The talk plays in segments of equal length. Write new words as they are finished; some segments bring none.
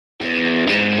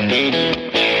Hello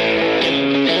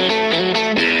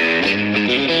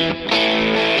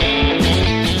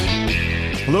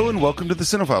and welcome to the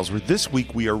Cinephiles, where this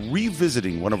week we are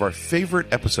revisiting one of our favorite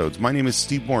episodes. My name is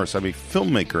Steve Morris. I'm a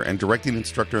filmmaker and directing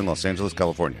instructor in Los Angeles,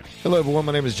 California. Hello, everyone.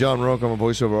 My name is John Roque. I'm a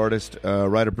voiceover artist,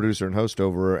 writer, producer, and host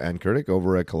and critic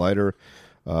over at Collider,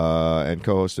 and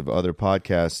co-host of other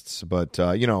podcasts. But,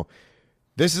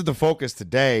 this is the focus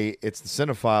today. It's the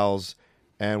Cinephiles,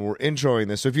 and we're introing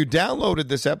this. So if you downloaded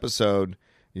this episode,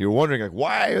 you're wondering,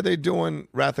 why are they doing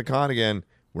Wrath of Khan again?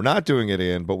 We're not doing it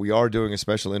in, but we are doing a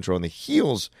special intro on the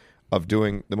heels of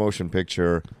doing the motion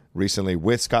picture recently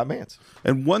with Scott Mantz.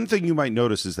 And one thing you might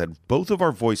notice is that both of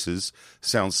our voices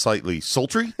sound slightly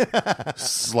sultry,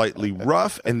 slightly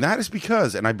rough, and that is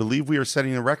because, and I believe we are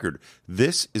setting a record,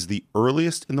 this is the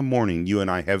earliest in the morning you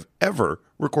and I have ever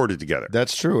recorded together.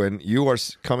 That's true, and you are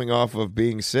coming off of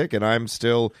being sick, and I'm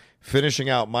still finishing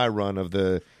out my run of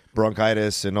the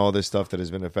bronchitis and all this stuff that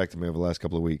has been affecting me over the last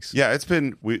couple of weeks. Yeah, it's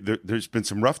been there's been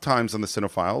some rough times on the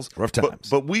Cinephiles. Rough times.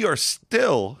 But we are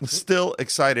still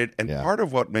excited. And part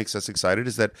of what makes us excited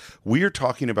is that we are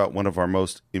talking about one of our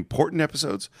most important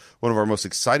episodes, one of our most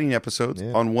exciting episodes,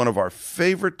 on one of our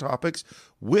favorite topics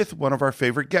with one of our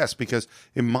favorite guests. Because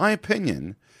in my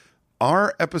opinion,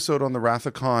 our episode on the Wrath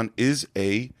of Khan is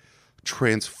a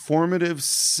transformative,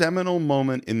 seminal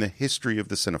moment in the history of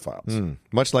the Cinephiles.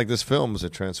 Much like this film was a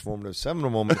transformative,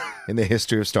 seminal moment in the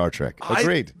history of Star Trek.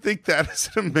 Agreed. I think that is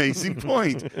an amazing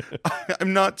point.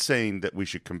 I'm not saying that we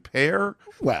should compare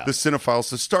the Cinephiles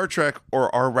to Star Trek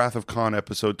or our Wrath of Khan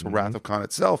episode to Wrath of Khan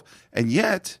itself, and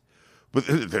yet, but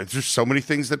there's so many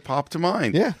things that pop to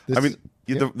mind. Yeah.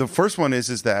 The first one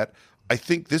is that I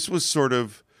think this was sort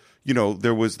of,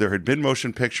 there had been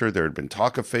motion picture, there had been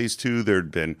talk of Phase 2, there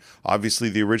had been obviously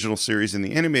the original series and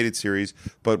the animated series,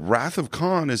 but Wrath of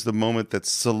Khan is the moment that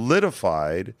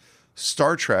solidified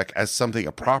Star Trek as something,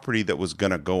 a property that was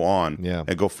going to go on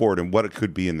and go forward and what it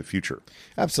could be in the future.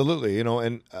 Absolutely.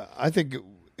 And I think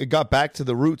it got back to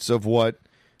the roots of what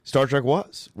Star Trek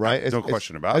was, right? No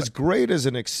question about it. As great as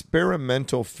an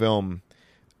experimental film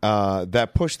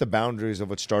that pushed the boundaries of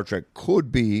what Star Trek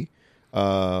could be,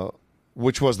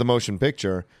 which was the motion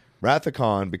picture, Wrath of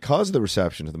Khan, because of the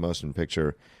reception of the motion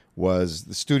picture, was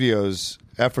the studio's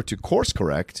effort to course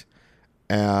correct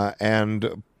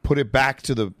and put it back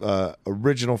to the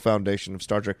original foundation of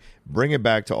Star Trek, bring it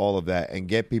back to all of that, and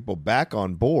get people back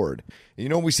on board.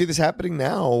 We see this happening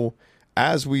now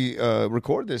as we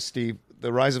record this, Steve.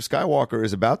 The Rise of Skywalker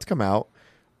is about to come out.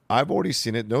 I've already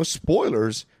seen it. No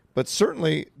spoilers, but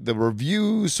certainly the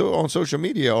reviews on social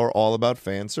media are all about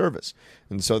fan service.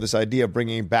 And so this idea of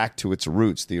bringing it back to its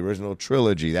roots, the original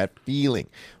trilogy, that feeling,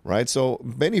 right? So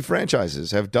many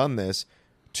franchises have done this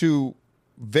to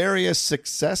various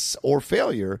success or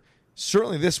failure.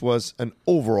 Certainly this was an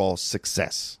overall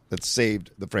success that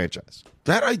saved the franchise.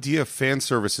 That idea of fan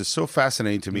service is so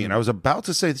fascinating to me. And I was about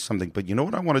to say something, but you know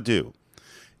what I want to do?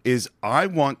 Is I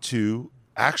want to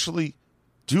actually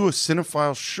do a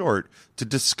Cinephile short to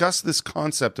discuss this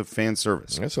concept of fan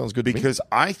service. That sounds good to me. Because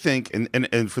I think,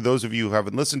 and for those of you who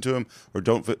haven't listened to him or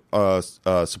don't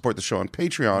support the show on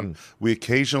Patreon, we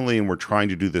occasionally, and we're trying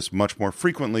to do this much more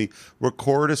frequently,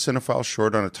 record a Cinephile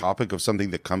short on a topic of something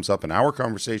that comes up in our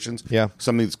conversations,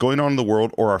 something that's going on in the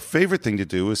world, or our favorite thing to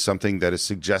do is something that is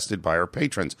suggested by our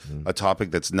patrons, a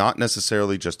topic that's not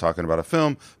necessarily just talking about a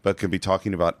film, but can be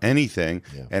talking about anything.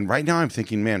 And right now I'm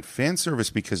thinking, man, fan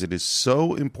service, because it is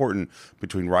so important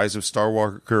between Rise of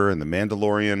Skywalker and The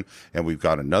Mandalorian, and we've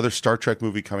got another Star Trek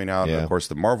movie coming out, and of course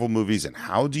the Marvel movies, and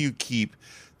how do you keep...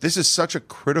 This is such a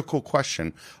critical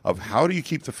question of how do you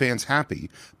keep the fans happy,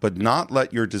 but not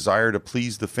let your desire to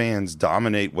please the fans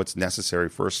dominate what's necessary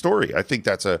for a story. I think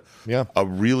that's a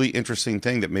really interesting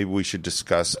thing that maybe we should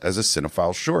discuss as a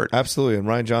Cinephile short. Absolutely. And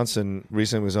Rian Johnson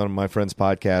recently was on my friend's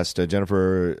podcast,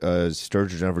 Jennifer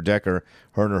Sturgeon, Jennifer Decker,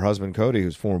 her and her husband Cody,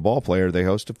 who's a former ball player. They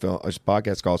host a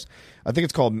podcast called, I think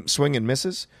it's called Swing and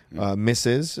Misses.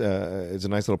 Misses is a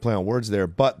nice little play on words there,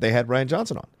 but they had Rian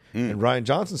Johnson on. And Rian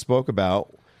Johnson spoke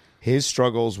about his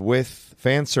struggles with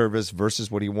fan service versus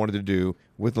what he wanted to do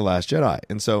with The Last Jedi.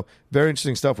 And so very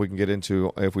interesting stuff we can get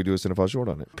into if we do a Cinephile short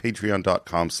on it.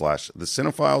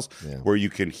 Patreon.com/TheCinephiles, where you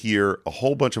can hear a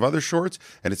whole bunch of other shorts.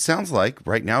 And it sounds like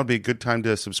right now would be a good time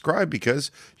to subscribe,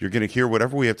 because you're going to hear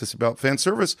whatever we have to say about fan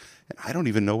service. And I don't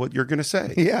even know what you're going to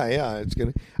say. Yeah. It's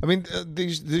gonna. I mean,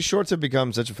 these shorts have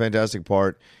become such a fantastic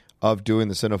part of doing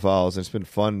the Cinephiles. And it's been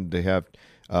fun to have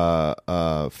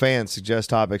fans suggest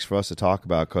topics for us to talk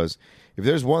about, because if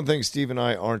there's one thing Steve and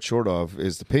I aren't short of,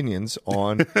 is opinions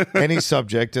on any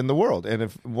subject in the world. And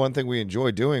if one thing we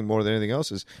enjoy doing more than anything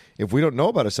else is, if we don't know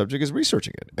about a subject, is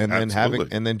researching it and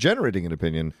then generating an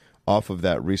opinion off of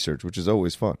that research, which is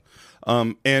always fun.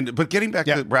 But getting back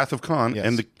to Wrath of Khan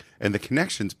and the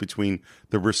connections between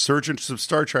the resurgence of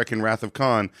Star Trek in Wrath of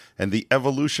Khan and the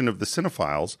evolution of the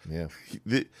cinephiles. Yeah.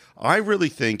 I really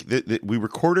think that we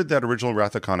recorded that original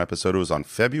Wrath of Khan episode. It was on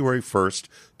February 1st,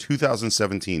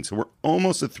 2017. So we're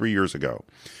almost at 3 years ago.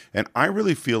 And I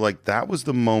really feel like that was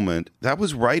the moment, that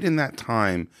was right in that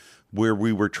time where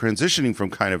we were transitioning from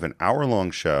kind of an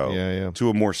hour-long show to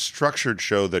a more structured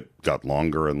show that got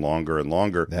longer and longer and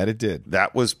longer. That it did.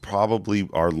 That was probably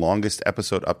our longest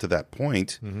episode up to that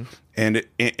point. Mm-hmm. And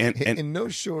in no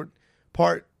short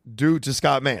part due to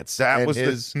Scott Mantz. That was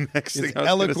his next thing I was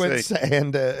eloquence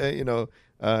and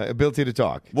ability to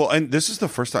talk. Well, and this is the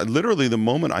first time, literally the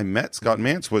moment I met Scott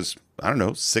Mantz was, I don't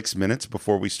know, 6 minutes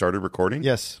before we started recording.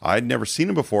 Yes. I'd never seen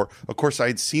him before. Of course, I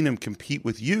had seen him compete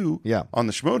with you on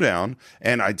the Schmodown,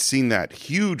 and I'd seen that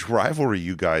huge rivalry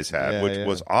you guys had, which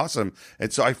was awesome.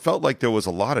 And so I felt like there was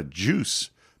a lot of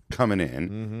juice coming in.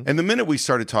 Mm-hmm. And the minute we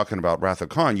started talking about Wrath of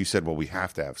Khan, you said, well, we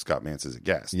have to have Scott Mantz as a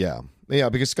guest. Yeah,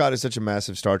 because Scott is such a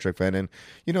massive Star Trek fan. And,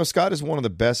 Scott is one of the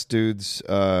best dudes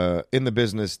in the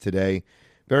business today.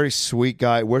 Very sweet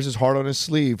guy. Wears his heart on his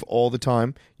sleeve all the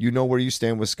time. You know where you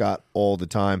stand with Scott all the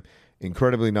time.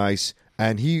 Incredibly nice.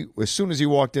 And he, as soon as he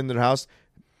walked into the house,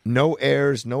 no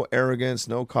airs, no arrogance,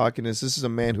 no cockiness. This is a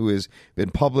man who has been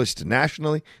published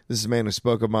nationally. This is a man who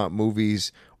spoke about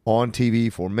movies on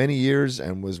TV for many years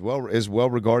and is well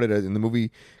regarded in the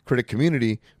movie critic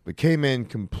community, but came in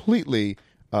completely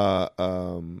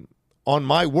on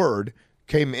my word,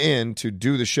 came in to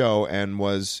do the show and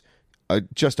was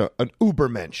just an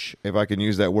Ubermensch, if I can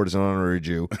use that word as an honorary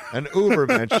Jew, an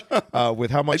Ubermensch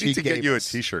with how much I need he to gave get you us.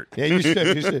 a T-shirt. Yeah, you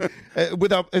should.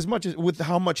 With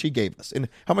how much he gave us and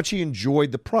how much he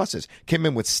enjoyed the process. Came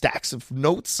in with stacks of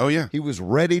notes. Oh, yeah. He was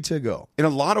ready to go. In a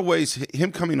lot of ways,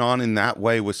 him coming on in that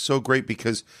way was so great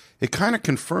because it kind of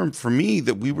confirmed for me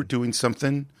that we were doing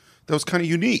something that was kind of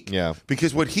unique. Yeah.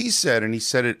 Because what he said, and he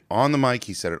said it on the mic,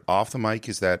 he said it off the mic,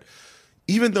 is that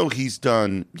even though he's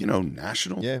done,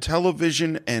 national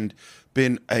television and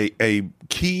been a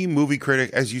key movie critic,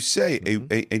 as you say,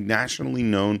 a nationally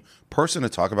known person to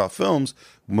talk about films,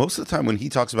 most of the time when he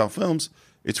talks about films,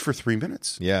 it's for 3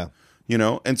 minutes. Yeah.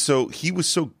 And so he was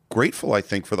so grateful, I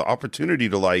think, for the opportunity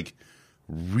to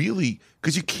really,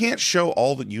 because you can't show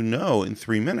all that you know in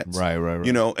 3 minutes. Right.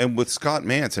 And with Scott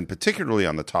Mantz, and particularly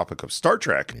on the topic of Star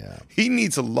Trek, he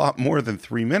needs a lot more than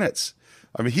 3 minutes.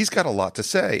 I mean, he's got a lot to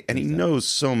say, and he knows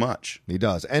so much. He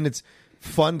does. And it's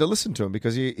fun to listen to him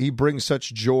because he brings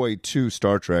such joy to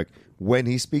Star Trek when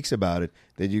he speaks about it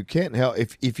that you can't help,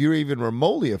 if you're even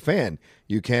remotely a fan,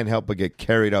 you can't help but get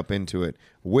carried up into it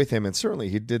with him. And certainly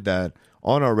he did that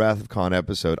on our Wrath of Khan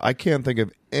episode. I can't think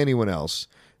of anyone else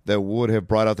that would have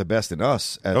brought out the best in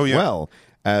us as well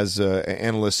as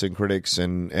analysts and critics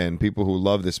and people who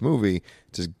love this movie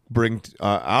to bring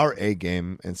our A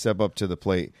game and step up to the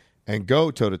plate and go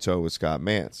toe-to-toe with Scott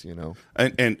Mantz,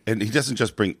 And he doesn't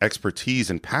just bring expertise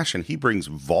and passion, he brings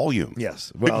volume.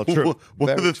 Yes. Well, true.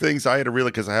 One of the things I had to really,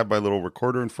 because I have my little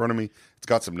recorder in front of me, it's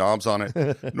got some knobs on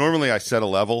it. Normally I set a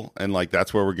level, and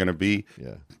that's where we're going to be.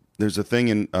 Yeah. There's a thing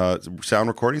in sound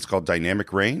recording, it's called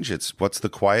dynamic range. It's what's the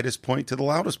quietest point to the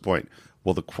loudest point.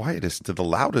 Well, the quietest to the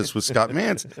loudest with Scott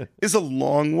Mantz is a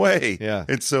long way. Yeah.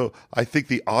 And so I think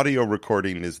the audio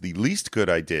recording is the least good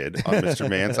I did on Mr.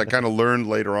 Mantz. I kind of learned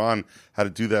later on how to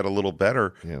do that a little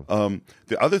better. Yeah.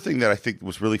 The other thing that I think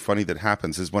was really funny that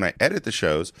happens is when I edit the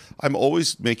shows, I'm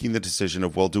always making the decision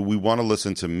of, well, do we want to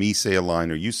listen to me say a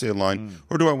line or you say a line,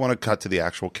 or do I want to cut to the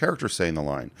actual character saying the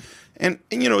line? And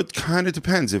it kind of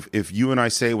depends. If you and I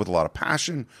say it with a lot of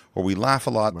passion or we laugh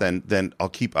a lot, then I'll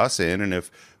keep us in. And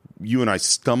if you and I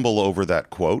stumble over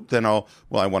that quote, then I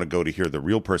want to go to hear the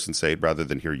real person say it rather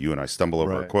than hear you and I stumble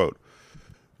over a quote.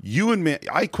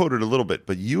 I quoted a little bit,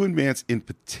 but you and Mantz in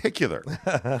particular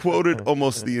quoted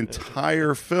almost the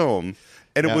entire film.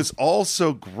 And it was all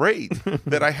so great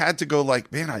that I had to go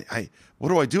man,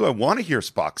 what do? I want to hear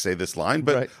Spock say this line,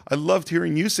 but I loved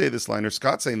hearing you say this line or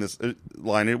Scott saying this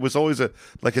line. It was always I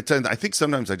think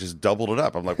sometimes I just doubled it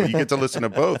up. I'm like, well, you get to listen to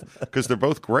both because they're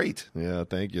both great. Yeah,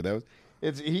 thank you.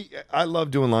 I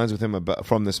love doing lines with him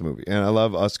from this movie, and I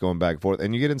love us going back and forth.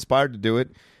 And you get inspired to do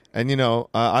it. And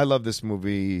I love this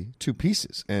movie to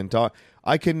pieces, and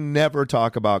I can never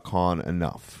talk about Khan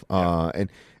enough.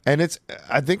 And it's,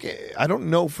 I think, I don't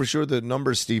know for sure the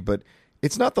numbers, Steve, but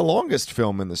it's not the longest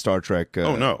film in the Star Trek.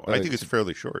 Oh no, I think it's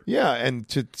fairly short. Yeah, and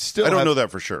to still I don't know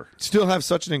that for sure. Still have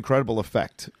such an incredible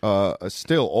effect.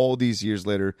 Still, all these years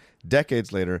later,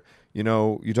 decades later, you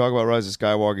talk about Rise of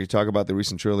Skywalker, you talk about the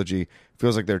recent trilogy.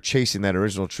 Feels like they're chasing that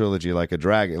original trilogy like a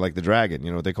dragon, like the dragon.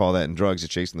 You know what they call that in drugs?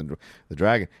 It's chasing the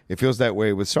dragon. It feels that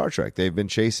way with Star Trek. They've been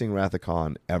chasing Wrath of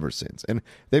Khan ever since, and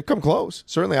they've come close.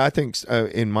 Certainly, I think,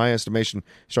 in my estimation,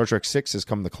 Star Trek 6 has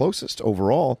come the closest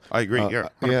overall. I agree.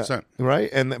 100%. Yeah, right.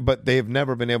 But they've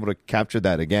never been able to capture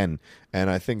that again,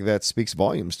 and I think that speaks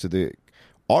volumes to the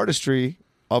artistry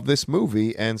of this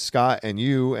movie. And Scott and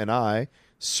you and I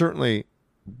certainly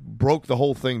broke the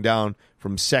whole thing down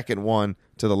from second one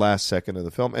to the last second of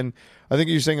the film. And I think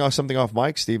you're saying something off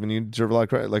mic, Steve, and you deserve a lot of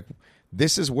credit. Like,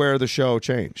 this is where the show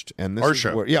changed. And this our is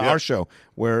show. Where, our show,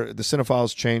 where the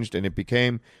Cinephiles changed, and it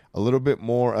became a little bit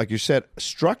more, like you said,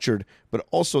 structured, but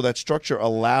also that structure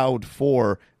allowed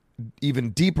for even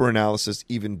deeper analysis,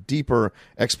 even deeper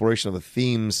exploration of the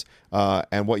themes,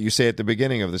 and what you say at the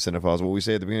beginning of the Cinephiles, what we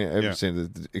say at the beginning of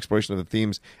the exploration of the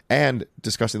themes, and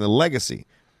discussing the legacy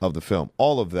of the film.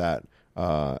 All of that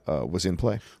was in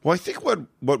play. Well, I think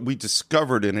what we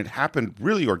discovered, and it happened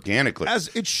really organically,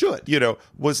 as it should,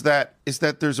 is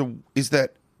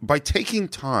that by taking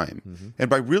time and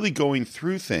by really going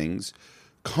through things,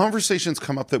 conversations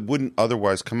come up that wouldn't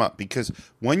otherwise come up. Because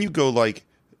when you go like,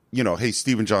 hey,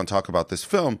 Steve and John talk about this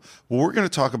film, well, we're going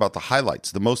to talk about the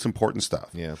highlights, the most important stuff.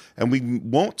 Yeah. And we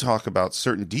won't talk about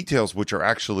certain details which are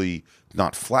actually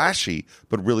not flashy,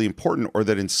 but really important, or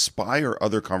that inspire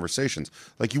other conversations.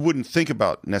 Like, you wouldn't think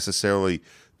about necessarily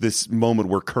this moment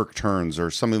where Kirk turns or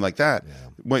something like that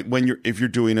if you're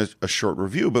doing a short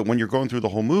review. But when you're going through the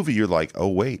whole movie, you're like, oh,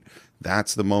 wait,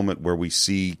 that's the moment where we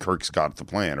see Kirk's got the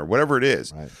plan, or whatever it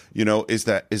is. Right. Is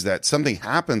that something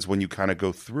happens when you kind of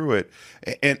go through it.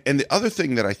 And the other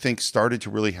thing that I think started to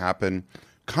really happen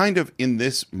kind of in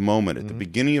this moment at the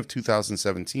beginning of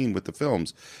 2017 with the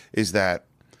films is that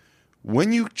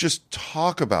when you just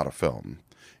talk about a film,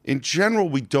 in general,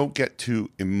 we don't get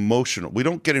too emotional. We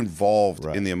don't get involved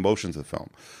in the emotions of the film.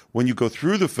 When you go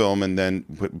through the film, and then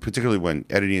particularly when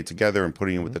editing it together and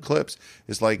putting it with the clips,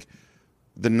 it's like,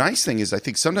 the nice thing is, I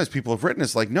think sometimes people have written,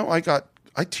 it's like, no, I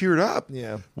teared up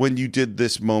when you did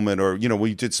this moment, or, when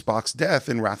you did Spock's death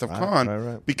in Wrath of Khan.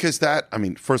 Right. Because that,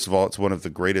 first of all, it's one of the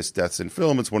greatest deaths in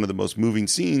film. It's one of the most moving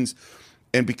scenes.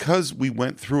 And because we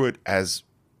went through it as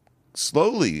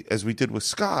slowly as we did with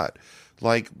Scott,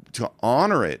 like, to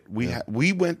honor it,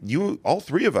 we went, all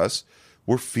three of us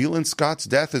were feeling Scott's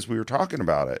death as we were talking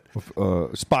about it.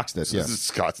 Spock's death, yes.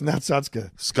 Scott's. Not Scott's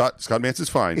good. Scott Manson's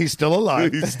fine. He's still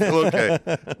alive. He's still okay.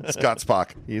 Scott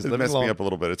Spock. He's it living messed long. me up a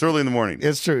little bit. It's early in the morning.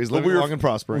 It's true. He's living long and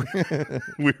prospering.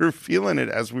 We were feeling it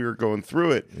as we were going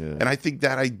through it. Yeah. And I think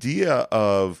that idea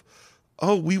of,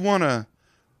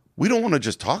 we don't want to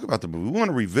just talk about the movie. We want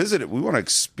to revisit it. We want to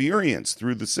experience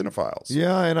through the Cinephiles.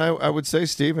 Yeah, and I would say,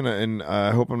 Stephen, and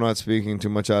I hope I'm not speaking too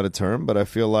much out of turn, but I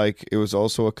feel like it was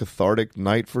also a cathartic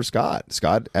night for Scott.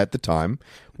 Scott, at the time,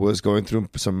 was going through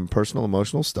some personal,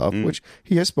 emotional stuff, which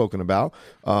he has spoken about,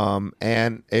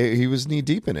 and he was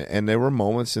knee-deep in it. And there were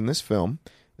moments in this film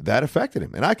that affected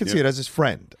him. And I could see it as his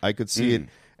friend. I could see it,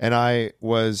 and I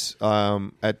was,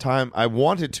 at time, I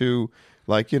wanted to,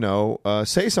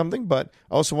 say something, but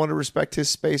I also want to respect his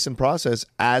space and process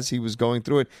as he was going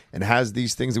through it, and as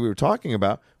these things that we were talking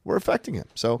about were affecting him.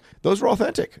 So those were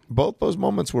authentic. Both those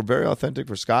moments were very authentic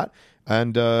for Scott,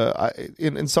 and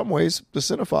in some ways, the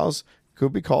Cinephiles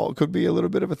could be a little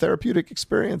bit of a therapeutic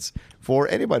experience for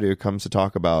anybody who comes to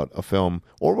talk about a film,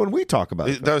 or when we talk about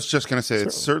it. I was just going to say,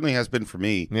 it certainly has been for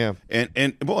me. Yeah,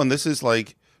 and this is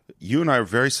like, you and I are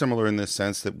very similar in this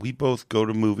sense that we both go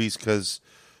to movies because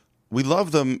we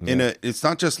love them it's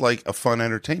not just like a fun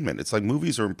entertainment. It's like,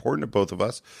 movies are important to both of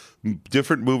us.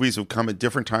 Different movies have come at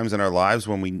different times in our lives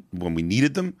when we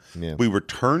needed them. Yeah. We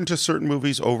return to certain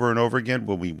movies over and over again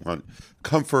when we want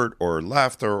comfort or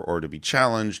laughter or to be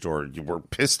challenged or we're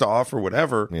pissed off or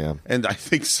whatever. Yeah. And I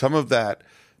think some of that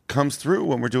comes through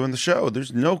when we're doing the show.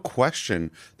 There's no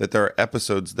question that there are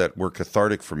episodes that were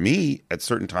cathartic for me at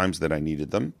certain times that I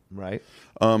needed them. Right.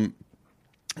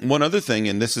 One other thing,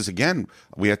 and this is, again,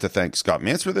 we have to thank Scott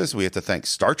Mantz for this. We have to thank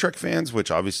Star Trek fans,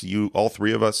 which obviously all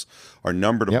three of us are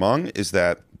numbered among, is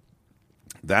that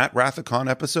Wrath of Khan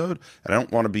episode, and I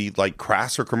don't want to be like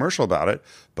crass or commercial about it,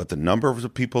 but the number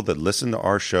of people that listen to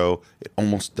our show, it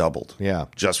almost doubled. Yeah.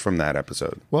 Just from that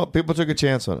episode. Well, people took a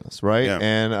chance on us, right? Yeah.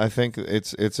 And I think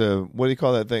it's a, what do you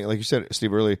call that thing? Like you said,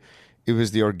 Steve, earlier, it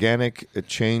was the organic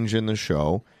change in the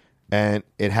show, and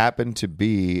it happened to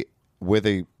be with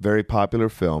a very popular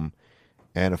film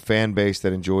and a fan base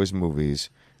that enjoys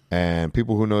movies, and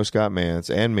people who know Scott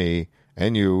Mantz and me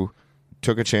and you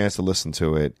took a chance to listen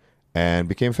to it and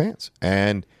became fans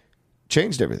and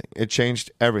changed everything. It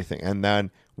changed everything. And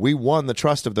then we won the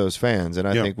trust of those fans, and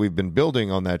I think we've been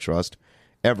building on that trust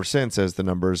ever since as the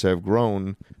numbers have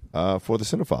grown for the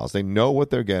Cinephiles. They know what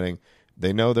they're getting.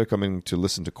 They know they're coming to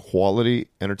listen to quality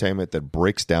entertainment that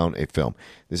breaks down a film.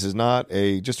 This is not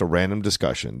just a random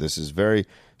discussion. This is very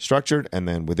structured, and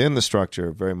then within the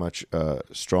structure, very much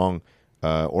strong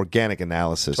organic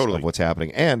analysis of what's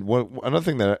happening. And another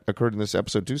thing that occurred in this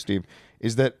episode too, Steve,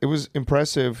 is that it was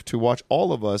impressive to watch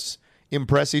all of us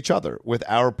impress each other with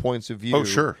our points of view. Oh,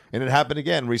 sure. And it happened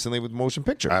again recently with motion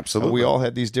picture. Absolutely. And we all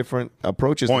had these different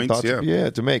approaches and thoughts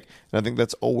to make. And I think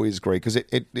that's always great because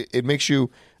it makes you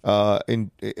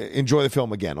enjoy the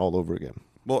film again, all over again.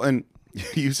 Well, and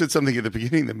you said something at the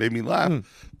beginning that made me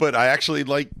laugh, but I actually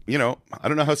I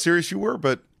don't know how serious you were,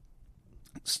 but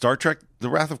Star Trek The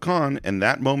Wrath of Khan and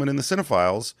that moment in the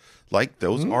Cinephiles,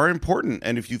 those are important.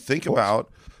 And if you think about,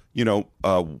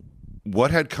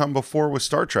 what had come before with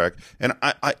Star Trek, and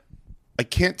I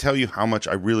can't tell you how much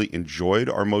I really enjoyed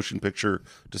our motion picture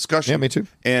discussion. Yeah, me too.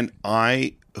 And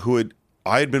I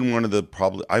had been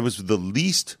I was the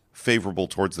least favorable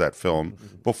towards that film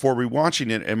before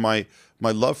rewatching it, and my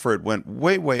love for it went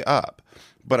way, way up.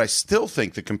 But I still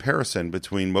think the comparison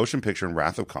between motion picture and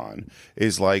Wrath of Khan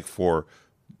is for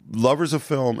lovers of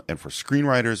film and for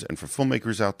screenwriters and for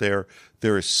filmmakers out there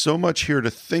is so much here to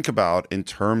think about in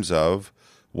terms of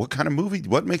what kind of movie,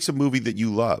 what makes a movie that you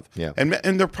love. Yeah. And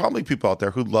there are probably people out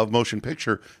there who love motion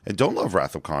picture and don't love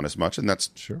Wrath of Khan as much, and that's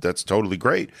totally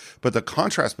great. But the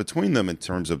contrast between them in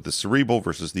terms of the cerebral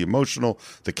versus the emotional,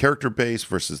 the character base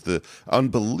versus the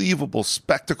unbelievable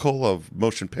spectacle of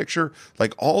motion picture,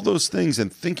 all those things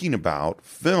and thinking about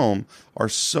film are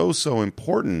so, so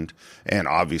important. And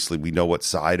obviously we know what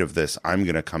side of this I'm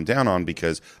going to come down on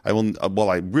because I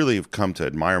really have come to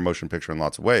admire motion picture in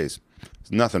lots of ways.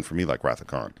 It's nothing for me like Wrath of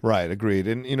Khan. Right, agreed.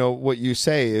 And what you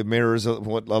say, it mirrors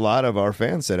what a lot of our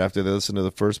fans said after they listened to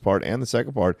the first part and the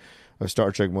second part of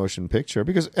Star Trek Motion Picture.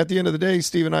 Because at the end of the day,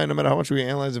 Steve and I, no matter how much we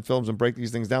analyze the films and break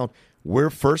these things down, we're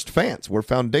first fans. Our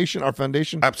foundation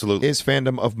absolutely is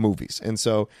fandom of movies. And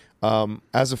so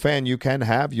as a fan, you can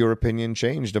have your opinion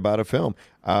changed about a film,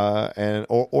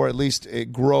 or at least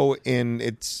grow in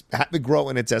its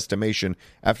estimation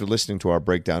after listening to our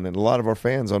breakdown. And a lot of our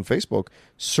fans on Facebook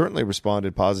certainly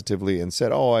responded positively and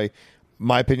said,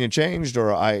 my opinion changed,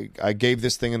 or I gave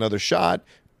this thing another shot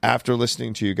after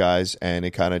listening to you guys, and it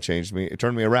kind of changed me. It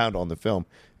turned me around on the film,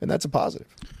 and that's a positive.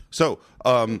 So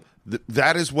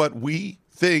that is what we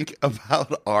think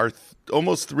about our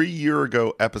almost 3 year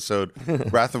ago episode,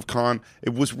 Wrath of Khan.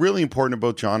 It was really important to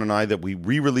both John and I that we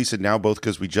re-release it now, both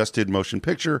because we just did motion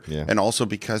picture and also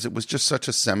because it was just such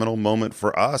a seminal moment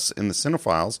for us in the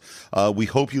Cinephiles. We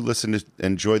hope you listen to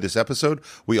enjoy this episode.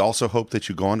 We also hope that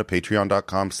you go on to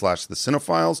patreon.com/the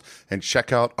Cinephiles and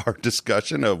check out our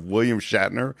discussion of William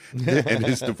Shatner and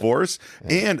his divorce.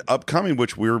 And upcoming,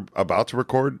 which we're about to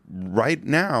record right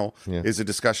now, is a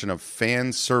discussion of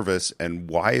fan service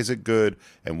and why is it good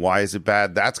and why is it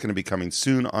bad. That's going to be coming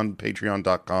soon on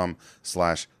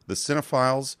patreon.com/the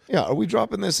Cinephiles. Yeah, are we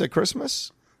dropping this at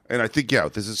Christmas? And I think,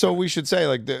 this is... So we should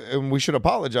say, and we should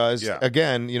apologize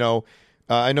again,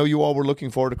 I know you all were looking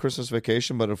forward to Christmas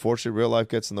vacation, but unfortunately, real life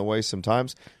gets in the way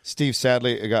sometimes. Steve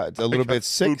sadly got a little bit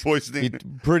sick, food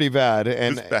poisoning, pretty bad,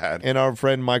 and it was bad. And our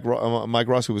friend Mike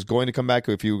Ross, who was going to come back,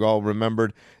 if you all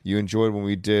remembered, you enjoyed when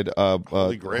we did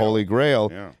Holy Grail.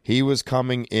 Yeah. He was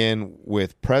coming in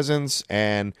with presents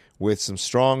and with some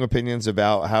strong opinions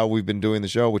about how we've been doing the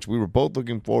show, which we were both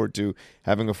looking forward to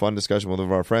having a fun discussion with one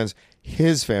of our friends.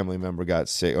 His family member got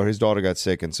sick, or his daughter got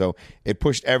sick, and so it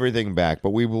pushed everything back. But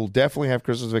we will definitely have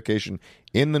Christmas vacation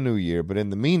in the new year. But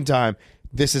in the meantime,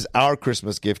 this is our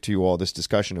Christmas gift to you all, this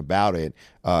discussion about it,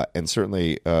 and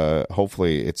certainly,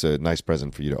 hopefully, it's a nice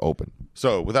present for you to open.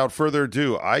 So, without further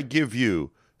ado, I give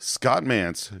you Scott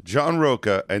Mantz, John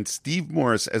Rocha, and Steve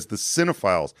Morris as the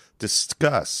Cinephiles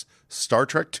discuss Star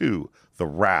Trek II, The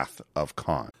Wrath of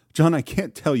Khan. John, I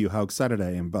can't tell you how excited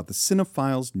I am about the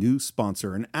Cinephiles' new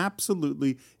sponsor, an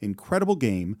absolutely incredible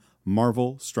game,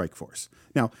 Marvel Strike Force.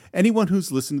 Now, anyone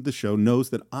who's listened to the show knows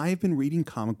that I've been reading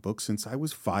comic books since I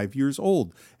was 5 years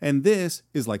old, and this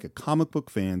is like a comic book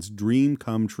fan's dream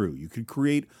come true. You could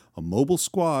create a mobile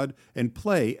squad and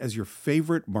play as your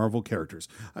favorite Marvel characters.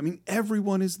 I mean,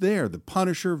 everyone is there. The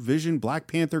Punisher, Vision, Black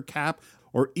Panther, Cap,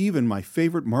 or even my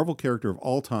favorite Marvel character of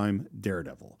all time,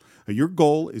 Daredevil. Your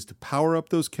goal is to power up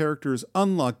those characters,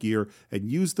 unlock gear, and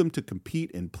use them to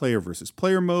compete in player versus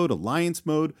player mode, alliance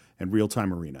mode, and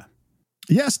real-time arena.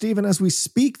 Yeah, Stephen, as we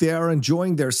speak, they are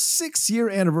enjoying their 6-year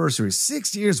anniversary.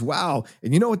 6 years, wow.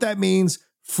 And you know what that means?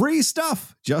 Free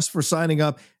stuff just for signing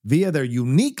up via their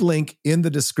unique link in the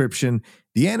description.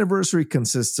 The anniversary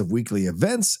consists of weekly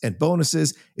events and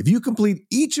bonuses. If you complete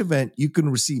each event, you can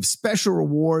receive special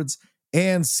rewards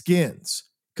and skins.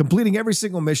 Completing every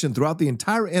single mission throughout the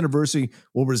entire anniversary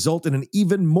will result in an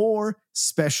even more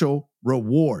special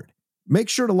reward. Make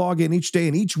sure to log in each day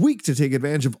and each week to take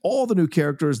advantage of all the new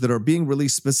characters that are being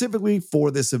released specifically for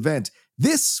this event.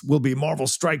 This will be Marvel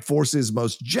Strike Force's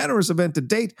most generous event to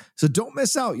date, so don't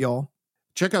miss out, y'all.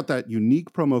 Check out that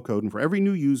unique promo code, and for every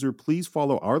new user, please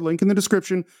follow our link in the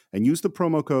description and use the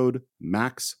promo code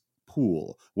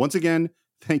MAXPOOL. Once again,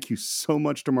 thank you so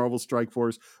much to Marvel Strike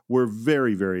Force. We're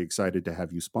very, very excited to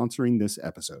have you sponsoring this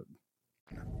episode.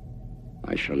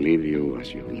 I shall leave you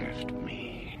as you left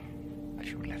me, as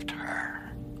you left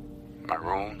her,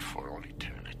 marooned for all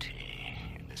eternity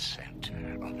in the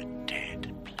center of a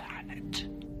dead planet.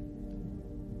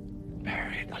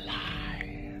 Buried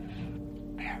alive,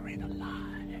 buried alive.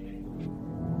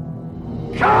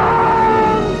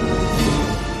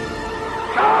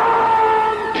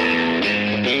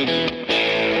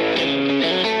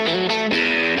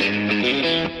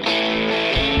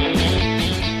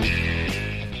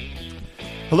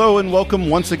 Hello and welcome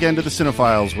once again to the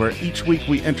Cinephiles, where each week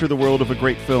we enter the world of a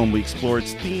great film. We explore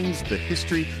its themes, the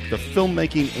history, the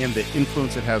filmmaking, and the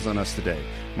influence it has on us today.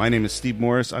 My name is Steve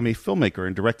Morris. I'm a filmmaker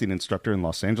and directing instructor in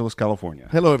Los Angeles, California.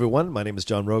 Hello, everyone. My name is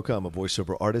John Roca. I'm a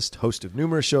voiceover artist, host of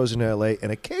numerous shows in LA,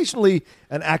 and occasionally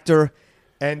an actor.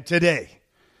 And today,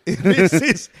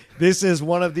 this is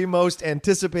one of the most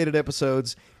anticipated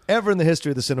episodes ever in the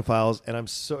history of the Cinephiles, and I'm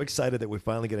so excited that we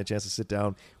finally get a chance to sit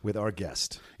down with our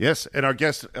guest. Yes, and our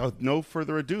guest, no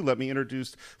further ado, let me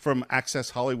introduce from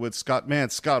Access Hollywood, Scott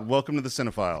Mantz. Scott, welcome to the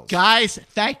Cinephiles. Guys,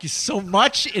 thank you so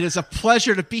much. It is a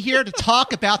pleasure to be here to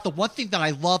talk about the one thing that I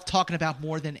love talking about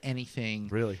more than anything.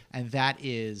 Really? And that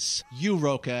is you,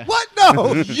 Roca. What?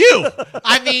 No! You!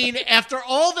 I mean, after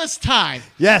all this time,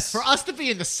 Yes. for us to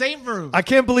be in the same room, I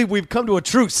can't believe we've come to a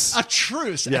truce. a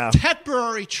truce, Yeah. a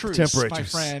temporary truce, Temporary my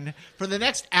truce. friend. For the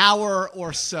next hour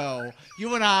or so,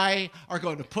 you and I are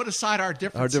going to put aside our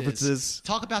differences.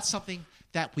 Talk about something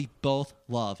that we both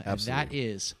love, and that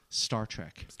is Star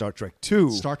Trek. Star Trek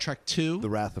 2. Star Trek II. The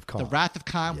Wrath of Khan. The Wrath of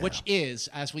Khan, Yeah. which is,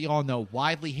 as we all know,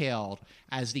 widely hailed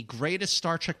as the greatest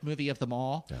Star Trek movie of them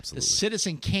all. Absolutely. The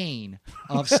Citizen Kane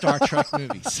of Star Trek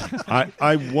movies.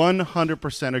 I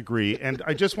 100% agree. And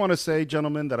I just want to say,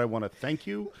 gentlemen, that I want to thank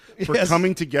you for Yes.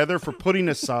 coming together, for putting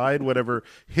aside whatever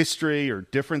history or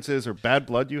differences or bad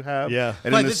blood you have. Yeah.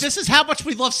 And But in this, this is how much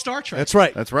we love Star Trek. That's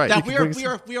right. that's right. That You can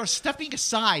bring we are stepping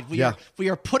aside. Yeah. We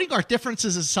are putting our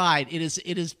differences aside. It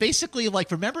is basically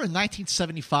like, remember in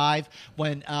 1975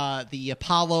 when the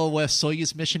Apollo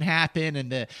Soyuz mission happened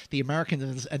and the Americans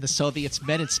and the Soviets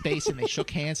met in space and they shook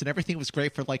hands and everything was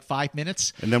great for like 5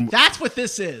 minutes. And then- that's what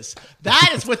this is.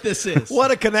 That is what this is.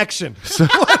 What a connection.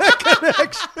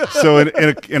 So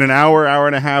in an hour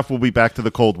and a half, we'll be back to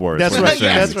the Cold War. is That's what right. you're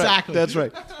saying. Yes, That's right. exactly. That's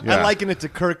right. Yeah. I liken it to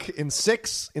Kirk in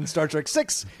Star Trek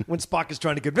 6, when Spock is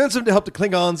trying to convince him to help the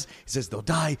Klingons. He says they'll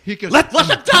die. He goes, let them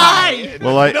die.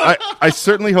 Well, I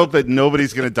certainly hope that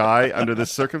nobody's going to die under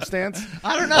this circumstance.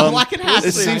 I don't know. What can happen?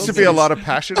 There seems to be a lot of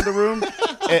passion in the room,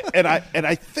 and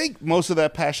I think most of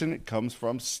that passion comes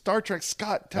from Star Trek.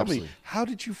 Scott, tell me, how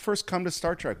did you first come to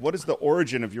Star Trek? What is the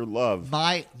origin of your love?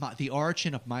 The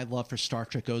origin of my love for Star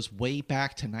Trek goes way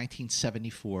back to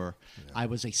 1974. I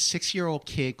was a 6-year-old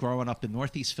kid growing up in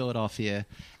Northeast Philadelphia,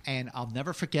 and I'll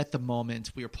never forget the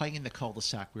moment we were playing in the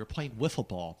cul-de-sac. We were playing wiffle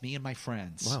ball, me and my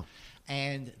friends. Wow.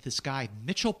 And this guy,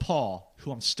 Mitchell Paul,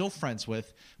 who I'm still friends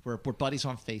with, we're buddies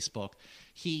on Facebook,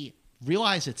 he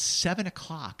realized it's 7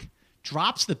 o'clock,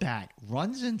 drops the bat,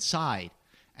 runs inside,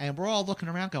 and we're all looking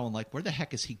around going like, where the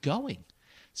heck is he going?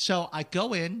 So I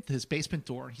go in to his basement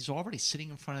door, and he's already sitting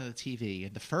in front of the TV.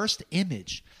 And the first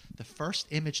image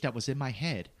that was in my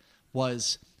head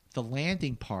was the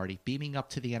landing party beaming up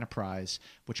to the Enterprise,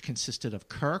 which consisted of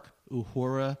Kirk,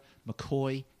 Uhura,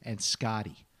 McCoy, and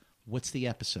Scotty. What's the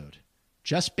episode?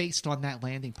 Just based on that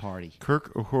landing party.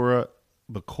 Kirk, Uhura,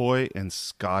 McCoy, and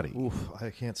Scotty. Oof, I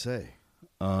can't say.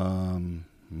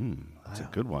 That's a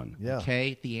good one. Yeah.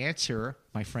 Okay, the answer,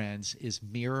 my friends, is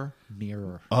Mirror,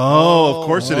 Mirror. Oh, of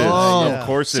course it is. yeah. Of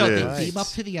course So it they is. beam up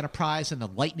to the Enterprise, and the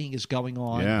lightning is going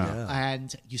on. Yeah.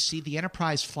 And you see the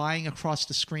Enterprise flying across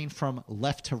the screen from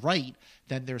left to right.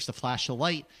 Then there's the flash of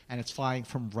light, and it's flying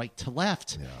from right to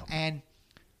left. And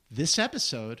this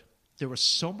episode, there was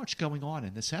so much going on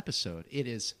in this episode.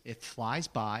 It flies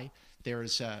by.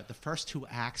 There's the first 2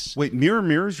 acts. Wait, Mirror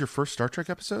Mirror is your first Star Trek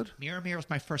episode? Mirror Mirror was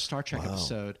my first Star Trek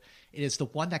episode. It is the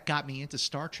one that got me into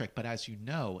Star Trek, but as you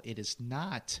know, it is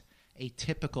not a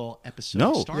typical episode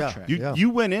of Star Trek. You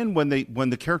went in when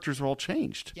the characters were all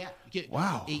changed. Yeah.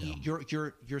 Wow.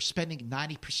 You're spending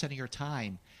 90% of your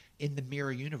time in the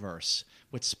mirror universe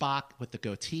with Spock with the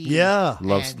goatee. Yeah.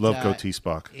 Love goatee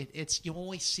Spock. It's you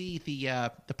only see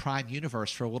the Prime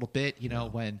universe for a little bit. You know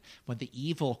when the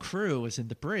evil crew is in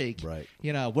the brig. Right.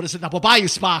 You know what is it? We'll buy you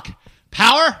Spock.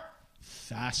 Power.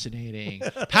 Fascinating.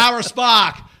 Power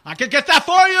Spock. I could get that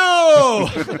for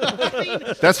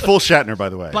you. That's full Shatner, by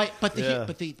the way.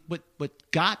 But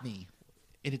what got me,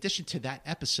 in addition to that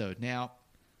episode, now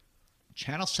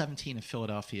Channel 17 in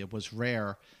Philadelphia was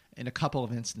rare in a couple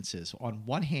of instances. On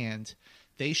one hand,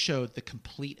 they showed the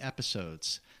complete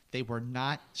episodes. They were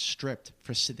not stripped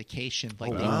for syndication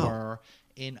like they were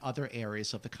in other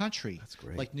areas of the country. That's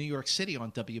great. Like New York City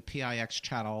on WPIX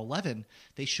Channel 11,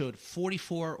 they showed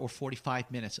 44 or 45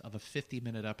 minutes of a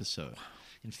 50-minute episode.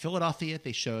 In Philadelphia,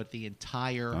 they showed the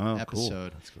entire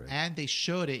episode. That's great. And they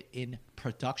showed it in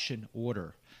production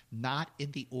order, not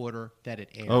in the order that it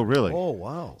aired. Oh, really? Oh,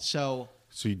 wow. So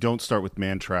you don't start with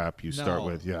Man Trap. You start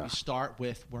with, you start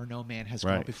with Where No Man Has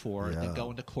Gone Before, then go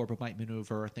into Corbomite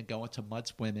Maneuver, then go into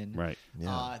Mud's Women, Right.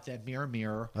 Then Mirror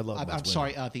Mirror. I love Mud's I'm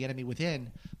sorry, The Enemy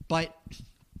Within. But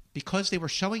because they were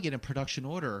showing it in production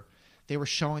order, they were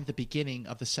showing the beginning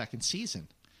of the second season.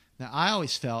 Now, I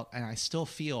always felt, and I still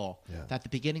feel, that the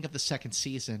beginning of the second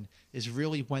season is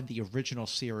really when the original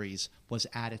series was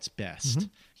at its best. Mm-hmm.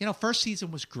 You know, first season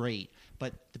was great,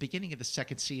 but the beginning of the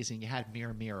second season, you had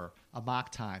Mirror Mirror,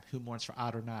 Amok Time, Who Mourns for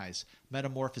Adonais,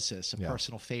 Metamorphosis, a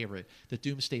personal favorite, The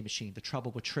Doomsday Machine, The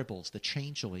Trouble with Tribbles, The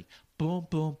Changeling, boom,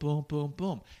 boom, boom, boom,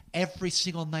 boom. Every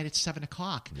single night at 7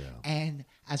 o'clock. Yeah. And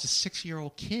as a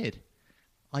 6-year-old kid,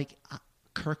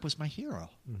 Kirk was my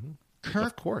hero. Mm-hmm. Kirk,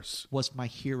 of course, was my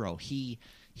hero. He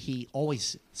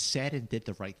always said and did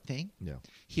the right thing. Yeah.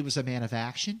 He was a man of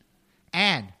action,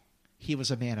 and he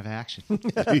was a man of action.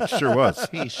 He sure was.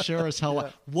 He sure as hell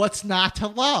was. What's not to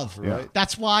love? Right.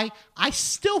 That's why I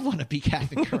still want to be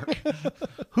Captain Kirk.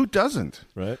 Who doesn't?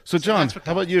 Right. So, John,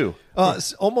 how about you?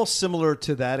 Almost similar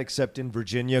to that, except in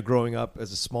Virginia, growing up a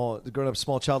small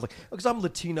child. Because I'm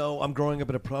Latino, I'm growing up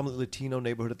in a prominently Latino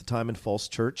neighborhood at the time in Falls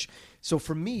Church. So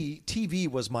for me, TV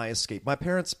was my escape. My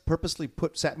parents purposely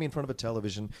sat me in front of a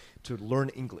television to learn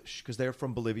English because they're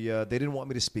from Bolivia. They didn't want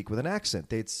me to speak with an accent.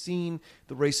 They had seen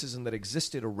the racism that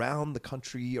existed around the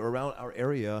country or around our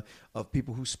area of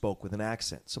people who spoke with an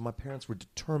accent. So my parents were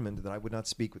determined that I would not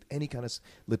speak with any kind of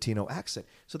Latino accent.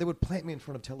 So they would plant me in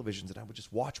front of televisions and I would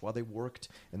just watch while they worked.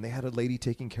 And they had a lady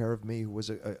taking care of me who was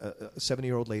a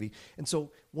 70-year-old lady. And so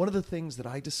one of the things that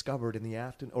I discovered in the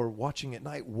afternoon or watching at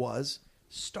night was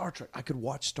Star Trek. I could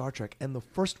watch Star Trek, and the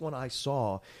first one I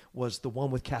saw was the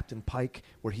one with Captain Pike,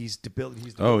 where he's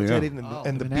debilitated,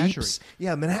 and the Menagerie. beeps.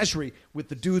 Yeah, Menagerie with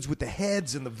the dudes with the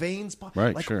heads and the veins.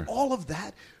 Right, like sure. all of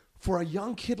that. For a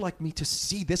young kid like me to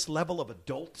see this level of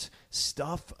adult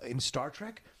stuff in Star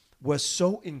Trek was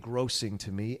so engrossing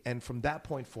to me, and from that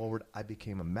point forward, I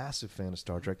became a massive fan of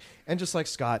Star Trek. And just like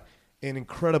Scott, an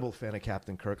incredible fan of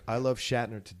Captain Kirk. I love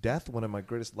Shatner to death, one of my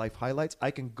greatest life highlights.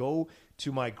 I can go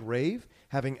to my grave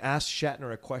having asked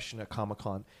Shatner a question at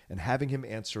Comic-Con and having him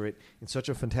answer it in such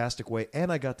a fantastic way.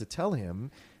 And I got to tell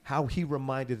him how he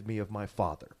reminded me of my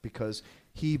father, because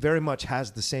he very much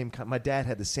has the same kind. My dad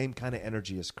had the same kind of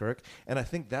energy as Kirk, and I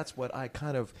think that's what I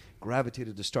kind of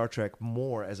gravitated to Star Trek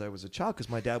more as I was a child, because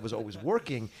my dad was always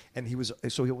working, and he was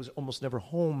almost never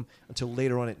home until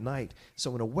later on at night.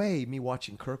 So in a way, me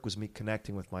watching Kirk was me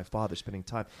connecting with my father, spending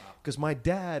time, because my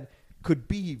dad could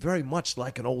be very much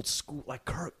like an old school, like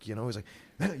Kirk, you know. He's like,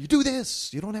 you do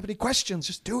this. You don't have any questions.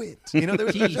 Just do it. You know,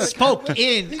 he spoke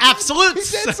in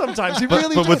absolutes. He did sometimes. He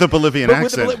really but did. with a Bolivian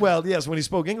accent. Well, yes, when he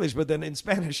spoke English, but then in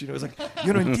Spanish, you know, it's like,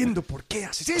 yo no entiendo por qué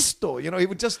haces esto. You know, he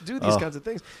would just do these kinds of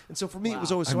things. And so for me, it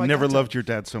was always so. I've never loved your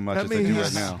dad so much as I do right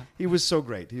he's- now. He was so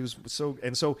great. He was so,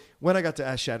 and so when I got to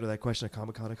ask Shatner that question at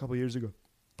Comic-Con a couple years ago,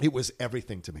 it was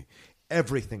everything to me.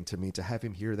 Everything to me to have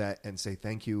him hear that and say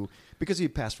thank you. Because he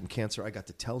had passed from cancer, I got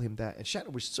to tell him that. And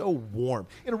Shatner was so warm.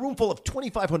 In a room full of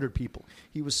 2,500 people,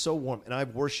 he was so warm. And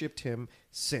I've worshipped him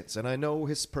since. And I know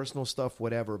his personal stuff,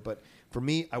 whatever. But for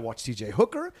me, I watched T.J.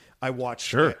 Hooker. I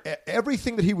watched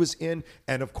everything that he was in.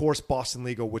 And, of course, Boston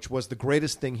Legal, which was the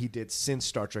greatest thing he did since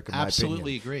Star Trek, in Absolutely my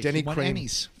opinion. agree. Denny He won Crane.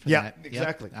 Emmys for Yeah, that. Yep,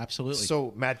 exactly. absolutely.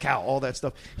 So Mad Cow, all that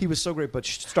stuff. He was so great. But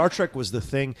Star Trek was the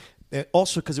thing.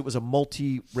 Also because it was a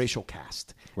multi-racial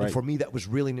cast. Right. And for me, that was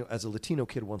really new. As a Latino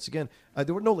kid, once again,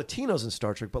 there were no Latinos in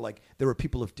Star Trek, but like there were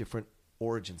people of different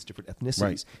origins, different ethnicities.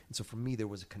 Right. And so for me, there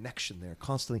was a connection there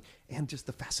constantly, and just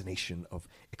the fascination of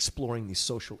exploring these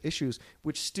social issues,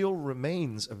 which still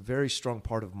remains a very strong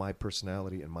part of my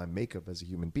personality and my makeup as a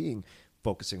human being,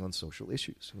 focusing on social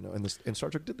issues. And Star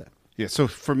Trek did that. Yeah, so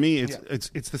for me,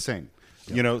 it's the same.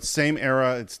 You know, same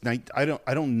era. I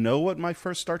don't know what my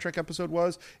first Star Trek episode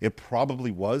was. It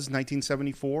probably was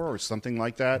 1974 or something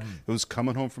like that. It was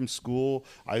coming home from school.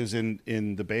 I was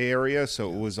in the Bay Area,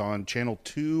 so it was on Channel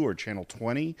 2 or Channel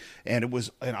 20, and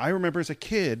I remember as a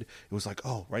kid, it was like,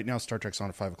 oh, right now Star Trek's on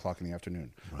at 5 o'clock in the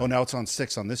afternoon. Right. Oh, now it's on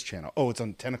 6 on this channel. Oh, it's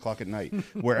on 10 o'clock at night.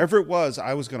 Wherever it was,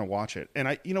 I was going to watch it.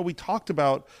 And we talked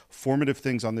about formative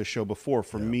things on this show before.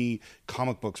 For me,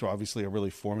 comic books were obviously a really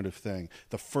formative thing.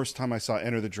 The first time I saw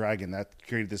Enter the Dragon, that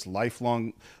created this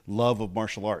lifelong love of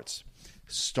martial arts.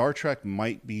 Star Trek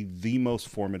might be the most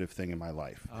formative thing in my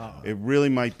life. Oh. It really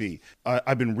might be.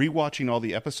 I've been rewatching all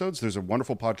the episodes. There's a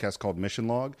wonderful podcast called Mission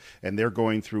Log, and they're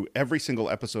going through every single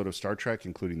episode of Star Trek,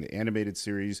 including the animated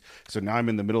series. So now I'm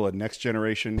in the middle of Next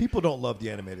Generation. People don't love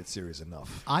the animated series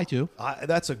enough. I do.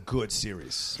 That's a good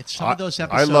series. It's some of those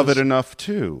episodes. I love it enough,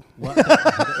 too. Well,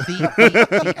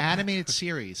 the animated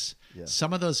series,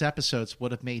 some of those episodes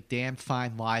would have made damn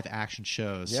fine live action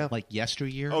shows like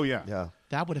Yesteryear. Oh, yeah. Yeah.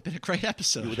 That would have been a great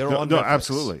episode. They're on No, Netflix.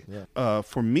 absolutely. Yeah.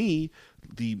 For me,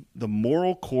 the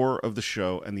moral core of the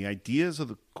show and the ideas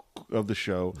of the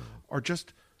show are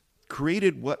just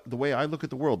created the way I look at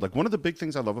the world. Like, one of the big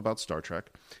things I love about Star Trek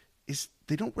is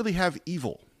they don't really have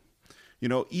evil. You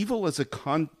know, evil is a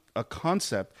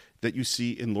concept that you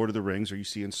see in Lord of the Rings or you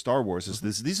see in Star Wars.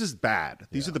 This is bad.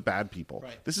 These are the bad people.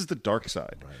 Right. This is the dark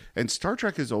side. Right. And Star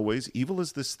Trek is always, evil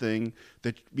is this thing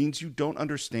that means you don't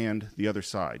understand the other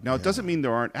side. Now, it doesn't mean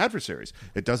there aren't adversaries.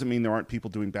 It doesn't mean there aren't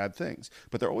people doing bad things.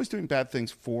 But they're always doing bad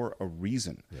things for a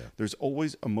reason. Yeah. There's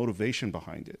always a motivation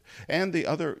behind it. And the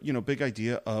other, big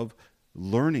idea of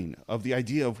learning, of the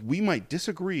idea of we might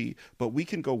disagree, but we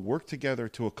can go work together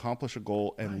to accomplish a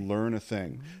goal and learn a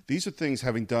thing. These are things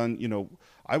having done,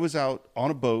 I was out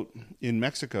on a boat in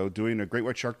Mexico doing a great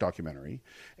white shark documentary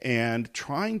and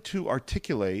trying to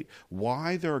articulate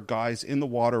why there are guys in the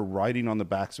water riding on the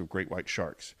backs of great white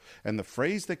sharks. And the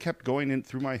phrase that kept going in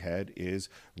through my head is,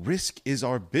 risk is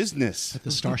our business. What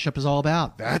the Starship is all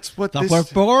about. That's what We're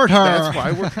bored her.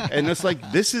 That's why and it's like,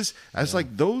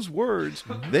 like those words,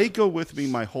 they go with me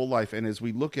my whole life. And as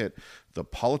we look at the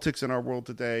politics in our world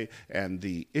today and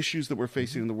the issues that we're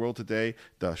facing in the world today,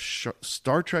 the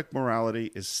Star Trek morality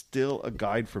is still a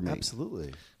guide for me.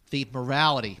 Absolutely. The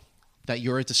morality that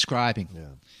you're describing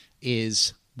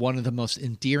is one of the most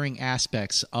endearing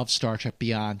aspects of Star Trek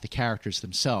beyond the characters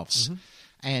themselves.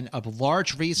 And a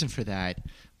large reason for that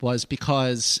was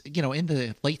because, in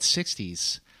the late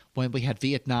 60s, when we had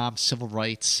Vietnam, civil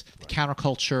rights, the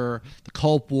counterculture, the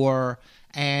Cold War,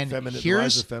 and rise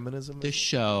here's of feminism. the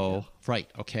show, right,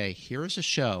 okay, here's a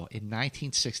show in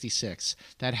 1966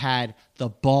 that had the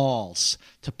balls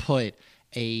to put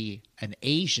an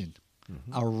Asian,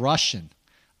 a Russian,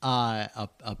 a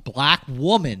black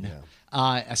woman,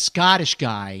 a Scottish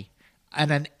guy, and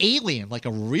an alien, like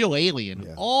a real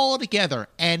alien, all together,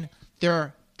 and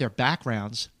their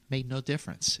backgrounds made no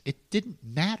difference. It didn't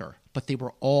matter, but they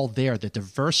were all there. The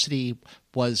diversity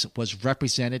was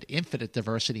represented, infinite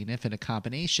diversity and infinite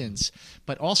combinations,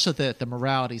 but also the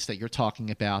moralities that you're talking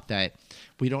about that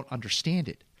we don't understand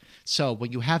it. So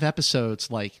when you have episodes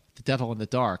like The Devil in the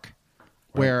Dark,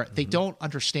 where they don't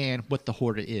understand what the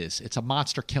Horde is, it's a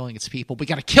monster killing its people. We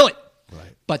got to kill it.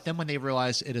 Right. But then when they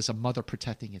realize it is a mother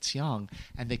protecting its young,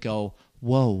 and they go,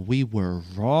 whoa, we were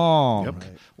wrong. Yep.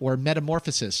 Right. Or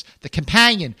Metamorphosis. The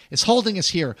companion is holding us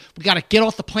here. We got to get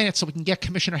off the planet so we can get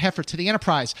Commissioner Heffer to the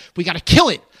Enterprise. We got to kill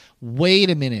it. Wait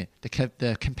a minute.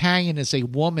 The companion is a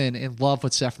woman in love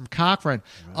with Zephyr Cochrane.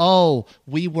 Right. Oh,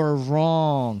 we were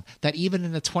wrong. That even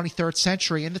in the 23rd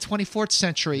century, in the 24th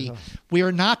century, we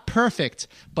are not perfect,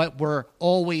 but we're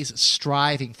always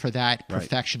striving for that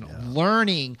perfection,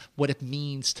 learning what it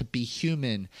means to be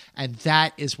human. And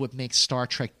that is what makes Star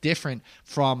Trek different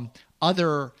from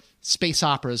other space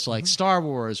operas like Star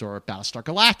Wars or Battlestar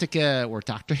Galactica or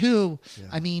Doctor Who. Yeah.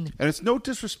 I mean... And it's no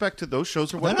disrespect to those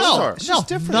shows or what those are.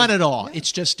 No, none at all. Yeah.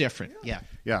 It's just different.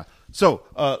 Yeah. So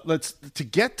let's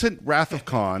get to Wrath of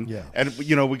Khan, and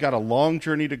we got a long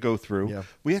journey to go through. Yeah.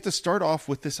 We have to start off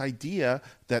with this idea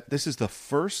that this is the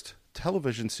first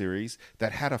television series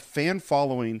that had a fan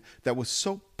following that was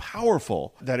so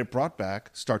powerful that it brought back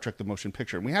Star Trek the Motion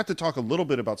Picture. And we have to talk a little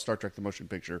bit about Star Trek the Motion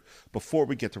Picture before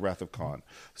we get to Wrath of Khan.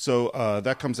 So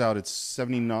that comes out, it's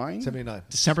 79? 79.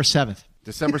 December 7th.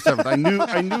 December 7th. I knew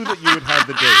that you would have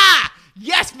the date.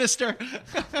 Yes, mister.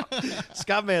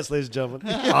 Scott Mance, ladies and gentlemen.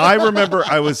 I remember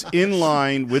I was in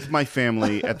line with my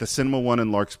family at the Cinema One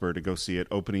in Larkspur to go see it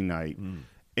opening night.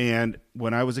 And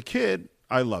when I was a kid,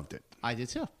 I loved it. I did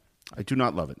too. I do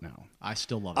not love it now. I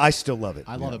still love it. I still love it.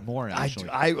 I love it more, actually.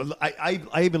 I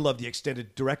even love the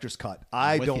extended director's cut.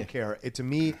 I with don't you. care. To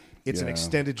me, it's an Yeah.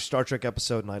 extended Star Trek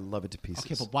episode, and I love it to pieces.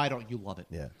 Okay, but why don't you love it?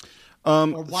 yeah.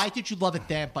 Or why did you love it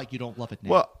then, but you don't love it now?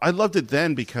 Well, I loved it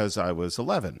then because I was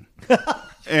 11.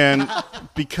 And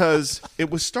because it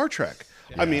was Star Trek.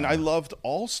 I mean, I loved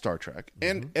all Star Trek.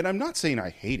 And I'm not saying I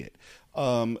hate it,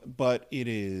 but it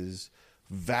is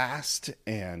vast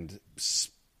and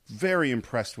very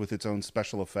impressed with its own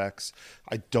special effects.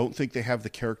 I don't think they have the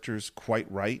characters quite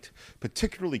right,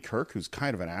 particularly Kirk, who's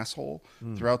kind of an asshole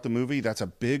throughout the movie. That's a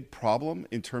big problem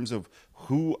in terms of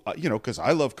who, because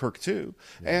I love Kirk too.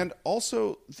 And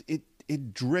also,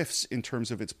 it drifts in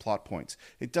terms of its plot points.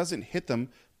 It doesn't hit them.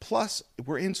 Plus,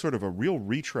 we're in sort of a real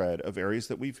retread of areas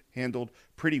that we've handled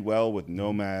pretty well with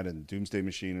Nomad and Doomsday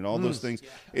Machine and all those things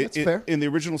That's fair. in the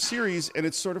original series. And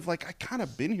it's sort of like, I kind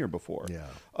of been here before. Yeah.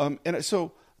 And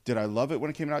so, did I love it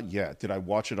when it came out? Yeah. Did I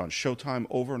watch it on Showtime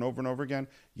over and over and over again?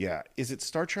 Yeah. Is it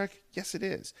Star Trek? Yes, it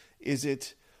is. Is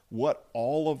it what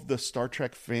all of the Star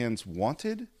Trek fans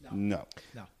wanted? No.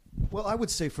 Well, I would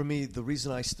say for me, the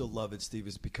reason I still love it, Steve,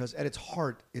 is because at its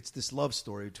heart, it's this love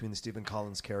story between the Stephen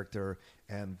Collins character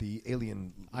and the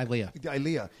alien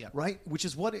Ilea. right? Which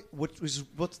is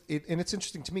and it's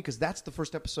interesting to me because that's the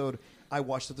first episode I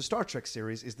watched of the Star Trek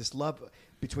series. Is this love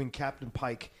between Captain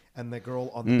Pike and the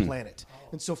girl on the planet?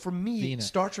 And so for me, Vina.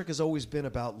 Star Trek has always been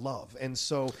about love, and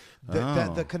so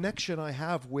the connection I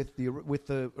have with the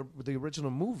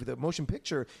original movie, the motion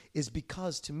picture, is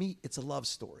because to me it's a love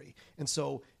story. And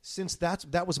so since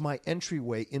that was my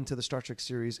entryway into the Star Trek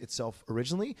series itself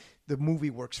originally, the movie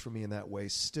works for me in that way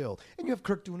still. And you have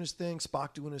Kirk doing his thing,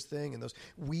 Spock doing his thing, and those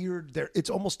weird. It's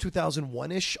almost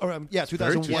 2001-ish, or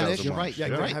 2001-ish. You're right. Yeah,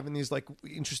 You're you're right. having these like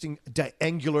interesting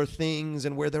angular things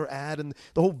and where they're at, and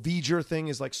the whole V'ger thing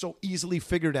is like so easily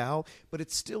figured out. But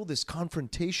it's still this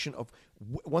confrontation of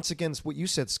once again, it's what you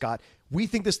said, Scott. We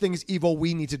think this thing is evil.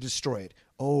 We need to destroy it.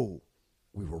 Oh,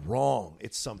 we were wrong.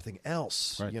 It's something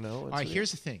else. Right. All All right,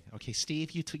 here's the thing. Okay,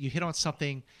 Steve, you hit on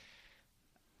something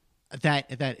that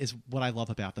is what I love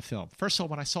about the film. First of all,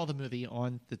 when I saw the movie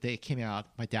on the day it came out,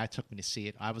 my dad took me to see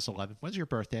it. I was 11. When's your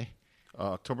birthday?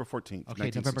 October 14th,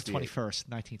 Okay, November 1968. 21st,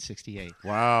 1968.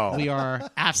 Wow. We are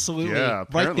absolutely Yeah, right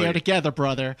apparently. there together,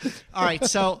 brother. All right,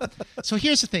 so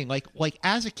here's the thing. Like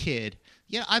as a kid,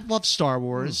 yeah, I loved Star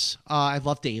Wars. I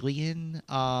loved Alien.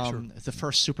 The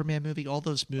first Superman movie. All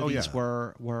those movies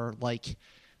were like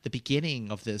the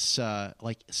beginning of this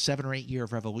like 7 or 8 year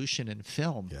revolution in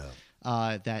film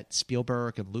that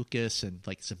Spielberg and Lucas and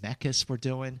like Zemeckis were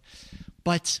doing.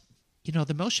 But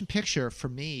the motion picture for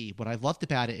me, what I loved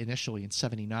about it initially in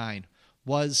 '79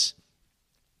 was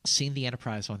seeing the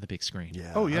Enterprise on the big screen.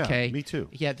 Yeah. Oh, yeah. Okay. Me too.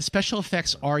 Yeah, the special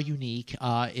effects are unique.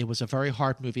 It was a very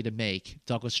hard movie to make.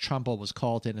 Douglas Trumbull was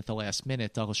called in at the last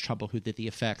minute. Douglas Trumbull, who did the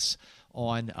effects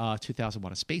on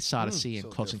 2001: A Space Odyssey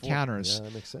and Close Encounters. Yeah,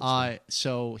 that makes sense.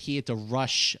 So he had to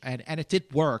rush, and it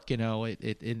did work. In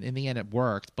the end, it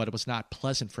worked, but it was not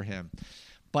pleasant for him.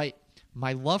 But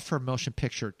my love for motion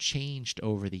picture changed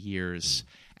over the years,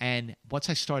 and once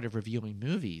I started reviewing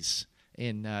movies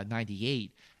in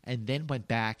 '98, and then went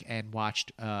back and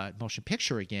watched motion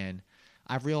picture again,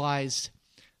 I realized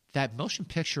that motion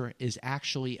picture is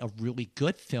actually a really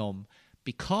good film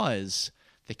because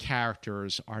the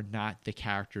characters are not the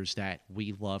characters that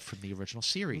we love from the original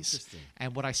series.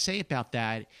 And what I say about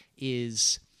that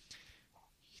is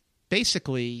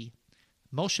basically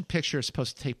motion picture is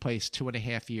supposed to take place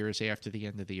 2.5 years after the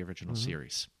end of the original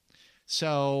series.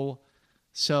 So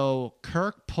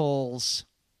Kirk pulls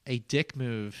a dick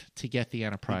move to get the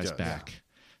Enterprise back.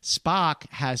 Spock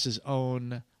has his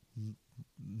own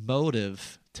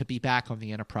motive to be back on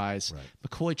the Enterprise. Right.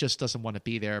 McCoy just doesn't want to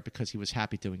be there because he was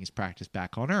happy doing his practice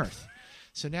back on Earth.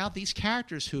 So now these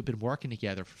characters who have been working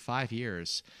together for 5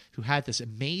 years, who had this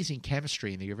amazing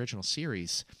chemistry in the original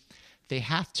series, they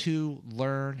have to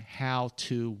learn how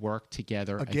to work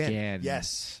together again.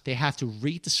 Yes. They have to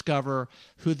rediscover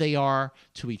who they are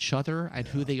to each other and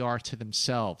who they are to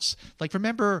themselves. Like,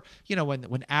 remember,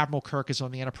 when Admiral Kirk is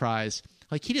on the Enterprise,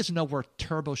 like, he doesn't know where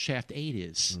Turbo Shaft 8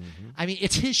 is. I mean,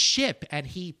 it's his ship, and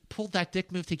he pulled that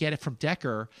dick move to get it from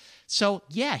Decker. So,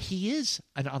 yeah, he is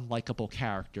an unlikable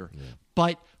character. Yeah.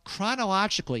 But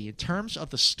chronologically, in terms of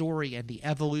the story and the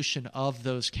evolution of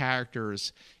those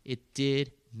characters, it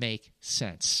did make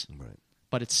sense. Right.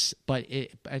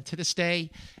 and to this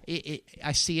day,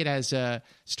 I see it as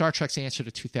Star Trek's answer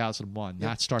to 2001,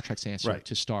 not Star Trek's answer Right.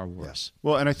 to Star Wars.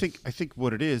 Well, and I think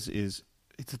what it is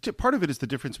part of it is the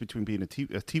difference between being a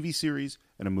TV series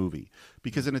and a movie.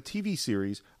 Because in a TV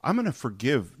series, I'm going to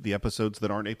forgive the episodes that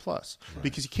aren't A+,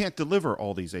 because you can't deliver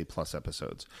all these A+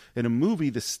 episodes. In a movie,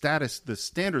 the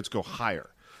standards go higher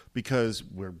because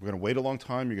we're going to wait a long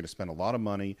time. You're going to spend a lot of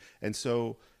money, and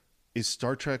so. Is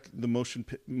Star Trek the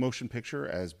motion picture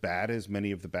as bad as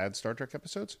many of the bad Star Trek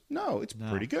episodes? No, it's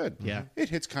pretty good. Yeah. It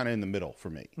hits kind of in the middle for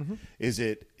me. Is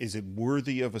it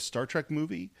worthy of a Star Trek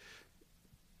movie?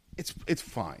 It's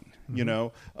fine, you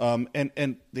know.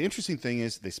 And the interesting thing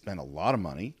is they spent a lot of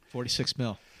money, $46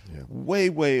 million.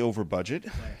 way over budget,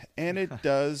 and it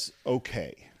does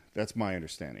okay. That's my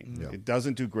understanding. Yeah. It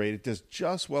doesn't do great. It does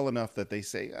just well enough that they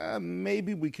say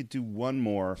maybe we could do one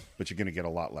more, but you're going to get a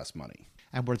lot less money.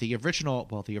 And where the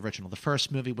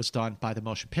first movie was done by the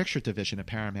motion picture division at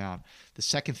Paramount, the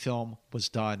second film was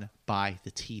done by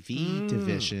the TV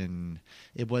division.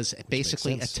 It was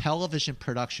basically a television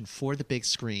production for the big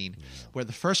screen, where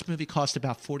the first movie cost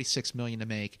about $46 million to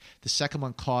make. The second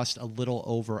one cost a little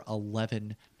over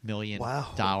 $11 million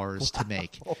to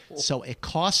make. So it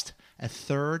cost a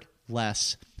third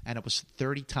less, and it was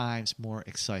 30 times more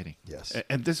exciting. Yes.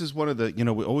 And this is one of the,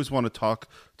 we always want to talk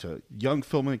to young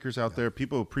filmmakers out there,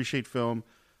 people who appreciate film.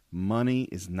 Money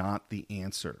is not the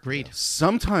answer. Agreed.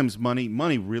 Sometimes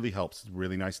money really helps. It's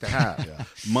really nice to have.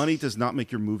 Money does not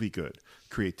make your movie good.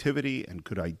 Creativity and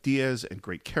good ideas and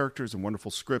great characters and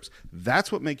wonderful scripts,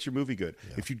 that's what makes your movie good.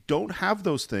 Yeah. If you don't have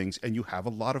those things and you have a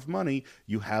lot of money,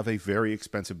 you have a very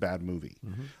expensive bad movie.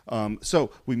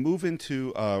 So we move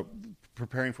into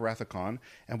preparing for Wrath of Khan,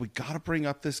 and we got to bring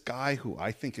up this guy who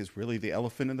I think is really the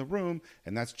elephant in the room,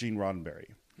 and that's Gene Roddenberry.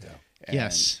 Yeah.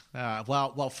 Yes.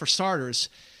 Well, for starters,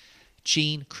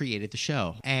 Gene created the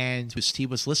show, and he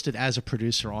was listed as a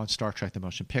producer on Star Trek: The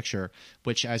Motion Picture,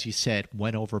 which, as you said,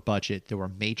 went over budget. There were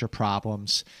major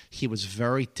problems. He was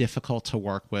very difficult to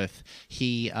work with.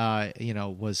 He,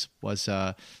 was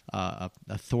a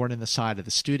thorn in the side of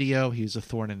the studio. He was a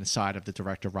thorn in the side of the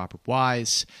director, Robert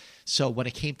Wise. So when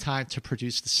it came time to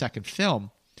produce the second film,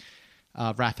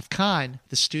 Wrath of Khan,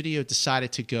 the studio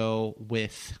decided to go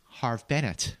with Harve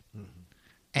Bennett,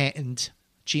 and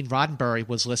Gene Roddenberry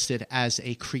was listed as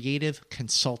a creative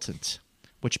consultant,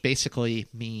 which basically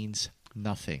means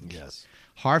nothing. Yes.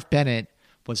 Harve Bennett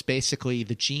was basically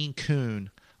the Gene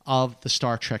Coon of the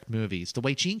Star Trek movies. The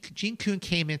way Gene Coon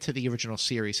came into the original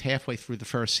series halfway through the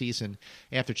first season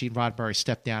after Gene Roddenberry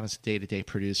stepped down as a day-to-day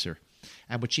producer.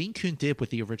 And what Gene Coon did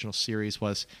with the original series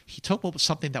was he took what was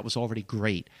something that was already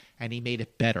great and he made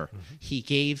it better. He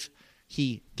gave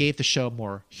the show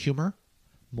more humor,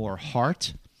 more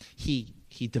heart. He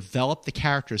developed the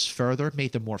characters further,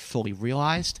 made them more fully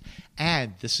realized,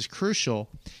 and this is crucial,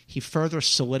 he further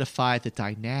solidified the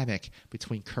dynamic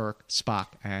between Kirk, Spock,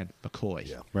 and McCoy.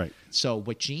 Yeah. Right. So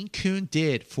what Gene Coon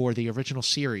did for the original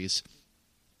series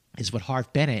is what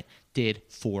Harve Bennett did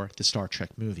for the Star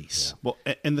Trek movies. Well,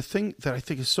 and the thing that I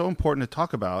think is so important to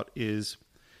talk about is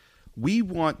we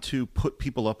want to put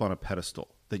people up on a pedestal,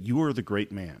 that you are the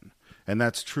great man. And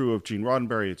that's true of Gene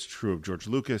Roddenberry. It's true of George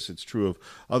Lucas. It's true of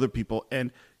other people.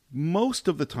 And most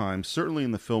of the time, certainly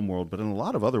in the film world, but in a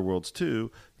lot of other worlds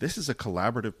too, this is a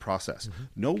collaborative process.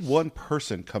 No one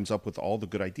person comes up with all the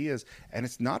good ideas, and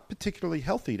it's not particularly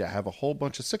healthy to have a whole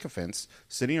bunch of sycophants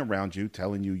sitting around you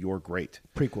telling you you're great.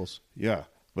 Prequels. Yeah.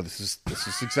 But this is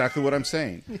exactly what I'm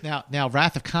saying. Now,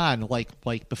 Wrath of Khan,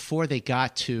 like before they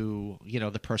got to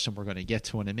the person we're going to get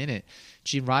to in a minute,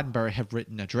 Gene Roddenberry had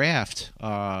written a draft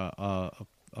of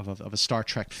a Star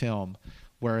Trek film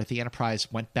where the Enterprise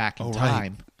went back in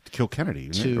time to kill Kennedy,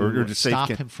 to to stop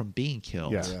save him from being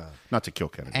killed. Yeah. Not to kill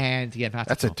Kennedy. And not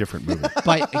that's to a kill. different movie.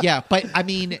 But I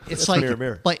mean, it's like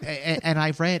Mirror. like, and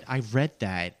I read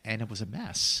that, and it was a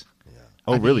mess.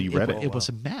 Oh, I really? mean, You read it? It was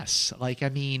a mess. Like, I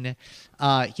mean,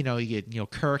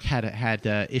 Kirk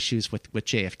had issues with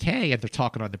JFK, and they're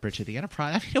talking on the bridge of the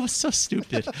Enterprise. I mean, it was so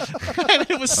stupid. I mean,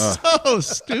 it was so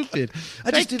stupid. I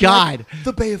just Thank didn't God. like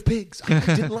the Bay of Pigs. I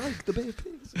didn't like the Bay of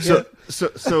Pigs.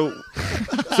 So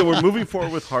we're moving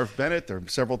forward with Harve Bennett. There are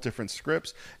several different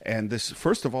scripts, and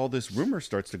first of all, this rumor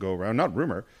starts to go around. Not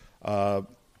rumor.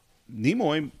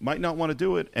 Nimoy might not want to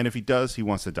do it, and if he does, he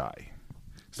wants to die.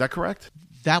 Is that correct?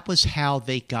 That was how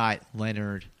they got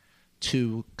Leonard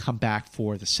to come back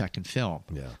for the second film.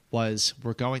 Yeah.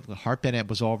 Harve Bennett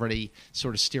was already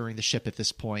sort of steering the ship at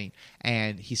this point,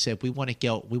 and he said, we want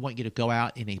you to go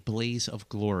out in a blaze of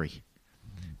glory.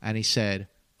 And he said,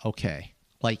 okay.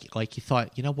 Like he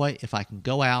thought, you know what, if I can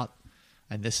go out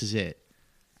and this is it.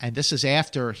 And this is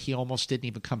after he almost didn't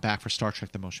even come back for Star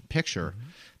Trek: The Motion Picture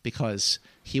because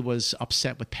he was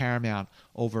upset with Paramount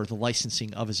over the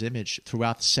licensing of his image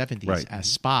throughout the 70s Right.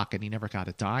 as Spock, and he never got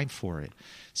a dime for it.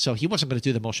 So he wasn't going to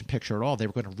do the motion picture at all. They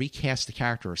were going to recast the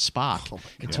character of Spock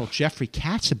until Jeffrey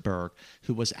Katzenberg,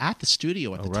 who was at the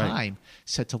studio at the right. time,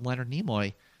 said to Leonard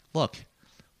Nimoy, look,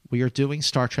 we are doing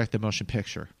Star Trek: The Motion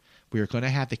Picture. We are going to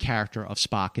have the character of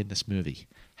Spock in this movie.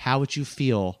 How would you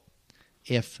feel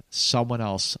if someone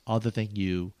else other than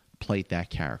you played that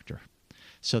character?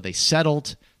 So they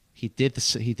settled. He did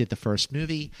the first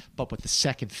movie, but with the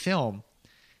second film,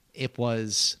 it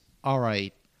was all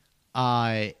right.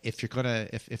 If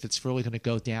it's really gonna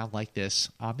go down like this,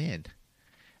 I'm in,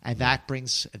 and that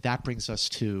brings us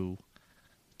to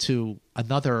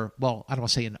another. Well, I don't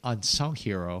want to say an unsung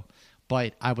hero,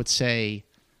 but I would say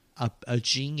a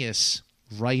genius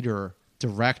writer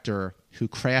director who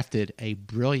crafted a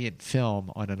brilliant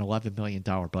film on an $11 million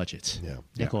budget. Yeah.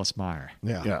 Nicholas Meyer.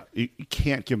 Yeah, you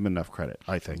can't give him enough credit,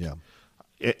 I think.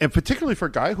 Yeah. And particularly for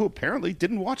a guy who apparently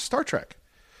didn't watch Star Trek.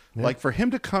 Like, for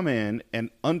him to come in and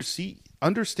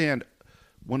understand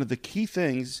one of the key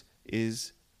things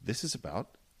is this is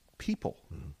about people.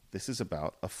 This is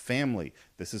about a family.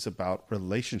 This is about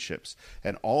relationships.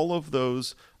 And all of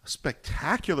those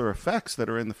spectacular effects that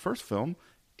are in the first film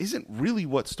isn't really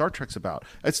what Star Trek's about.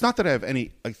 It's not that I have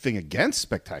anything against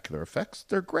spectacular effects.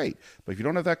 They're great. But if you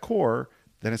don't have that core,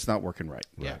 then it's not working right.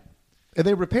 Yeah. And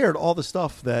they repaired all the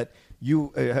stuff that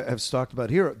you have talked about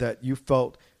here that you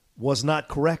felt was not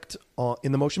correct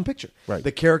in the motion picture. Right.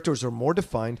 The characters are more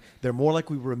defined. They're more like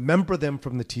we remember them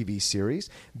from the TV series.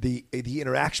 The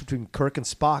interaction between Kirk and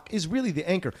Spock is really the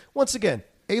anchor. Once again,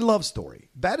 a love story.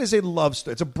 That is a love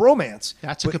story. It's a bromance.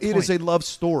 That's a but good it is a point. love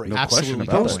story. No Absolutely question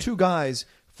about Those it. two guys,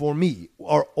 for me,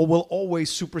 will always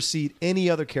supersede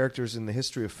any other characters in the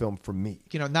history of film for me.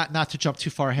 You know, not to jump too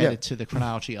far ahead Yeah. into the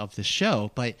chronology of the show,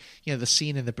 but you know, the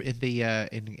scene in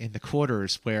the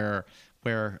quarters where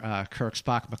Kirk,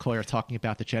 Spock, and McCoy are talking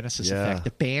about the Genesis Yeah. effect,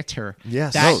 the banter.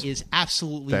 Yes. that No. is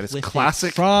absolutely That is lifted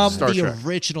classic from Star the Trek.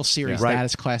 original series. Yeah. Right. That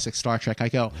is classic Star Trek. I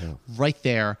go right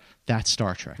there. That's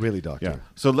Star Trek. Really, Doctor. Yeah.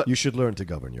 So you should learn to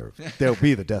govern your. There'll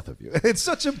be the death of you. It's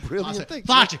such a brilliant thing.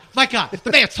 Logic. My God,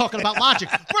 the man's talking about logic.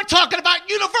 We're talking about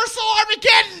universal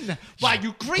Armageddon. Why,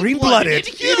 you green-blooded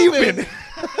inhuman.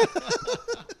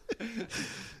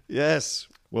 Yes.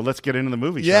 Well, let's get into the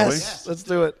movie, shall we? Yes. Let's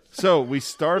do it. So we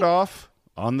start off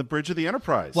on the bridge of the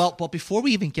Enterprise. Well, before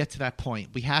we even get to that point,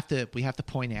 we have to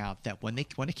point out that when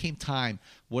it came time,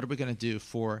 what are we going to do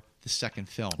for the second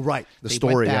film? Right, the they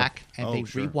story, went yeah. back and they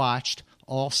sure. rewatched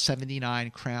all 79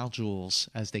 Crown Jewels,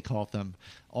 as they called them,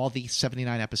 all the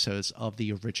 79 episodes of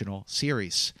the original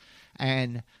series.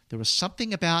 And there was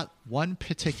something about one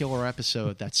particular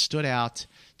episode that stood out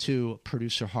to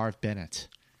producer Harv Bennett.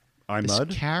 I'm This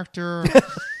Mud. character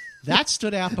that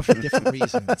stood out, but for different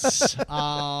reasons.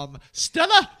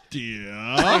 Stella, dear,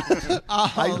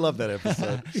 I love that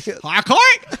episode.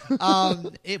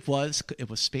 Harcourt. It was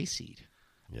Space Seed,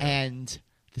 and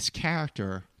this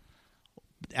character,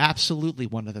 absolutely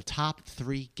one of the top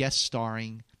 3 guest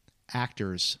starring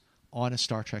actors on a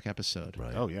Star Trek episode.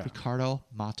 Right. Oh, yeah. Ricardo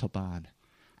Montalban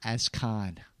as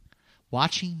Khan.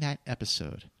 Watching that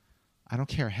episode, I don't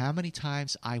care how many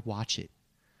times I watch it,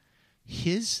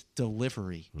 his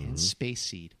delivery in Space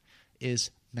Seed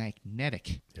is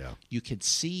magnetic. Yeah. You could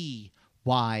see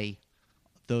why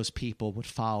those people would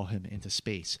follow him into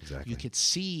space. Exactly. You could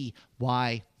see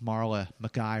why Marla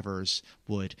MacGyvers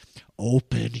would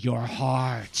open your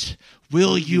heart.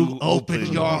 Will you open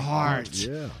your heart?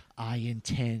 Yeah. I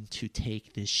intend to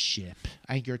take this ship.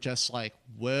 And you're just like,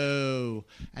 whoa.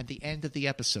 And the end of the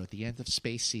episode, the end of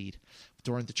Space Seed,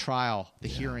 during the trial, the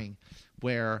hearing,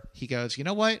 where he goes, you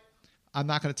know what? I'm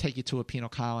not going to take you to a penal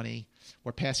colony.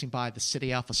 We're passing by the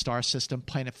City Alpha star system.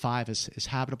 Planet 5 is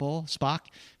habitable, Spock.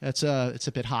 It's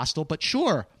a bit hostile, but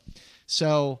sure.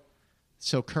 So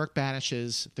Kirk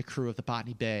banishes the crew of the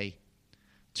Botany Bay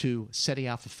to Ceti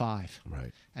Alpha 5.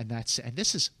 Right. And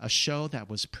this is a show that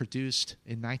was produced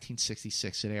in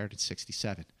 1966. It aired in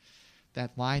 67.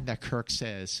 That line that Kirk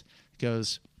says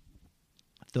goes,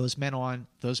 those men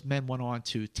went on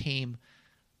to tame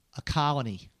a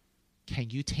colony. Can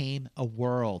you tame a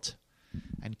world?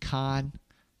 And Khan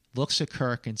looks at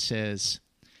Kirk and says,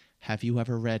 have you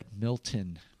ever read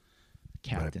Milton,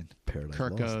 Captain? Right. Paradise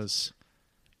Kirk Lost. goes,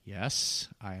 yes,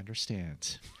 I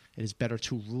understand. It is better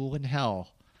to rule in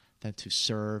hell than to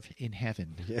serve in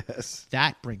heaven. Yes.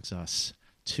 That brings us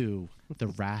to the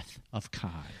Wrath of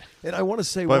Khan. And I want to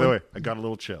say, By the way, I got a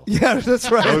little chill. yeah,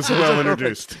 that's right. That was well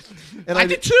introduced. And I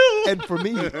did too. And for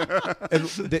me,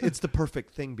 it's the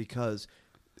perfect thing because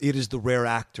it is the rare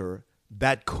actor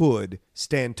that could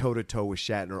stand toe-to-toe with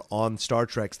Shatner on Star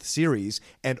Trek's series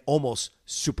and almost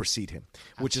supersede him,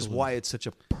 which is why it's such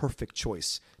a perfect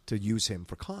choice to use him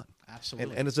for Khan.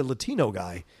 Absolutely. And as a Latino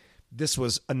guy, this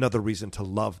was another reason to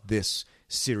love this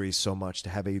series so much, to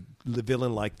have a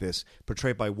villain like this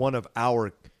portrayed by one of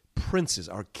our princes,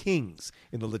 our kings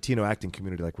in the Latino acting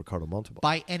community, like Ricardo Montalban.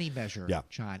 By any measure, Yeah.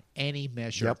 John, any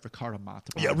measure, Yep. Ricardo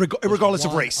Montalban. Yeah, was regardless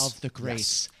of one race. of the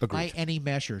greats. Yes, agreed. By any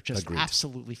measure, just Agreed.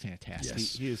 absolutely fantastic.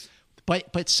 Yes. He is.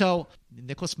 But so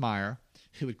Nicholas Meyer,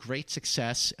 who had great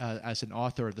success as an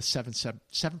author of the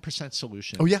 7%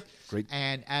 Solution. Oh, yeah. Great.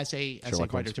 And as a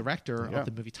Sherlock writer Holmes. director Yeah. of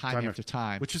the movie Time After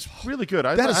Time, which is really good.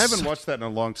 I That is haven't such- watched that in a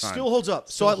long time. Still holds up.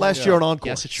 Saw it last year on Encore.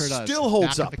 Yes, it sure does. Still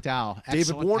holds Malcolm up. McDowell. David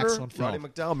Excellent, Warner, excellent film. Roddy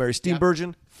McDowell, Mary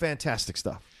Steenburgen. Fantastic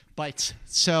stuff. But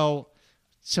so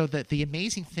the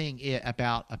amazing thing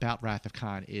about Wrath of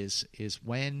Khan is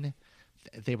when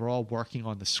they were all working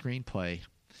on the screenplay,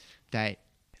 that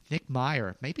Nick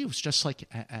Meyer, maybe it was just like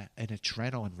an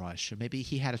adrenaline rush, or maybe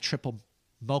he had a triple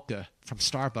mocha from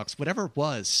Starbucks, whatever it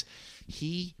was,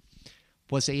 he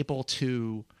was able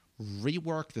to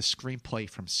rework the screenplay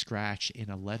from scratch in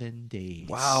 11 days.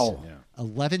 Wow.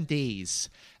 11 days.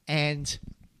 And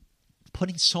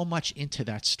putting so much into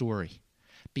that story,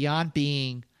 beyond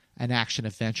being an action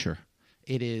adventure,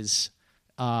 it is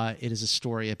a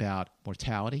story about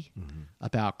mortality,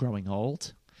 about growing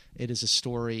old. It is a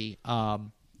story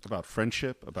about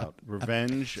friendship, about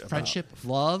revenge, friendship,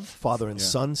 love, Father and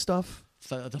son stuff.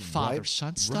 the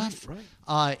father-son stuff.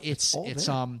 right. It's all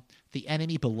there. The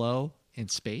enemy below in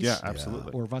space. Yeah,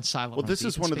 absolutely. Or Run Silent. Well, Run this Deep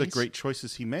is in one of the Space. great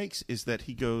choices he makes, is that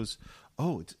he goes,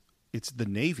 oh, it's the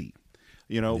Navy.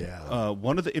 You know, Yeah.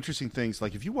 one of the interesting things,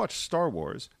 like if you watch Star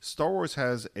Wars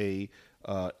has a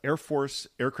Air Force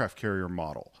aircraft carrier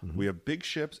model. We have big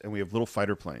ships and we have little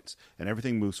fighter planes, and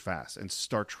everything moves fast. And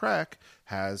Star Trek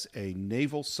has a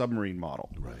naval submarine model.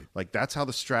 Right. Like that's how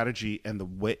the strategy and the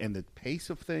way and the pace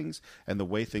of things and the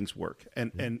way things work.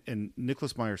 And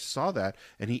Nicholas Meyer saw that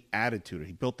and he added to it.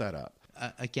 He built that up.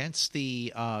 Against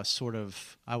the sort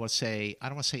of, I don't want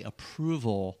to say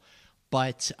approval,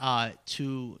 but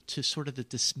to sort of the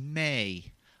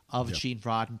dismay of Gene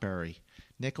Roddenberry,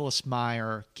 Nicholas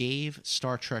Meyer gave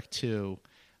Star Trek II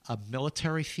a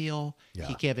military feel. Yeah.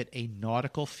 He gave it a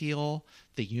nautical feel.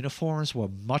 The uniforms were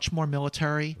much more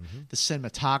military. The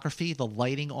cinematography, the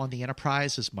lighting on the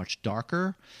Enterprise is much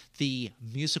darker. The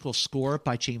musical score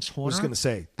by James Horner, gonna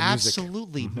say, the music.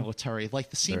 absolutely military.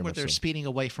 Like the scene Very where much they're so. speeding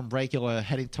away from Regula,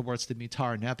 heading towards the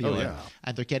Mutara Nebula, Oh, yeah.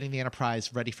 and they're getting the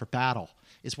Enterprise ready for battle,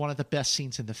 is one of the best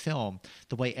scenes in the film.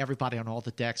 The way everybody on all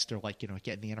the decks, they're like,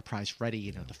 getting the Enterprise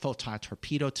ready, the photon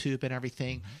torpedo tube and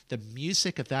everything. The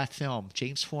music of that film,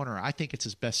 James Horner, I think it's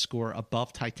his best score,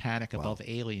 above Titanic, above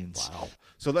Aliens. Wow.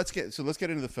 So let's get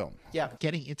into the film. Yeah,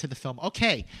 getting into the film.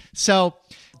 Okay, so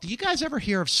do you guys ever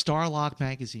hear of Starlog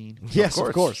magazine? Yes,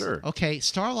 of course. Sure. Okay,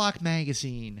 Starlog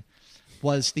magazine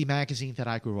was the magazine that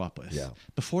I grew up with. Yeah.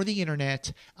 Before the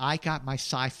internet, I got my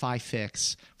sci-fi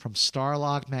fix from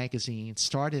Starlog magazine.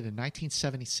 Started in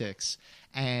 1976,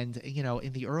 and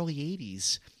in the early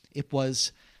 80s, it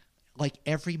was like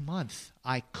every month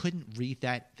I couldn't read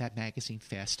that magazine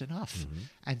fast enough.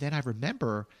 And then I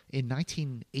remember in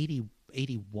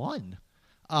 1981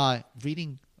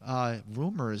 reading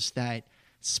rumors that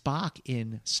Spock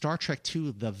in Star Trek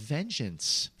II, The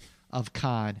Vengeance of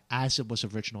Khan, as it was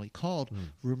originally called,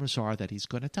 rumors are that he's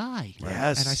going to die.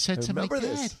 Yes, And I said to my remember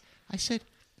dad, this. I said,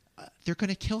 they're going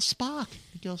to kill Spock.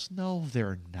 He goes, no,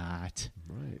 they're not.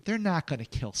 Right. They're not going to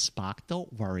kill Spock.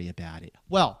 Don't worry about it.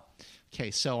 Well,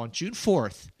 okay, so on June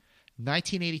 4th,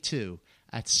 1982,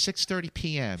 at 6:30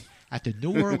 p.m. at the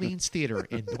New Orleans Theater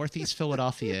in Northeast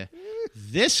Philadelphia,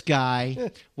 this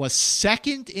guy was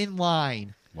second in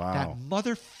line. Wow. That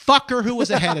motherfucker who was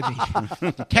ahead of me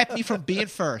kept me from being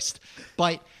first.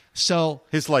 But so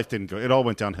His life didn't go. It all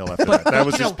went downhill after that. That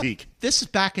was his peak. This is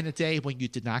back in the day when you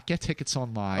did not get tickets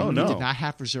online. Oh, You no. did not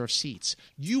have reserved seats.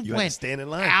 You had to went stand in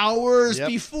line. hours Yep.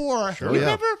 before. Sure, yeah.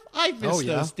 Remember? I missed Oh,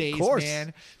 yeah. those Of days, course.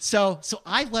 man. So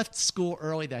I left school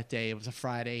early that day. It was a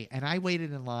Friday, and I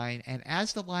waited in line. And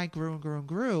as the line grew and grew and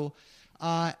grew,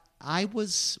 I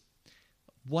was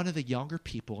one of the younger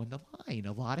people in the line.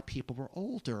 A lot of people were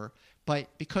older, but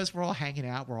because we're all hanging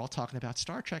out, we're all talking about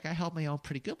Star Trek, I held my own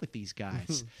pretty good with these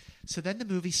guys. So then the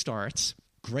movie starts.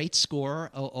 Great score,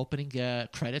 opening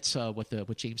credits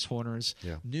with James Horner's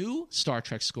new Star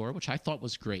Trek score, which I thought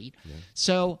was great.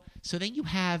 So then you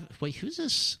have, wait, who's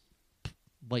this?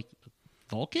 Like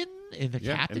Vulcan in the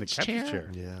captain's chair?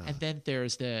 Yeah. And then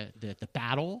there's the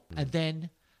battle, and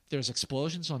then there's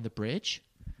explosions on the bridge.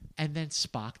 And then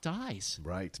Spock dies.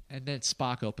 Right. And then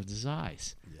Spock opens his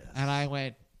eyes. And I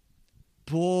went,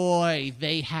 boy,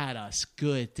 they had us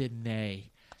good, didn't they?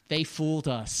 They fooled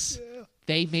us. Yeah.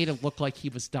 They made it look like he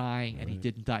was dying, and he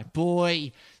didn't die.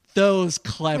 Boy, those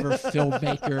clever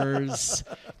filmmakers,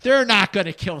 they're not going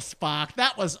to kill Spock.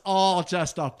 That was all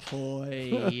just a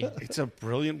ploy. It's a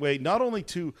brilliant way not only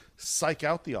to psych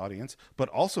out the audience, but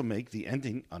also make the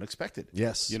ending unexpected.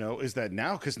 Yes. You know, is that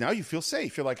now, because now you feel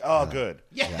safe. You're like, oh, good.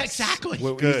 Yeah, exactly.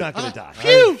 Well, Good. he's not going to die.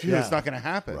 Phew! It's not going to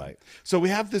happen. Right. So we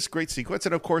have this great sequence.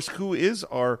 And of course, who is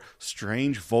our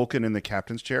strange Vulcan in the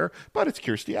captain's chair? But it's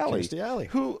Kirstie Alley. Kirstie Alley.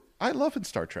 Who I love in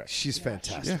Star Trek. She's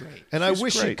fantastic. Yeah. And I She's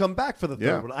wish great. she'd come back for the third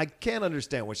Yeah. one. I can't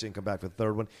understand why she didn't come back for the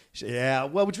third one.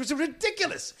 Which was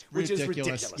ridiculous. Which is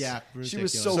ridiculous. Yeah, She was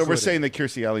ridiculous. so So we're good. saying that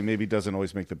Kirstie Alley maybe doesn't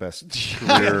always make the best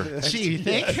career Gee, you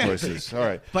think? choices. All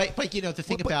right. But you know, the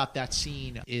thing about that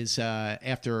scene is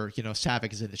after, you know,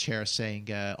 Saavik is in the chair saying,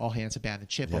 all hands abandon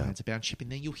ship, all hands abandon ship,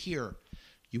 and then you hear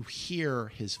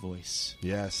his voice.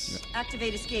 Yes.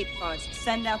 Activate escape pods.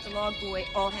 Send out the log buoy.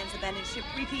 All hands abandon ship.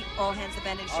 Repeat. All hands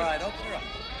abandon ship. All right, open her up.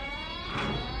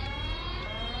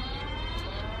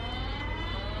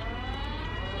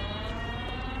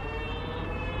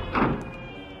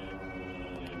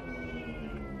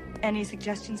 Any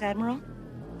suggestions, Admiral?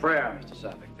 Prayer, Mr.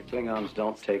 Saavik. The Klingons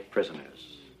don't take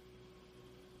prisoners.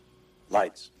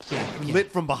 Lights.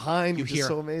 Lit from behind, You which hear, is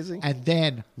so amazing. and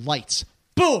then lights.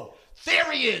 Boom!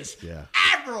 There he is. Yeah.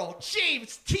 Admiral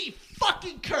James T.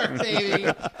 fucking Kirk, baby.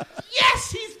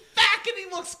 Yes, he's back and he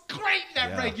looks great in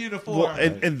that red uniform. Well,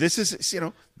 and this is, you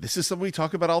know, this is something we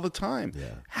talk about all the time. Yeah.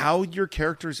 How your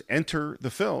characters enter the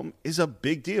film is a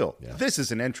big deal. This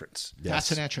is an entrance.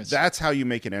 That's an entrance. That's how you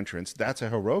make an entrance. That's a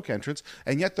heroic entrance.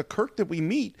 And yet the Kirk that we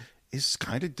meet is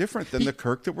kind of different than the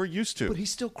Kirk that we're used to. But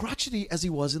he's still crotchety as he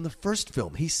was in the first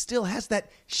film. He still has that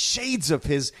shades of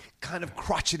his kind of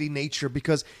crotchety nature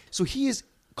because so he is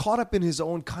caught up in his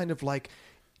own kind of like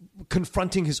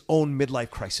confronting his own midlife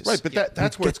crisis. Right, but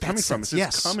that's We where get it's that coming from. sense.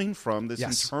 It's coming from this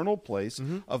Yes. internal place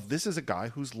of this is a guy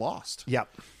who's lost.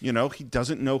 Yep. You know, he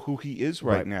doesn't know who he is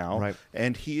right, Right, now. right.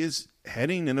 And he is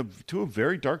heading to a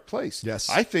very dark place. Yes.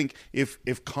 I think if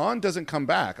Khan doesn't come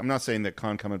back, I'm not saying that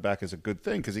Khan coming back is a good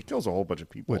thing because he kills a whole bunch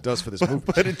of people. Well, it does for this but, movie.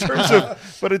 But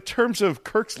in terms of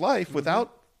Kirk's life,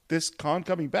 without this Khan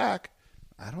coming back,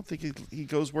 I don't think he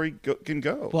goes where he can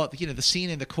go. Well, you know, the scene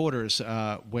in the quarters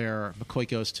where McCoy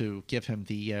goes to give him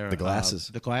the glasses.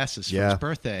 the glasses for Yeah. his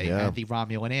birthday, Yeah. and the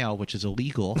Romulan ale, which is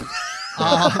illegal.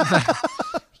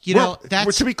 You know,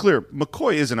 that's to be clear,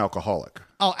 McCoy is an alcoholic.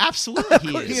 oh, absolutely,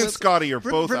 he is. He and Scotty are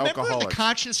both Remember alcoholics. the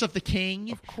conscience of the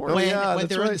king? Of course. When, Oh, yeah, when that's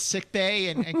they're in right. the sick bay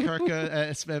and Kirk and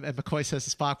McCoy says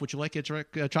to Spock, "Would you like a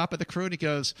drop of the crew?" And he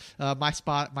goes, "My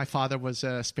father was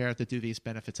spared to do these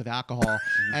benefits of alcohol."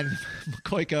 And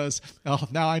McCoy goes, "Oh,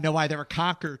 now I know why they were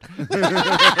conquered."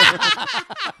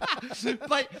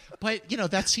 but you know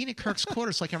that scene in Kirk's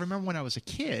quarters. Like I remember when I was a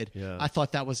kid, I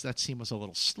thought that scene was a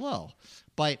little slow.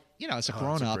 But you know, as a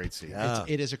grown up, great scene.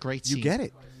 it is a great scene. You get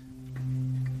it.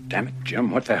 Damn it,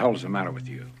 Jim, what the hell's the matter with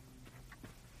you?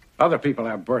 Other people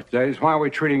have birthdays. Why are we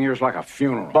treating yours like a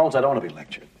funeral? Bones, I don't want to be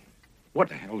lectured. What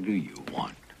the hell do you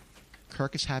want?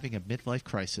 Kirk is having a midlife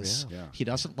crisis. Yeah. He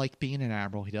doesn't like being an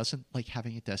admiral. He doesn't like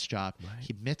having a desk job.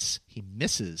 He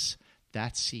misses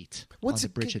that seat on the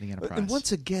bridge of the Enterprise. And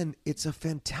once again, it's a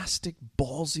fantastic,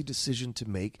 ballsy decision to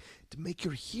make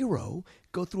your hero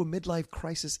go through a midlife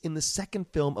crisis in the second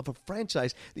film of a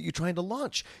franchise that you're trying to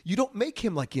launch. You don't make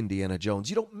him like Indiana Jones.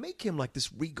 You don't make him like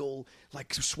this regal,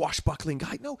 like swashbuckling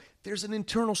guy. No, there's an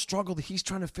internal struggle that he's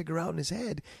trying to figure out in his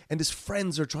head, and his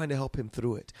friends are trying to help him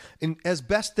through it, and as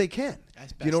best they can.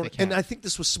 As best they can. And I think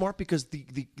this was smart because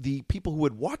the people who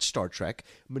had watched Star Trek,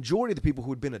 majority of the people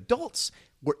who had been adults,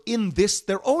 were in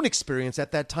their own experience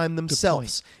at that time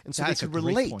themselves, and so That's they a could great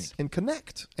relate point. and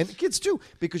connect, and the kids too,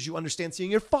 because you understand seeing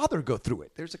your father go through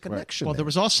it. There's a connection. Well, there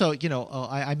was also, you know,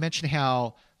 I mentioned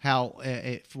how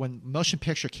when Motion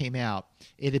Picture came out,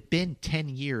 it had been 10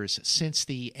 years since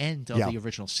the end of the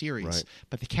original series, Right.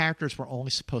 but the characters were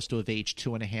only supposed to have aged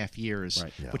 2.5 years,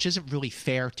 which isn't really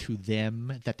fair to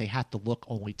them that they had to look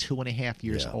only 2.5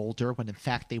 years older when in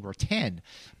fact they were 10.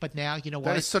 But now, you know what?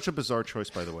 That is such a bizarre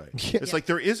choice, by the way. It's like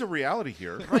there is a reality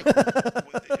here.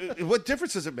 What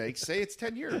difference does it make? Say it's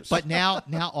 10 years. But now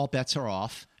all bets are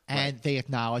off. And they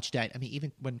acknowledge that. I mean,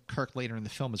 even when Kirk later in the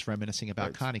film is reminiscing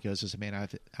about Khan, he goes, "As a man, I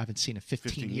haven't seen in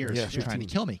 15 years. years. He's trying to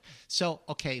kill me." So,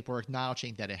 okay, we're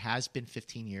acknowledging that it has been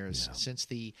 15 years since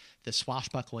the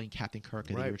swashbuckling Captain Kirk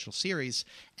in the original series,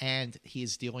 and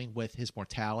he's dealing with his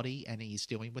mortality, and he's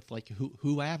dealing with like,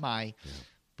 who am I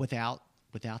without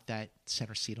without that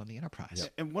center seat on the Enterprise.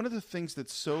 And one of the things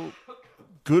that's so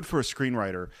good for a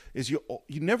screenwriter is you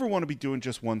never want to be doing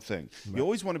just one thing. You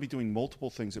always want to be doing multiple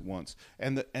things at once.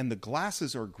 And the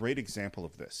glasses are a great example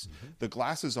of this. The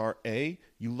glasses are A,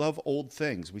 you love old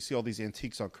things. We see all these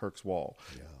antiques on Kirk's wall.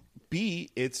 B,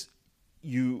 it's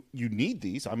you need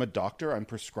these. I'm a doctor. I'm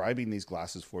prescribing these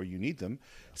glasses for you. You need them.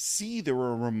 C, they're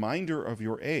a reminder of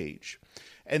your age.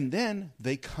 And then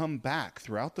they come back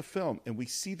throughout the film, and we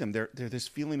see them. They're this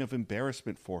feeling of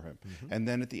embarrassment for him. And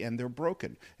then at the end, they're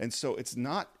broken. And so it's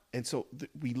not. And so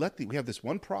we have this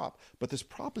one prop, but this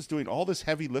prop is doing all this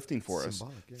heavy lifting for us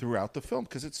throughout the film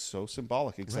because it's so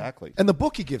symbolic. Exactly. Right. And the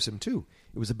book he gives him too.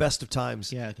 It was the best of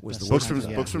times. Yeah, was the books worst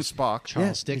from of books from Spock.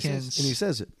 Charles Dickens. And he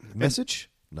says it. Message?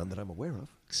 None that I'm aware of.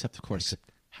 Except, of course,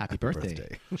 Happy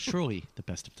birthday. Surely the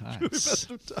best of times.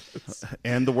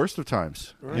 And the worst of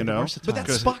times. You know? But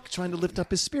that's Spock trying to lift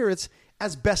up his spirits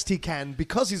as best he can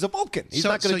because he's a Vulcan. He's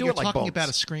not going to do it like you're talking Bones. about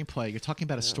a screenplay. You're talking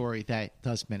about a story that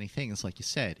does many things, like you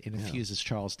said. It infuses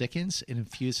Charles Dickens. It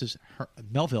infuses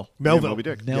Melville. Moby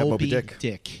Dick. Moby Dick.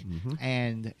 Dick.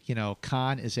 And,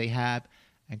 Khan is Ahab,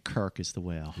 and Kirk is the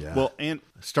whale. Yeah. Well, and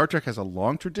Star Trek has a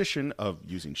long tradition of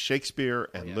using Shakespeare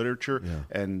and literature.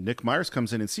 And Nick Myers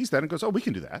comes in and sees that and goes, "Oh, we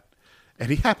can do that." And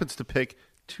he happens to pick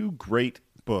two great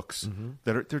books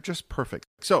they're just perfect.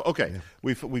 So, okay,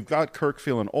 we've got Kirk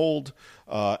feeling old,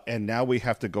 and now we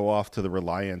have to go off to the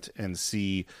Reliant and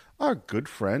see our good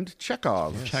friend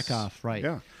Chekhov. Yes. Chekhov, right.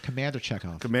 Yeah. Commander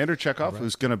Chekhov. Commander Chekhov,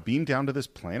 who's going to beam down to this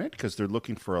planet because they're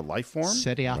looking for a life form.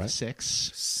 SETI Alpha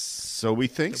 6. So we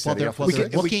think. Well, they're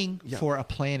looking for a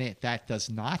planet that does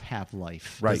not have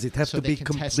life. Right. Does it have so to they be can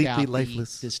test completely out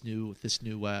lifeless? This new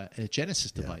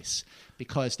Genesis device,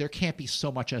 because there can't be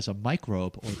so much as a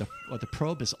microbe, or the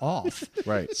probe is off.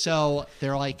 Right. So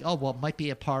they're like, oh well, it might be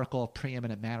a particle of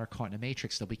preeminent matter caught in a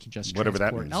matrix that we can just Whatever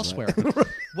that transport means, elsewhere.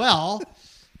 Well.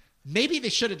 Maybe they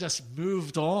should have just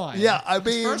moved on. Yeah, I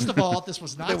mean, first of all, this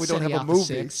was not then we don't SETI have a Alpha movie.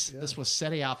 6. This was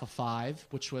SETI Alpha 5,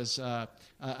 which was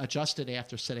adjusted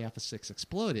after SETI Alpha 6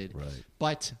 exploded. Right.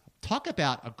 But talk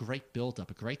about a great build-up,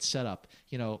 a great setup.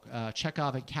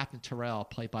 Chekhov and Captain Terrell,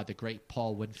 played by the great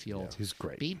Paul Winfield. He's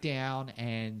great. Beam down,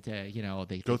 and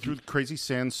they go through the crazy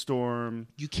sandstorm.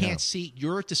 You can't see.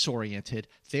 You're disoriented.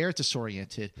 They're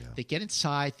disoriented. Yeah. They get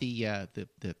inside the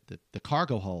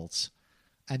cargo holds,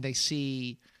 and they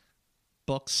see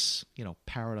books,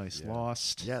 Paradise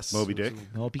Lost. Yes. Moby Dick.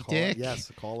 Dick. Yes,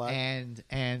 a call out. And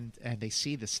they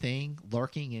see this thing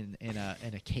lurking in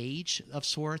a cage of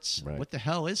sorts. Right. What the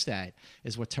hell is that?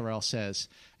 Is what Terrell says.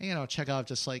 And, Chekhov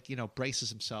just braces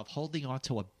himself, holding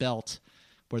onto a belt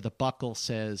where the buckle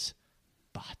says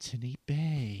Botany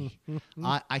Bay.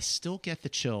 I still get the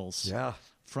chills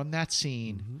from that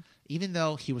scene, even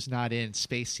though he was not in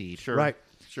Space Seed. Sure. Right.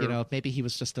 Sure. Maybe he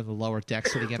was just in the lower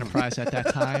decks of the Enterprise at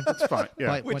that time. That's fine. Yeah.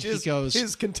 But Which when is he goes,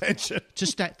 his contention.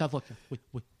 just that look,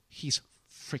 he's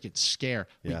freaking scared.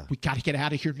 Yeah. We got to get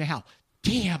out of here now.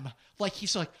 Damn!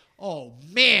 He's like, oh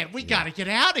man, we got to get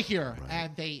out of here. Right.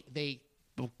 And they.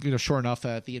 Sure enough,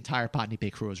 the entire Botany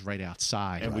Bay crew is right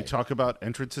outside. And we talk about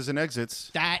entrances and exits.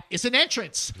 That is an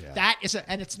entrance. Yeah. That is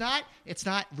and it's not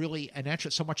really an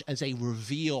entrance so much as a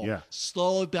reveal. Yeah.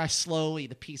 Slowly by slowly,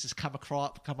 the pieces come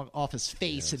off his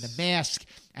face and the mask,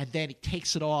 and then he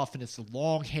takes it off, and it's the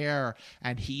long hair,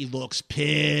 and he looks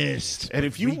pissed. And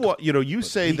if you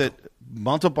say that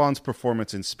Montalban's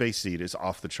performance in Space Seed is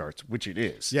off the charts, which it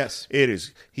is. Yes. It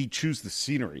is. He chews the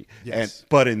scenery. Yes.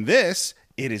 But in this,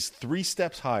 it is 3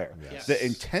 steps higher. Yes. The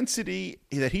intensity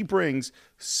that he brings,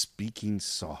 speaking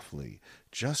softly,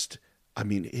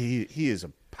 he is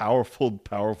a powerful,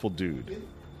 powerful dude.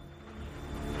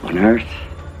 On Earth,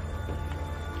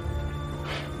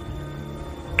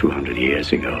 200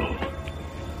 years ago,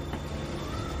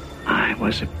 I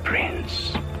was a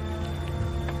prince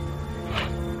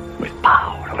with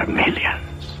power over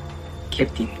millions.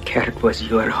 Captain Kirk was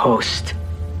your host.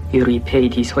 You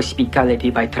repaid his hospitality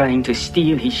by trying to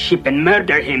steal his ship and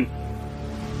murder him.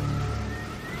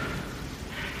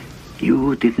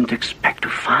 You didn't expect to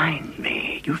find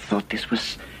me. You thought this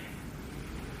was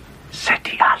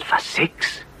SETI Alpha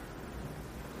 6.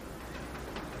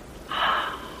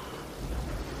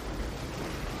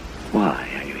 Why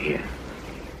are you here?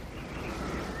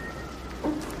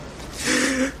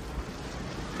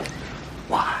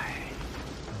 Why?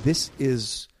 This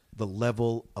is the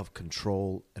level of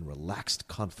control and relaxed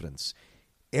confidence,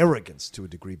 arrogance to a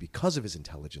degree because of his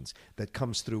intelligence that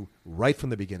comes through right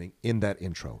from the beginning in that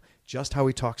intro. Just how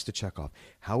he talks to Chekhov,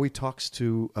 how he talks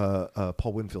to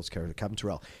Paul Winfield's character, Captain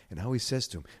Terrell, and how he says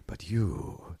to him, but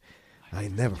you I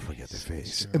never forget the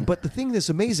face. But the thing that's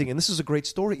amazing, and this is a great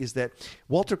story, is that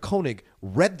Walter Koenig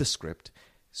read the script,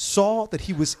 saw that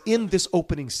he was in this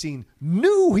opening scene,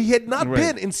 knew he had not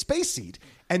been in Space Seed,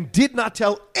 and did not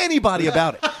tell anybody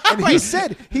about it. And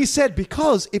he said,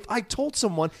 because if I told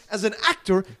someone, as an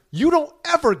actor, you don't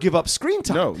ever give up screen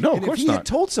time. No, and of course if he not. had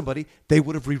told somebody, they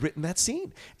would have rewritten that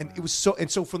scene. And it was so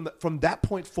from that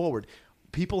point forward,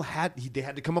 people had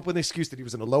to come up with an excuse that he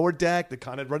was in a lower deck, that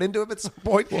Khan had run into him at some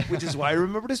point, which is why I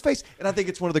remembered his face. And I think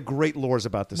it's one of the great lores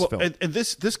about this film. And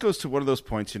this goes to one of those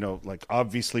points, like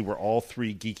obviously we're all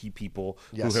three geeky people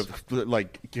who have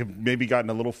maybe gotten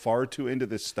a little far too into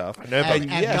this stuff. And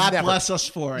God bless us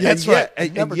for it. That's right.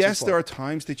 And yes, there are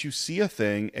times that you see a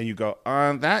thing and you go,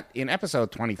 that in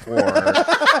episode 24,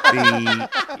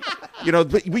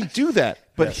 but we do that.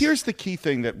 But here's the key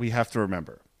thing that we have to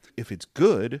remember. If it's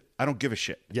good, I don't give a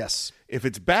shit. Yes. If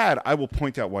it's bad, I will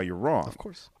point out why you're wrong. Of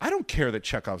course. I don't care that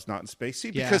Chekhov's not in Space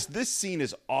Seed because this scene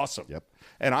is awesome. Yep.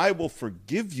 And I will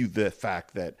forgive you the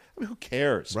fact that, who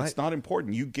cares? Right. It's not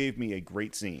important. You gave me a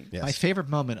great scene. Yes. My favorite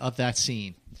moment of that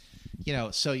scene,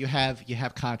 so you have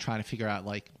Khan trying to figure out,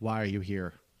 why are you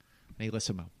here? And he lets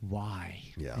him, why?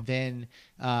 Yeah. And then,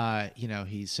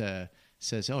 he's...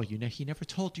 says, he never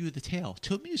told you the tale.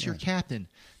 To amuse your captain.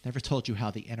 Never told you how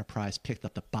the Enterprise picked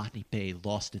up the Botany Bay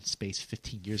lost in space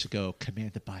 15 years ago,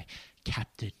 commanded by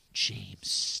Captain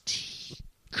James T.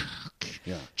 Kirk.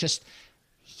 Yeah.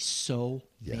 He's so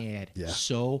mad,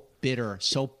 so bitter,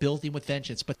 so building with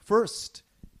vengeance. But first,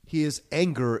 his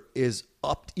anger is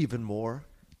upped even more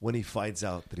when he finds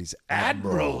out that he's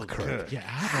Admiral Kirk. Yeah,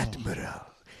 Admiral.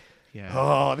 Yeah.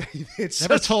 Oh, it's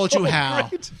never told you how.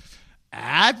 Great.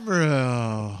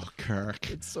 Admiral Kirk.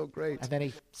 It's so great. And then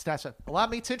he starts with, allow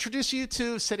me to introduce you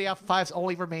to City Alpha 5's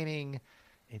only remaining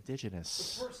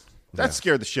indigenous. That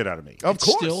scared the shit out of me. Of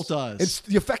course. Still does.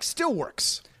 The effect still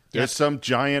works. There's some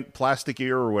giant plastic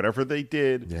ear or whatever they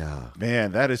did. Yeah.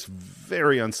 Man, that is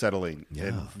very unsettling. Yeah.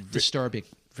 And disturbing.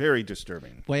 Very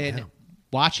disturbing.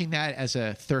 Watching that as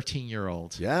a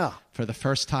 13-year-old, for the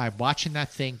first time, watching that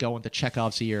thing go into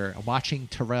Chekhov's ear, and watching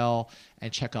Terrell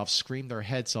and Chekhov scream their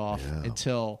heads off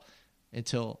until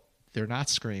they're not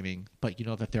screaming, but you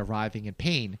know that they're writhing in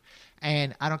pain.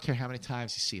 And I don't care how many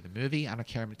times you see the movie, I don't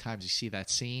care how many times you see that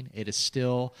scene, it is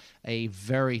still a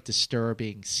very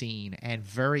disturbing scene and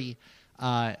very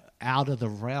out of the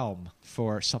realm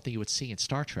for something you would see in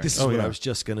Star Trek. This is what I was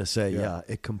just going to say. Yeah,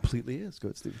 it completely is. Go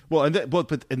ahead, Steve. Well, and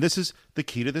this is the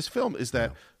key to this film is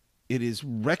that it is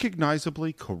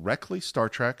recognizably, correctly Star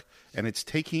Trek, and it's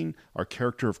taking our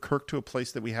character of Kirk to a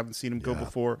place that we haven't seen him go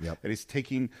before, and it's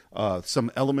taking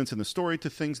some elements in the story to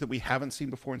things that we haven't seen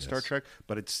before in Star Trek,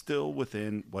 but it's still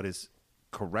within what is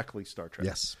correctly Star Trek.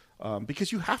 Yes.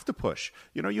 Because you have to push.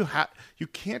 You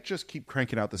can't just keep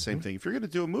cranking out the same thing. If you're going to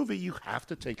do a movie, you have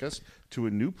to take us to a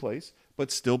new place,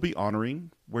 but still be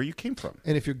honoring where you came from.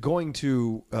 And if you're going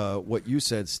to what you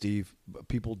said, Steve,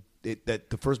 that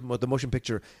the motion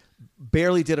picture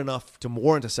barely did enough to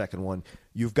warrant a second one.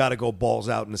 You've got to go balls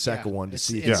out in the second one to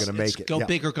see if you're going to make it. Go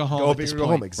big or go home. Go big or go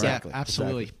home. Exactly. Yeah,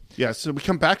 absolutely. Exactly. Yeah, so we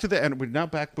come back to the end. We're now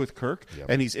back with Kirk,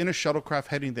 and he's in a shuttlecraft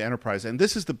heading to the Enterprise. And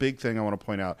this is the big thing I want to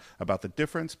point out about the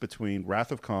difference between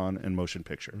Wrath of Khan and motion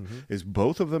picture, is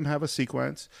both of them have a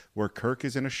sequence where Kirk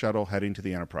is in a shuttle heading to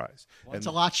the Enterprise. One's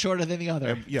a lot shorter than the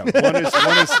other. One is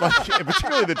like,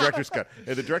 particularly the director's cut.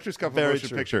 In the director's cut for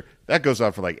motion picture, that goes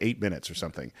on for like 8 minutes or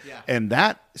something. Yeah. And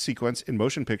that sequence in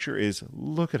motion picture is,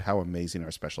 look at how amazing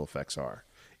our special effects are.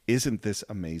 Isn't this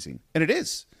amazing? And it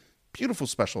is. Beautiful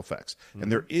special effects, and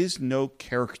there is no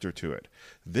character to it.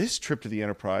 This trip to the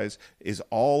Enterprise is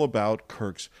all about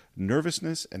Kirk's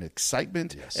nervousness and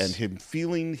excitement, and him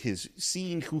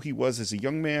seeing who he was as a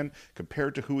young man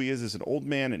compared to who he is as an old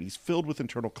man, and he's filled with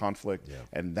internal conflict,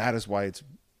 and that is why it's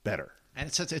better. And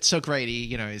it's so great.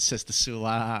 He says to Sulu,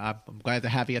 I'm glad to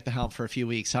have you at the helm for a few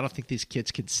weeks. I don't think these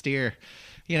kids can steer,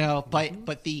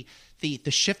 but the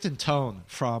shift in tone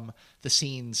from the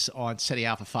scenes on Ceti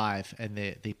Alpha 5 and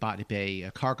the Botany Bay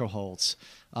cargo holds,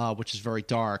 which is very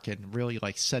dark and really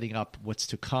like setting up what's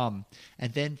to come.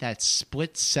 And then that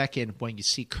split second when you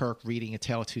see Kirk reading A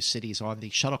Tale of Two Cities on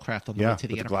the shuttlecraft on the way to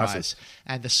the Enterprise,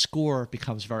 and the score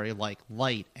becomes very like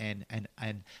light and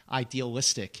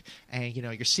idealistic. And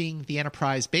you're seeing the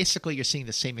Enterprise. Basically, you're seeing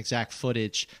the same exact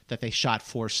footage that they shot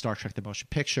for Star Trek: The Motion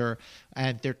Picture,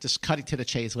 and they're just cutting to the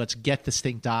chase. Let's get this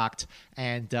thing docked,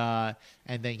 and then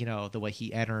the way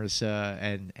he enters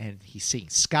and he's seeing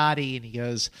Scotty, and he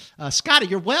goes, Scotty,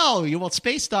 you're well, you old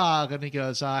space dog. And he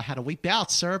goes, I had a weak bout,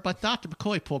 sir, but Dr.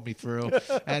 McCoy pulled me through.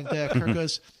 And Kirk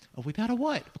goes, Are we about a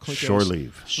what? McCoy Shore goes,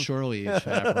 leave. Shore leave,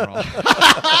 Admiral.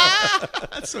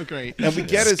 That's so great. And we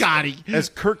get Scotty. as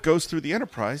Kirk goes through the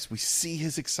Enterprise, we see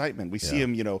his excitement. We see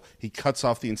him, he cuts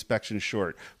off the inspection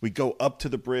short. We go up to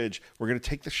the bridge. We're going to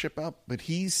take the ship up, but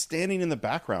he's standing in the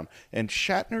background. And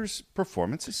Shatner's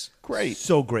performance is great.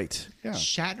 So great. Yeah.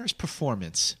 Shatner's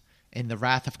performance in The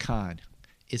Wrath of Khan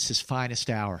is his finest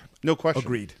hour. No question.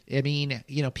 Agreed. I mean,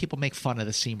 people make fun of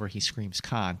the scene where he screams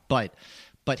Khan, but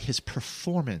his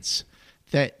performance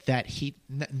that he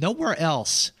nowhere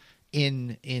else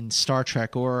in Star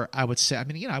Trek, or I would say,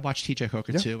 I watched T.J.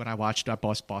 Hooker too, and I watched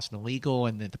Boston Illegal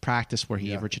and The Practice, where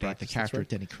he originated the character of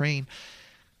Denny Crane.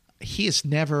 He has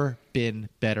never been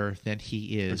better than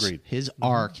he is. Agreed. His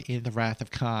arc in The Wrath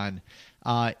of Khan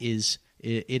is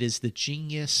the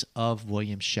genius of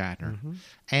William Shatner,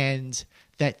 and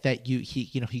that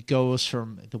he goes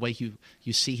from the way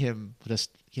you see him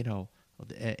just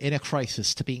in a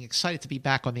crisis to being excited to be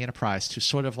back on the Enterprise to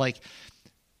sort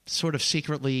of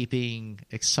secretly being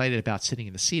excited about sitting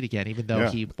in the seat again, even though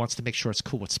he wants to make sure it's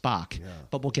cool with Spock. Yeah.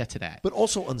 But we'll get to that. But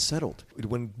also unsettled.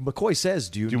 When McCoy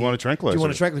says, "Do you want a tranquilizer?" Do you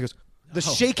want a tranquilizer? He goes, the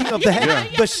shaking of the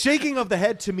head. The shaking of the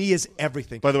head to me is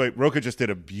everything. By the way, Roka just did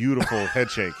a beautiful head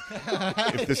shake.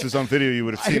 If this was on video, you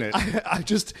would have seen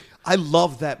it. I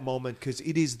love that moment because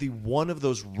it is one of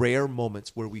those rare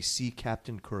moments where we see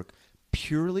Captain Kirk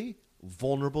purely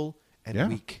vulnerable and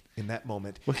weak in that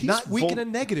moment. Well, he's not weak in a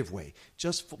negative way,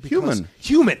 just Human.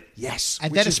 Human, yes.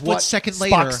 And which then a is split what second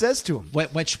Spock later, says to him. when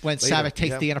Savick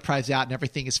takes the Enterprise out and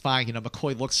everything is fine,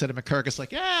 McCoy looks at him and Kirk is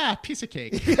like, piece of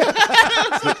cake.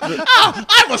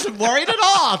 I wasn't worried at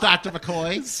all, Dr.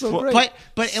 McCoy. So great.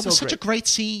 But it was such a great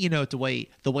scene, the way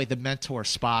the mentor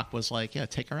Spock was like,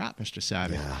 take her out, Mr.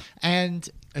 Savick. Yeah. And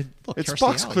look,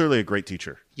 Spock's clearly a great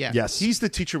teacher. Yeah. Yes. He's the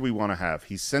teacher we want to have.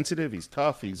 He's sensitive. He's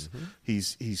tough. He's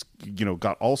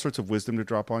got all sorts of wisdom to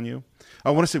drop on you.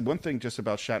 I want to say one thing just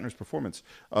about Shatner's performance.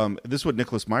 This is what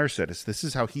Nicholas Meyer said. This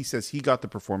is how he says he got the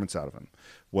performance out of him,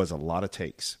 was a lot of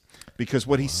takes. Because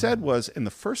what he said was, in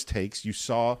the first takes, you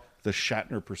saw the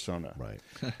Shatner persona. Right.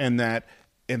 and then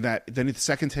the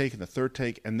second take and the third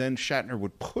take, and then Shatner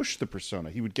would push the persona.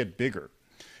 He would get bigger.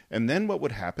 And then what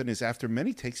would happen is after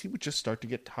many takes, he would just start to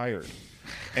get tired.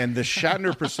 And the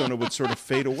Shatner persona would sort of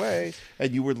fade away,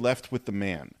 and you were left with the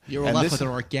man. You were left with an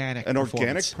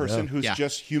organic person who's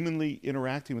just humanly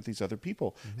interacting with these other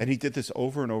people. And he did this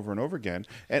over and over and over again.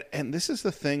 And this is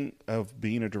the thing of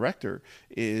being a director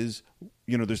is,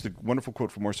 there's the wonderful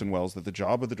quote from Orson Welles that the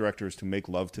job of the director is to make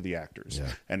love to the actors.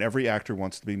 Yeah. And every actor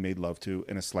wants to be made love to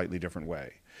in a slightly different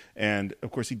way. And,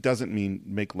 of course, he doesn't mean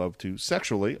make love to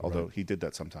sexually, although he did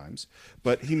that sometimes.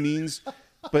 But he means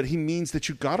that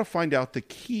you got to find out the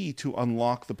key to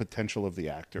unlock the potential of the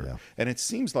actor. Yeah. And it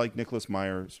seems like Nicholas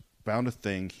Meyer's found a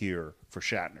thing here for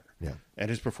Shatner. Yeah. And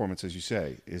his performance, as you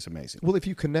say, is amazing. Well, if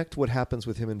you connect what happens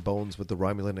with him in Bones with the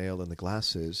Romulan ale and the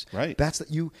glasses, right.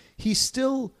 He's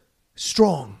still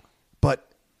strong,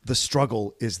 but the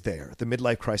struggle is there. The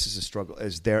midlife crisis struggle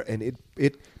is there, and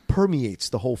it permeates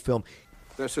the whole film.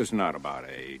 This is not about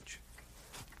age.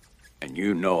 And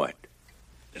you know it.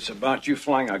 It's about you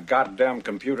flying a goddamn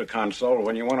computer console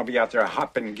when you want to be out there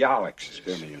hopping galaxies.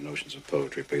 Spare me your notions of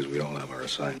poetry, please. We all have our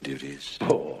assigned duties.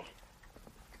 Paul,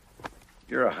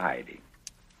 you're hiding.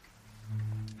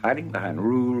 Hiding behind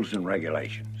rules and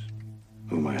regulations.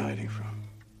 Who am I hiding from?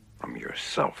 From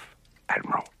yourself,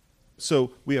 Admiral.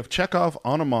 So we have Chekhov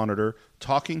on a monitor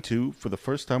talking to, for the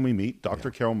first time we meet,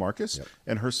 Dr. Carol Marcus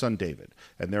and her son David.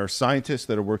 And there are scientists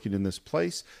that are working in this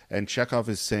place, and Chekhov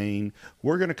is saying,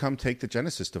 we're going to come take the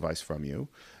Genesis device from you.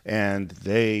 And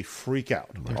they freak out.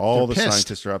 All the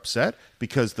scientists are upset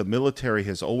because the military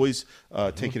has always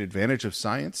taken advantage of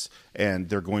science, and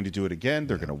they're going to do it again.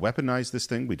 They're going to weaponize this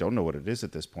thing. We don't know what it is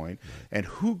at this point. And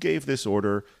who gave this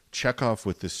order? Chekhov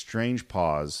with this strange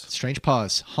pause.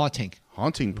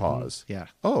 Haunting pause. Yeah.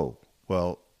 Oh,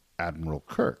 well, Admiral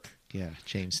Kirk. Yeah,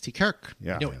 James T. Kirk.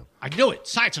 Yeah. I knew it.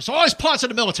 Scientists always pause in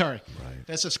the military. Right.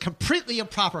 This is completely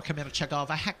improper, Commander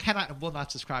Chekhov. I cannot and will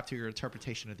not subscribe to your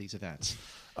interpretation of these events.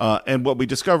 And what we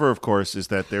discover, of course, is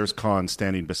that there's Khan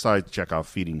standing beside Chekhov,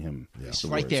 feeding him. He's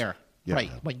right there. Yeah.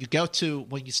 Right. When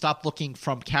you stop looking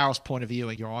from Carol's point of view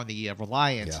and you're on the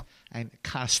Reliant and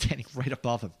Khan is standing right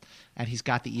above him, and he's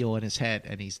got the eel in his head,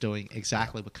 and he's doing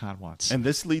exactly what Khan wants. And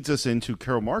this leads us into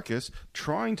Carol Marcus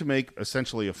trying to make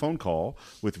essentially a phone call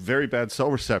with very bad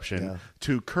cell reception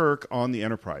to Kirk on the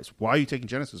Enterprise. Why are you taking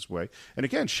Genesis away? And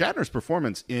again, Shatner's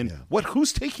performance in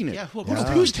who's taking it? Yeah,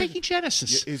 who's taking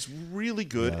Genesis? Is really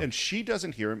good, and she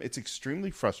doesn't hear him. It's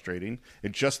extremely frustrating.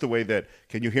 It's just the way that,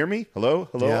 can you hear me? Hello,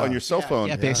 on your cell phone.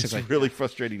 Yeah, basically. It's really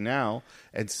frustrating now.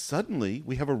 And suddenly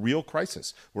we have a real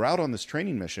crisis. We're out on this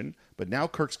training mission, but now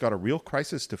Kirk's got a real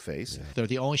crisis to face. Yeah. They're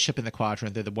the only ship in the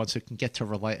quadrant. They're the ones who can get to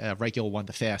regular one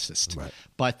the fastest. Right.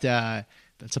 But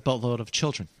it's a boatload of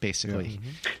children, basically.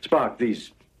 Spock,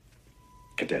 these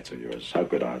cadets of yours, how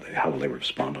good are they? How will they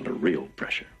respond under real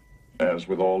pressure? As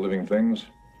with all living things,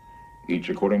 each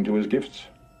according to his gifts.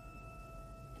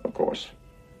 Of course,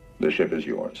 the ship is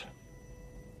yours.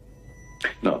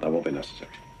 No, that won't be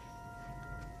necessary.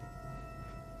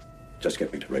 Just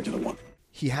get me to regular one.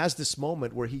 He has this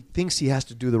moment where he thinks he has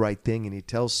to do the right thing, and he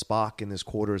tells Spock in his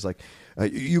quarters, like,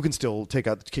 you can still take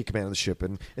command of the ship.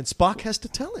 And Spock has to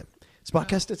tell him.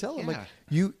 Spock has to tell him, like,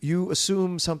 you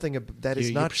assume something that is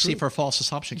not true. You for a false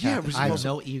assumption, Captain. I have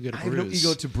no ego to bruise. I have no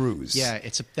ego to bruise. Yeah,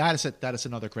 that is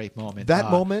another great moment. That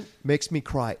moment makes me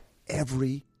cry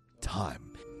every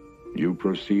time. You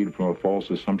proceed from a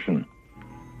false assumption.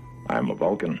 I am a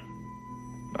Vulcan.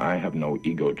 I have no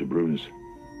ego to bruise.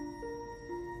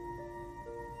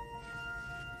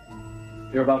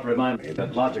 You're about to remind me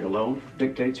that logic alone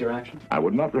dictates your actions? I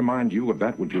would not remind you of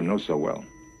that which you know so well.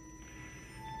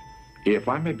 If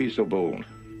I may be so bold,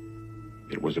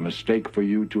 it was a mistake for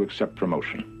you to accept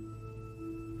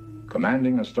promotion.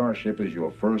 Commanding a starship is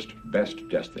your first best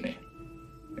destiny.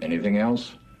 Anything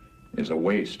else is a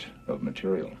waste of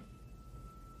material.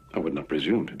 I would not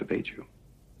presume to debate you.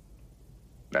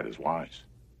 That is wise.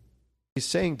 He's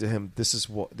saying to him, "This is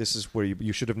where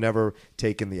you should have never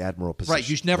taken the admiral position." Right,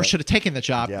 you never should have taken the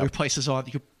job. Yeah. Your place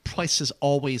has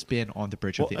always been on the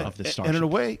bridge of the starship. And in a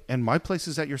way, and my place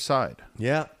is at your side.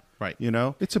 Yeah, right. You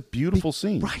know, it's a beautiful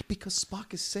scene. Right, because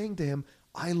Spock is saying to him,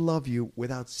 "I love you,"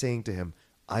 without saying to him,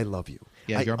 "I love you."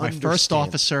 Yeah, you're my first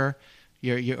officer.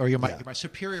 You're my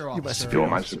superior officer. You're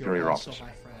my superior officer.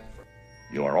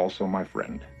 You are also my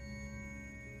friend.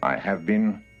 I have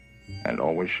been, and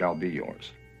always shall be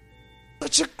yours.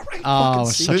 Such a great fucking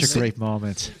scene. Such a great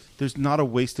moment. There's not a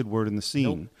wasted word in the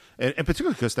scene. Nope. And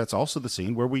particularly because that's also the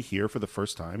scene where we hear for the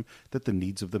first time that the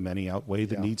needs of the many outweigh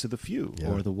the needs of the few. Yeah.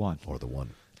 Or the one.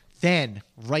 Then,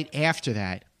 right after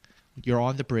that, you're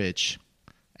on the bridge,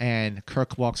 and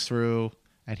Kirk walks through,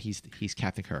 and he's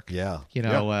Captain Kirk. Yeah.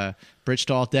 Bridge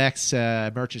to all decks,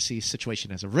 emergency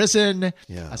situation has arisen.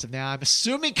 Yeah. As of now, I'm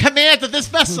assuming command of this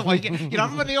vessel.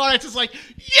 Everyone in the audience is like,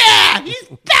 yeah, he's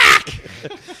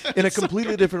back! In a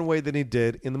completely different way than he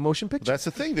did in the motion picture. That's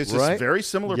the thing. There's this very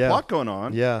similar plot going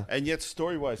on. Yeah. And yet,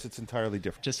 story-wise, it's entirely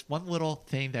different. Just one little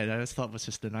thing that I just thought was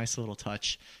just a nice little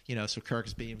touch. So Kirk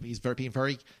is being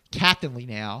very captainly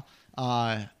now.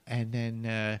 And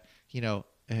then,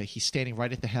 he's standing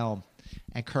right at the helm.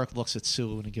 And Kirk looks at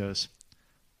Sulu and he goes,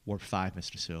 "Warp 5,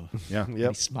 Mr. Sulu." Yeah. And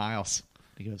he smiles.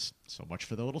 He goes, "So much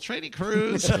for the little training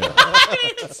cruise."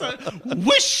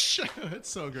 Whoosh! It's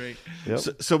so great.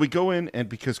 Yep. So we go in, and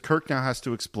because Kirk now has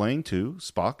to explain to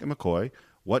Spock and McCoy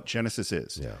what Genesis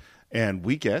is. Yeah. And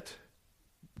we get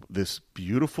this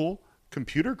beautiful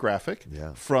computer graphic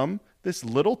from this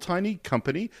little tiny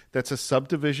company that's a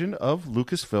subdivision of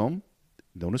Lucasfilm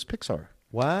known as Pixar.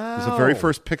 Wow. It's the very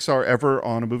first Pixar ever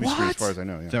on a movie screen, as far as I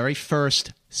know. Yeah. Very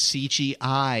first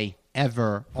CGI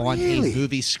ever on a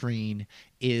movie screen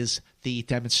is the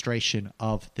demonstration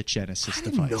of the Genesis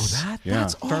device. I didn't know that. Yeah.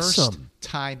 That's awesome. First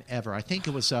time ever. I think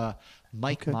it was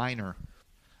Mike Miner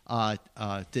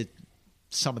did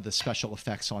some of the special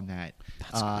effects on that.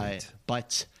 That's great.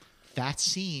 But that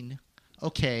scene,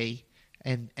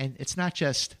 and it's not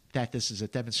just that this is a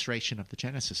demonstration of the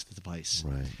Genesis device.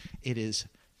 Right. It is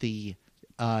the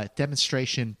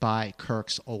demonstration by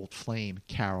Kirk's old flame,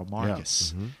 Carol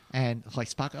Marcus. Yeah. Mm-hmm. And like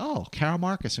Spock, Carol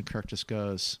Marcus. And Kirk just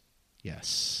goes,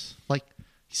 yes. Like,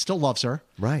 he still loves her.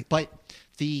 Right. But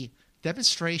the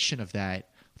demonstration of that,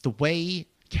 the way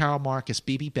Carol Marcus,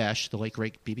 BB Besh, the late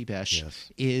great BB Besh,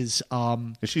 is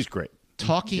she's great.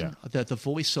 Talking the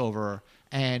voiceover,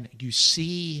 and you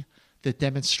see the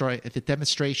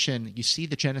demonstration, you see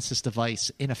the Genesis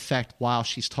device in effect while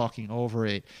she's talking over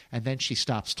it, and then she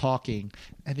stops talking,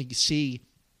 and then you see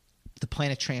the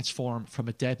planet transform from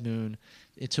a dead moon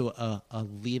into a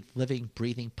living,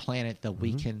 breathing planet that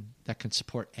that can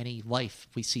support any life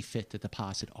we see fit to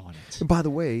deposit on it. And by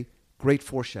the way, great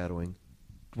foreshadowing.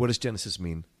 What does Genesis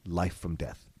mean? Life from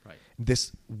death. Right.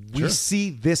 We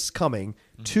see this coming.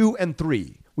 2 and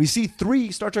 3. We see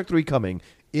Star Trek 3 coming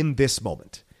in this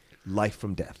moment. Life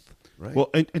from death. Right.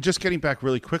 Well, and just getting back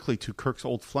really quickly to Kirk's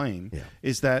old flame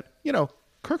is that,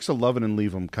 Kirk's a love 'em and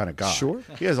leave 'em kind of guy. Sure.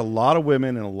 He has a lot of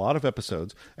women in a lot of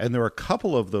episodes, and there are a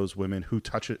couple of those women who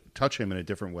touch him in a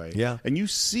different way. Yeah. And you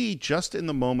see just in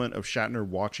the moment of Shatner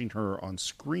watching her on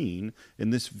screen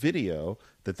in this video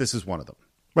that this is one of them.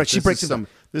 Right, she breaks it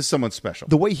this is someone special.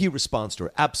 The way he responds to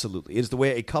her, absolutely, is the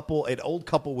way an old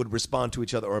couple would respond to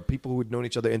each other, or people who had known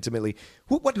each other intimately.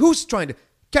 Who's trying to?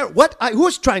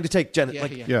 Who's trying to take Jenna?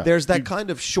 There's that kind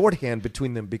of shorthand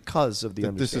between them because of the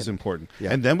understanding. This is important.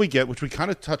 Yeah. And then we get, which we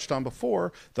kind of touched on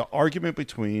before, the argument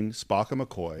between Spock and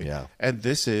McCoy. Yeah. And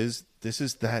this is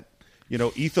that,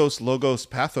 ethos, logos,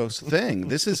 pathos thing.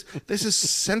 This is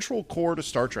central core to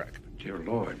Star Trek. Dear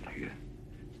Lord, you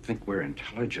think we're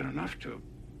intelligent enough to...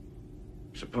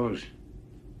 Suppose...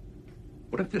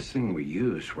 What if this thing we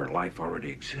use where life already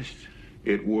exists?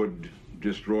 It would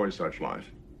destroy such life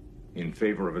in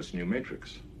favor of its new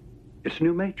matrix. It's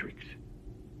new matrix.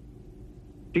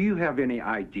 Do you have any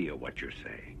idea what you're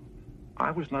saying?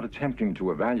 I was not attempting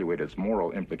to evaluate its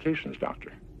moral implications,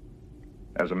 Doctor.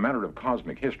 As a matter of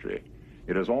cosmic history,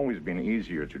 it has always been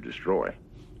easier to destroy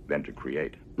than to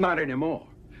create. Not anymore.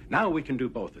 Now we can do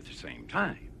both at the same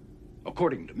time.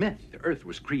 According to myth, the Earth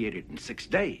was created in 6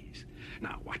 days.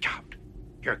 Now, watch out.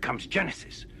 Here comes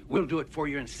Genesis. We'll do it for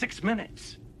you in 6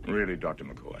 minutes. Really, Dr.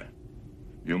 McCoy,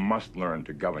 you must learn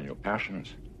to govern your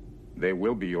passions. They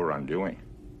will be your undoing.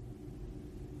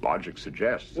 Logic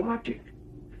suggests... Logic?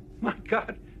 My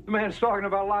God, the man's talking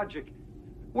about logic.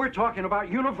 We're talking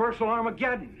about universal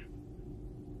Armageddon.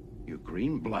 You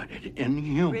green-blooded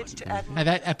inhuman.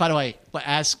 And by the way,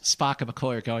 as Spock and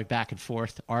McCoy are going back and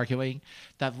forth arguing,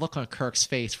 that look on Kirk's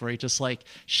face where he just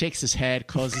shakes his head,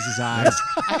 closes his eyes.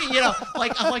 I mean,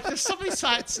 I'm like, there's so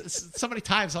many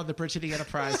times on the Bridge of the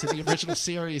Enterprise in the original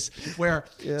series where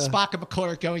Spock and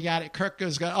McCoy are going at it. Kirk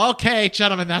goes, "Okay,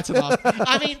 gentlemen, that's enough."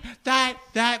 I mean,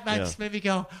 that made me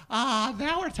go,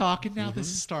 now we're talking. Now this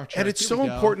is Star Trek. And it's so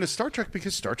important to Star Trek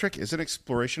because Star Trek is an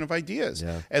exploration of ideas.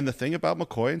 Yeah. And the thing about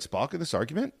McCoy and Spock in this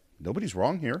argument, nobody's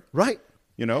wrong here. Right.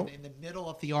 In the middle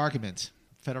of the argument,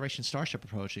 Federation starship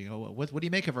approaching. Oh, what do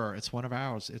you make of her? It's one of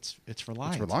ours. It's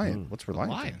Reliant. It's Reliant. What's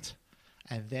Reliant? Reliant.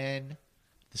 And then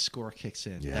the score kicks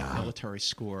in. Yeah. That military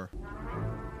score.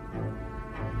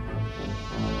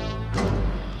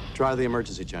 Try the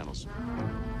emergency channels.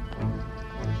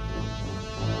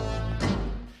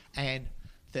 And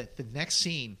the next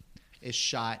scene is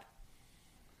shot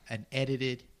and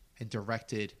edited and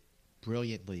directed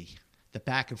brilliantly. The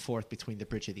back and forth between the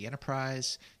Bridge of the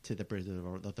Enterprise to the Bridge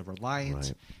of the Reliant,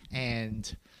 Right.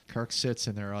 And Kirk sits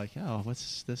and they're like, "Oh,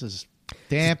 this is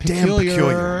damn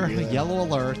peculiar." Yeah. Yellow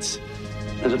alert.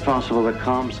 Is it possible that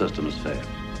comm systems failed?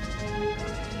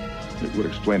 It would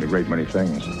explain a great many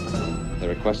things. They're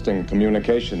requesting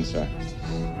communication, sir.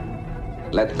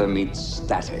 Let them eat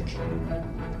static.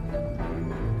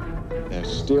 They're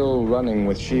still running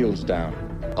with shields down.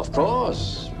 Of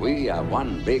course, we are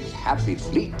one big happy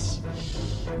fleet.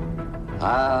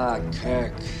 Ah,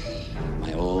 Kirk,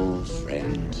 my old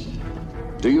friend.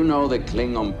 Do you know the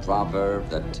Klingon proverb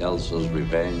that tells us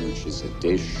revenge is a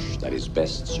dish that is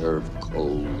best served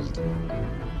cold?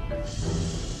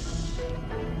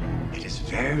 It is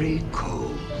very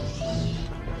cold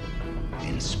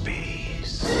in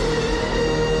space.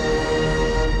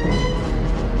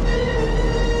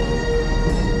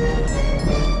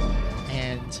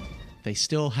 They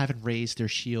still haven't raised their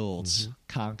shields.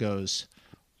 Khan goes,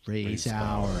 raise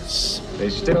ours. They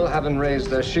still haven't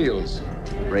raised their shields.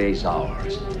 Raise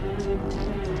ours.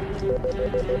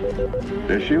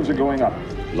 Their shields are going up.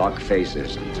 Lock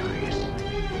phasers and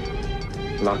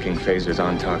targets. Locking phasers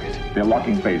on target. They're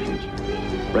locking phasers.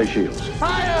 Raise shields.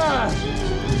 Fire!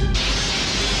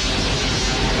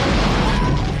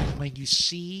 When you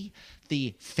see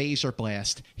the phaser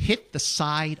blast hit the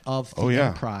side of the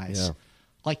Enterprise,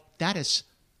 that is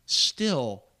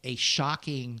still a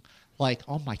shocking, oh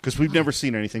my God. Because we've never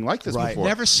seen anything like this before.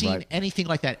 Never seen anything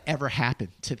like that ever happen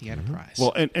to the Enterprise.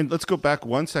 Well, and let's go back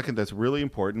 1 second. That's really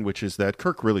important, which is that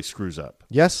Kirk really screws up.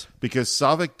 Yes. Because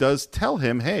Saavik does tell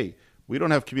him, hey, we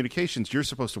don't have communications. You're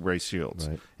supposed to raise shields.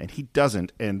 Right. And he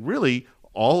doesn't. And really,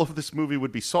 all of this movie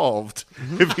would be solved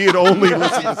if he had only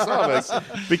listened to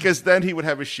Saavik, because then he would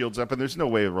have his shields up, and there's no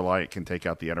way Reliant can take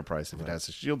out the Enterprise if it has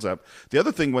his shields up. The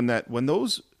other thing,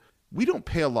 we don't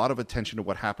pay a lot of attention to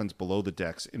what happens below the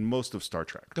decks in most of Star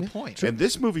Trek. Good point. And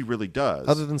this movie really does.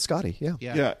 Other than Scotty,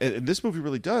 Yeah, and this movie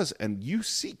really does. And you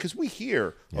see, because we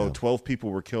hear, 12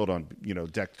 people were killed on,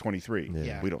 deck 23.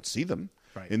 Yeah. We don't see them.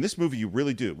 Right. In this movie, you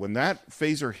really do. When that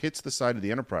phaser hits the side of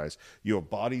the Enterprise, you have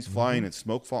bodies flying and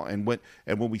smoke falling.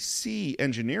 And when we see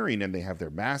engineering and they have their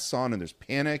masks on and there's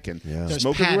panic and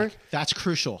smoke everywhere. That's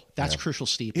crucial. That's crucial,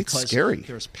 Steve. It's because scary.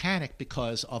 There's panic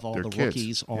because of all They're the kids.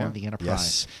 rookies on the Enterprise.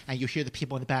 Yes. And you hear the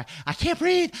people in the back, I can't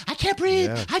breathe. I can't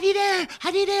breathe. Yeah. I need air.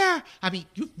 I need air. I mean,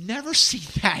 you've never seen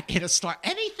that in a Star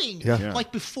anything. Yeah.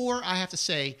 Like before, I have to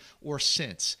say, or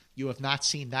since. You have not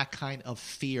seen that kind of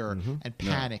fear and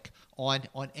panic on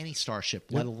any starship,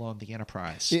 let alone the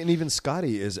Enterprise. And even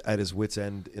Scotty is at his wit's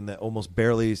end in that almost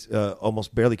barely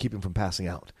keep him from passing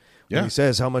out. When he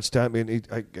says how much time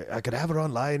I could have her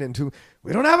online in 2.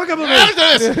 We don't have a couple of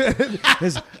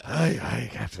minutes. Hi,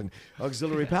 Captain.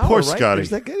 Auxiliary power. Poor right?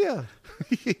 Scotty.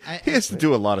 He has to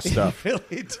do a lot of stuff. He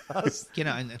really does.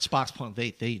 And at Spock's point,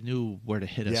 they knew where to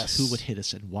hit us, who would hit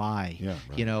us, and why. Yeah,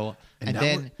 right. And now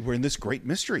then we're in this great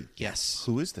mystery. Yes.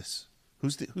 Who is this?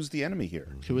 Who's the enemy here?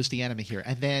 Who is the enemy here?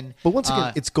 And then, but once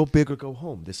again, it's go big or go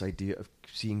home. This idea of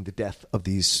seeing the death of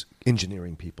these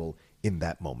engineering people in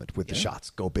that moment with the shots,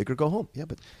 go big or go home. Yeah,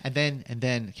 but and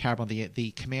then Carbon,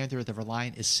 the commander of the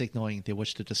Reliant, is signaling they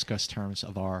wish to discuss terms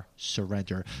of our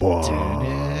surrender.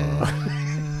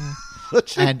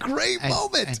 Such a great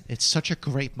moment. And it's such a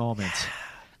great moment.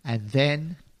 And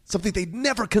then something they'd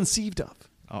never conceived of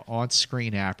on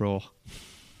screen, April,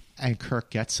 and Kirk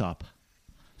gets up.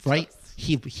 Right,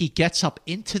 he gets up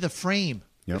into the frame.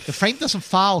 Yep. The frame doesn't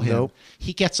follow him. Nope.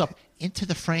 He gets up into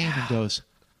the frame and goes,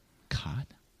 "God."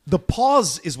 The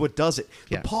pause is what does it.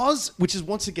 The Yeah. pause, which is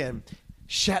once again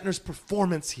Shatner's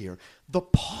performance here. The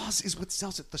pause is what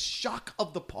sells it. The shock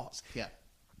of the pause. Yeah.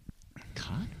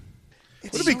 God.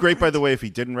 Would it be great, by the way, if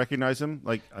he didn't recognize him?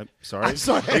 Like, I'm sorry. I'm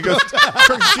sorry. He goes,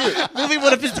 "Kirk, shoot." Movie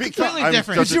would have been completely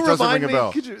different. Could you doesn't remind ring a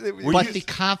me? bell. But the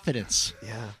confidence,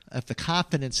 Yeah. of the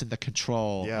confidence and the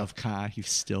control Yeah. of Khan, you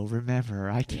still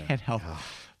remember. I can't help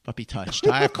but be touched.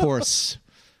 I, of course,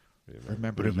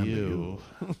 remember you.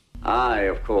 I,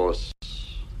 of course,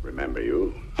 remember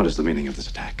you. What is the meaning of this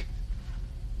attack?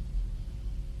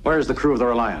 Where is the crew of the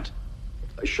Reliant?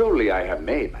 Surely I have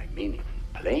made my meaning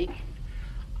plain.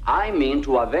 I mean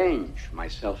to avenge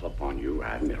myself upon you,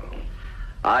 Admiral.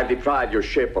 I've deprived your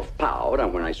ship of power,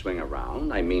 and when I swing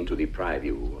around, I mean to deprive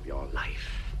you of your life.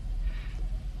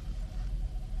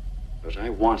 But I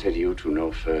wanted you to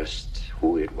know first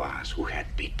who it was who had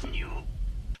beaten you.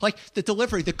 Like the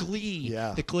delivery, the glee,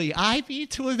 Yeah. the glee. I mean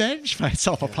to avenge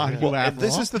myself upon you, Well, and Admiral.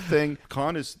 this is the thing.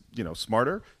 Khan is,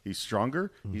 smarter. He's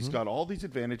stronger. He's got all these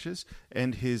advantages,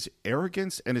 and his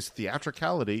arrogance and his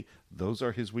theatricality, those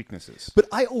are his weaknesses. But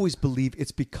I always believe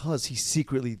it's because he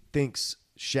secretly thinks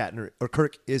Shatner or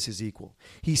Kirk is his equal.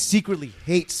 He secretly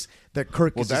hates that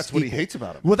Kirk Well, is that's his what he equal. hates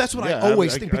about him. Well, that's what Yeah, I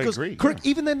always I- think. I Because agree, Kirk, yeah.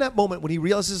 even in that moment when he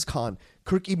realizes Khan,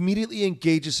 Kirk immediately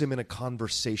engages him in a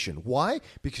conversation. Why?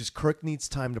 Because Kirk needs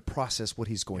time to process what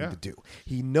he's going Yeah. to do.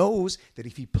 He knows that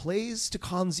if he plays to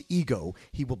Khan's ego,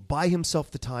 he will buy himself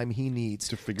the time he needs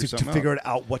To figure something figure out. it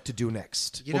out what to do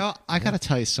next. I got to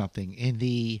tell you something. In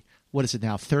the, what is it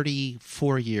now,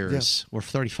 34 years or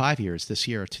 35 years this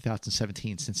year,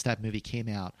 2017, since that movie came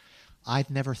out, I've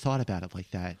never thought about it like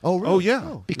that. Oh, really? Oh,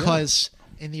 yeah. Because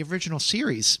in the original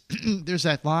series, there's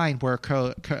that line where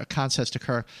Khan says to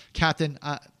Kirk, "Captain,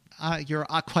 you're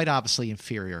quite obviously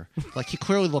inferior." Like he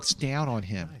clearly looks down on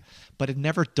him. But it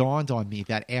never dawned on me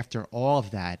that after all of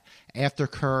that, after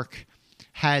Kirk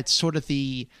had sort of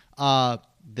the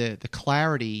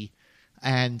clarity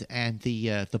and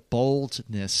the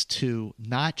boldness to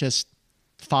not just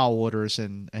follow orders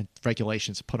and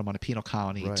regulations and put him on a penal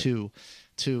colony, Right.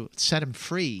 to set him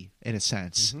free in a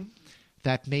sense,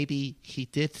 that maybe he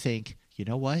did think, you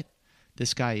know what,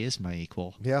 this guy is my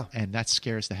equal. Yeah. And that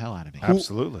scares the hell out of me.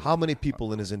 Absolutely. How many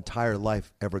people in his entire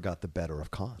life ever got the better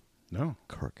of Khan? No.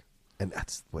 Kirk. And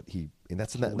that's what and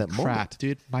that's in that Crap, moment.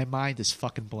 dude, my mind is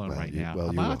fucking blown right now. well,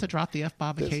 Am you I will. allowed to drop the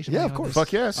F-bomb occasionally? Yeah, of on course. this?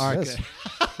 Fuck yes. All right, Yes. good.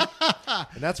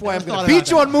 And that's why I'm going thought to beat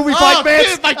you about on Movie that. Fight, Oh, man.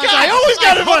 dude, my God. I always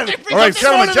got it I right. hope they All right, bring up this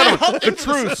gentlemen, one, and I the hope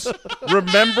truce.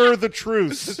 Remember the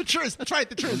truce. The truth. That's right,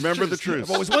 the truth. Remember the truce.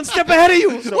 I'm always one step ahead of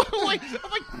you. Oh my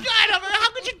God!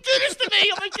 How could you do this to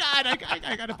me? Oh my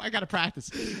God! I gotta practice.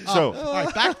 So, all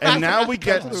right, back and to now that. we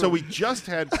get, so we just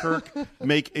had Kirk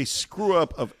make a screw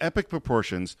up of epic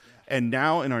proportions, and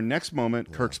now in our next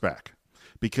moment, Kirk's back.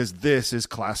 Because this is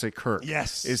classic Kirk.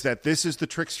 Yes. Is that this is the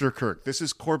trickster Kirk. This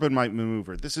is Corbin might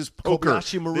maneuver. This is poker.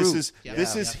 Kobayashi Maru.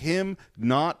 This is him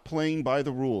not playing by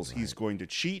the rules. Right. He's going to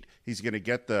cheat. He's going to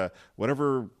get the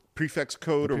whatever prefix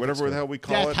code or whatever the hell we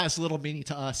call Death it. has little meaning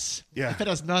to us. Yeah. If it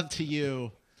has none to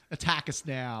you, attack us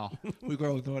now. We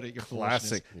grow ignored at your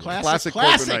Classic. foolishness. Classic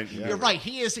Classic. Corbin Knight. Yeah. You're right.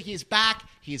 He is back.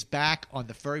 He's back on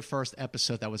the very first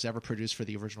episode that was ever produced for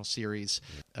the original series.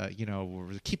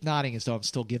 Keep nodding as though I'm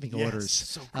still giving orders.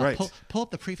 So great. Pull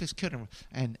up the prefix code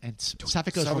and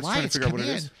Sapphic goes, Sapphic trying to Reliance, figure out come what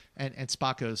it in. is. And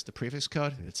Spock goes, the prefix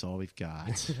code? It's all we've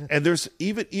got. And there's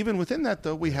even within that,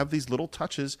 though, we have these little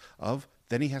touches of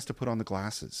then he has to put on the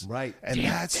glasses. Right. And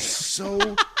that's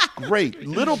so great.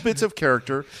 Little bits of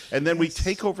character. And then we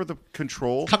take over the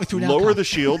control, Coming through now, lower Tom. the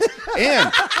shields,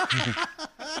 and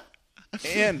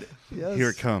And here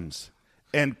it comes.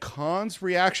 And Khan's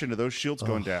reaction to those shields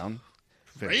going down.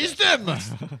 Raise them.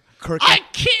 Kirk, I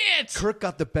can't. Kirk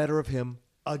got the better of him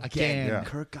again. Yeah.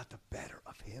 Kirk got the better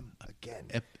of him again.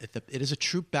 It is a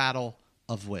true battle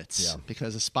of wits. Yeah.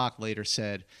 Because as Spock later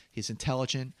said, he's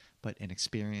intelligent but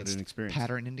inexperienced.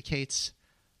 Pattern indicates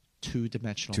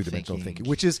two-dimensional thinking.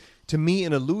 Which is, to me,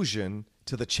 an allusion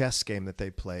to the chess game that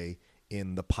they play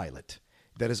in the pilot.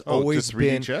 That has always the 3D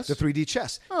been chess? the 3D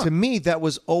chess. To me, that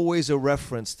was always a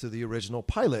reference to the original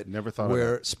pilot. Never thought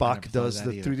where of that. Spock does of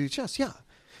that the either. 3D chess. Yeah,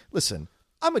 listen,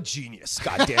 I'm a genius.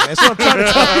 Goddamn, that's what I'm trying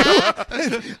to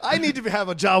tell you. I need to have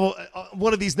a job on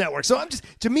one of these networks. So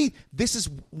to me, this is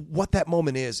what that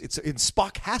moment is. And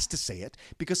Spock has to say it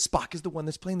because Spock is the one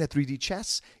that's playing that 3D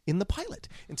chess in the pilot.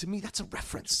 And to me, that's a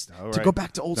reference to go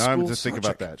back to old school. I'm just thinking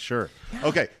Star about Trek. that. Sure.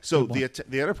 Okay. So the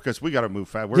because we got to move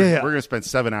fast. We're going to spend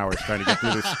 7 hours trying to get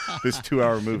through this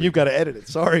 2-hour movie. You've got to edit it.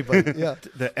 Sorry, but yeah.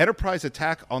 The Enterprise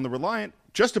attack on the Reliant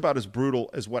just about as brutal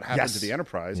as what happened Yes. to the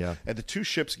Enterprise. Yeah. And the two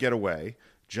ships get away.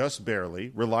 Just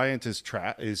barely. Reliant is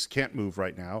can't move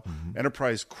right now. Mm-hmm.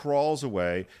 Enterprise crawls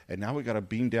away, and now we got to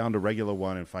beam down to Regular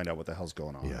One and find out what the hell's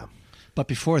going on. Yeah. But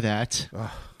before that,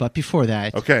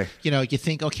 Okay. You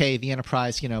think, okay, the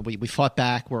Enterprise, we fought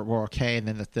back, we're okay, and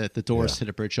then the doors to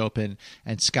the bridge open,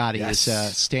 and Scotty is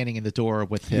standing in the door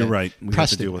with him. You're right. We have to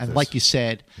Preston, deal with and this. like you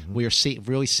said, we are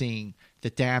really seeing the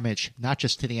damage, not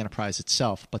just to the Enterprise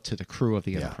itself, but to the crew of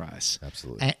the Enterprise.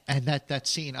 Absolutely. And that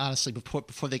scene, honestly,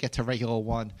 before they get to Regular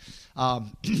One,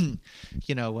 and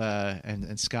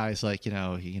Scotty's like,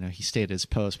 he stayed at his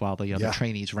post while the other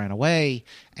trainees ran away,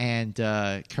 and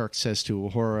Kirk says to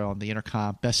Uhura on the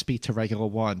intercom, "Best speak to Regular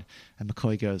One," and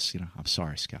McCoy goes, "I'm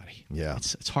sorry, Scotty. Yeah.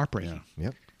 It's heartbreaking."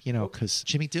 Yep. Because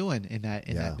Jimmy Doohan in that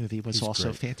movie was He's also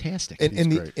great. fantastic. And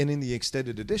in the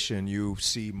extended edition, you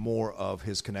see more of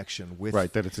his connection with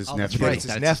that it's his nephew. That's right. It's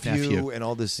his That's his nephew, nephew. and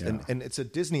all this, and it's a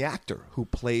Disney actor who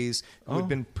plays who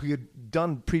had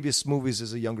done previous movies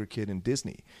as a younger kid in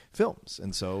Disney films,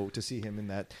 and so to see him in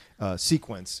that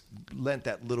sequence lent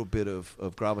that little bit of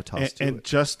gravitas to it.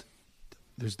 Just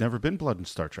there's never been blood in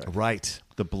Star Trek. Right.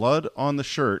 The blood on the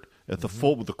shirt at the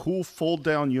the cool fold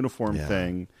down uniform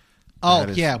thing. Oh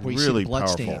that is yeah, where you really see the blood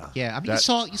powerful. stain. Yeah, I mean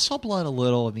you saw blood a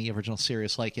little in the original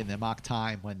series, like in the mock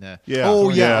time when the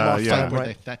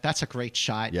that's a great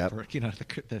shot. Yep. Where,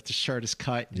 the shirt is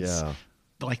cut. It's Yeah.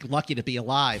 like lucky to be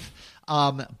alive.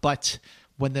 But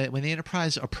when the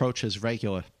Enterprise approaches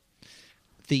Regular,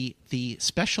 the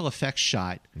special effects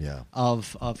shot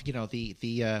of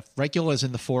the Regular is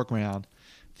in the foreground.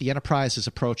 The Enterprise is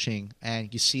approaching,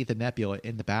 and you see the nebula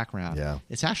in the background. Yeah.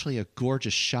 It's actually a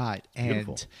gorgeous shot.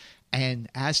 Beautiful. And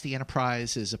as the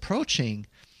Enterprise is approaching,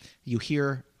 you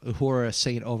hear Uhura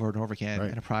saying over and over again,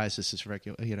 "Enterprise, this is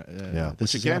Regular.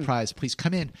 This is again, Enterprise. Please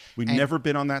come in." We've never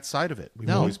been on that side of it. We've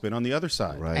always been on the other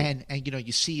side. Right. And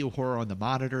you see Uhura on the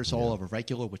monitors all over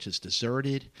Regular, which is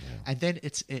deserted. And then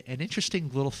it's an interesting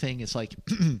little thing. Is like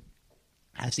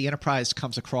as the Enterprise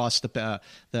comes across the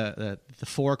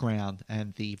foreground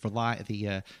and the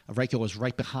Regular is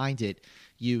right behind it,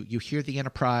 you hear the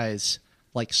Enterprise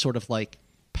sort of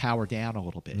power down a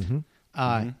little bit.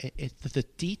 The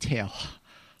detail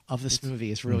of this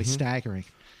movie is really staggering.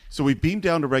 So we beam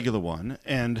down to Regular One,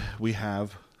 and we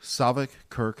have Saavik,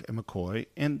 Kirk, and McCoy,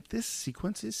 and this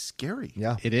sequence is scary.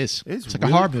 Yeah. It is. It's like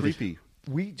really a horror movie. creepy.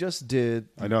 We just did.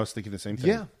 I know. I was thinking the same thing.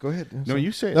 Yeah, go ahead. No,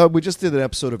 you say it. We just did an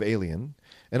episode of Alien,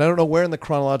 and I don't know where in the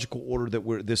chronological order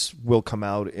that this will come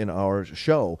out in our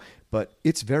show, but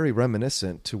it's very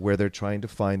reminiscent to where they're trying to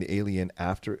find the alien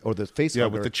after, or the face. Yeah,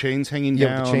 with the chains hanging yeah,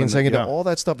 down. with the chains and hanging down. All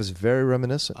that stuff is very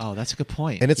reminiscent. Oh, that's a good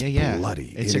point. And it's yeah.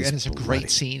 bloody. It's It a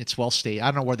great scene. It's well staged. I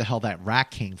don't know where the hell that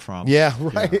rat came from. Yeah,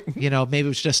 right. Maybe it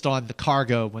was just on the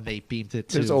cargo when they beamed it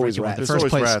to There's always Regular rats. in the There's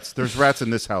first always place. rats. There's rats in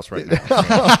this house right now.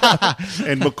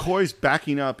 And McCoy's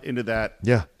backing up into that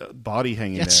body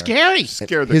hanging there. It's scary.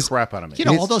 Scared the crap out of me.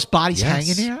 All those bodies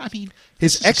hanging there. I mean,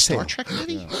 his this is a exhale. Star Trek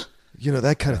movie.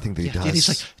 That kind of thing that he does. And he's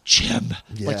like, "Jim,"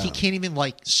 Yeah. he can't even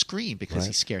scream because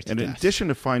he's scared to And in death. addition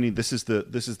to finding this is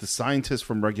the scientist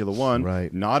from Regular One,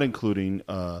 Right. not including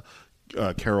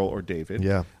Carol or David.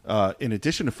 Yeah. In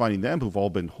addition to finding them, who've all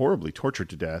been horribly tortured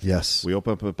to death. Yes. We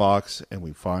open up a box and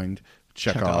we find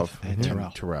Chekhov and Terrell.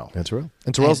 And Terrell.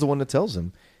 And Terrell's the one that tells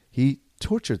him he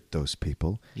tortured those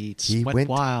people. He went went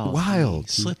wild. He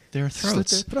slit their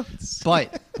throats.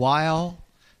 But while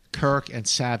Kirk and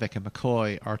Saavik and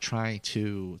McCoy are trying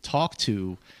to talk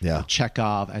to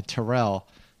Chekhov and Terrell,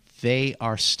 they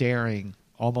are staring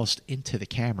almost into the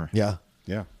camera. Yeah.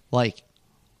 Yeah. Like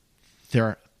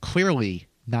they're clearly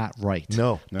not right.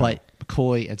 No. But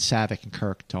McCoy and Saavik and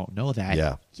Kirk don't know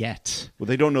that yet. Well,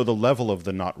 they don't know the level of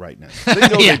the not rightness. They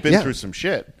know they've been through some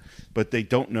shit, but they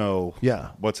don't know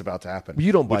what's about to happen.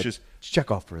 You don't buy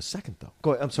Chekhov for a second, though.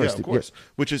 Go ahead. I'm sorry, yeah, Steve. of course.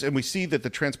 Which is, and we see that the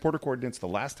transporter coordinates, the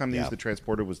last time they used the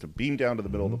transporter was to beam down to the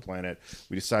middle of the planet.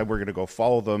 We decide we're going to go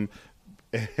follow them.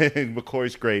 And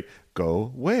McCoy's great.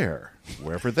 Go where?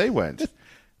 Wherever they went.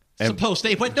 Suppose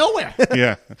they went nowhere.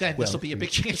 Yeah. Then this will be a big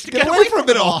chance to get away from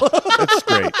it all. That's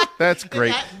great. That's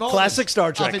great. Classic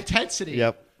Star Trek. Of intensity.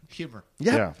 Yep. Humor.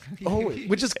 Yeah.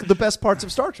 Which is the best parts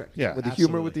of Star Trek. Yeah. With the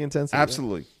humor, with the intensity.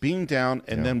 Absolutely. Beam down,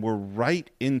 and then we're right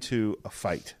into a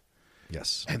fight.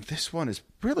 Yes. And this one is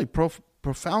really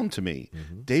profound to me.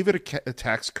 David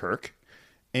attacks Kirk,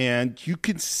 and you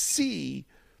can see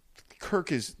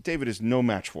David is no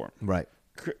match for him. Right.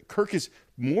 Kirk is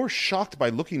more shocked by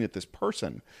looking at this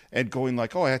person and going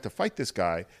like, oh, I have to fight this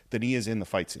guy, than he is in the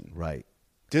fight scene. Right.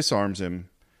 Disarms him,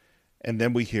 and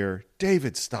then we hear,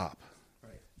 David, stop.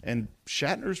 Right. And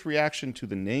Shatner's reaction to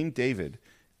the name David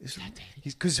is...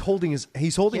 He's holding his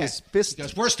fist. He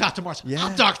goes, where's Dr. Marcus? Yeah.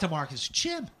 I'm Dr. Marcus.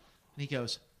 Jim. And he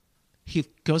goes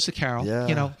to Carol. Yeah.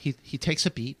 You know, he takes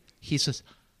a beat. He says,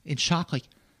 in shock, like,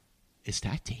 is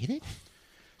that David?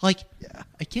 Like,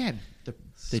 again, the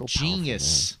So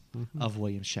genius of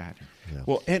William Shatner. Yeah.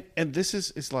 Well, and this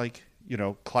is like, you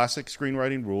know, classic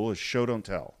screenwriting rule is show don't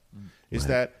tell. Is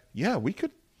that, we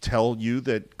could tell you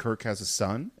that Kirk has a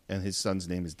son and his son's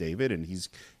name is David and he's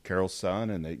Carol's son,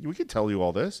 and we could tell you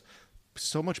all this.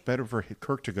 So much better for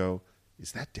Kirk to go,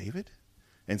 is that David?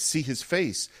 And see his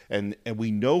face, and we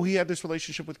know he had this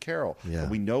relationship with Carol. Yeah.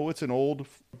 And we know it's an old.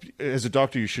 As a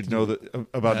doctor, you should know that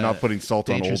about not putting salt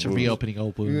on old wounds. Reopening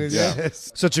old wounds. Yeah,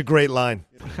 yes. Such a great line.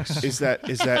 Is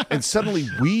that? And suddenly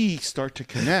we start to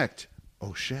connect.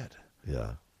 Oh shit!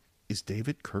 Yeah. Is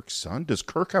David Kirk's son? Does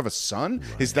Kirk have a son?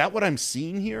 Right. Is that what I'm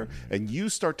seeing here? And you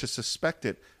start to suspect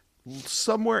it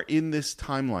somewhere in this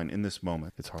timeline, in this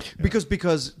moment. It's hard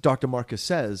because Dr. Marcus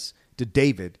says to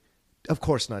David, of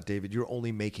course not, David. You're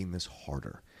only making this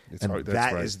harder. It's and hard.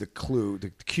 That right. is the clue,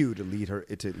 the cue to lead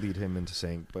him into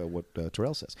saying what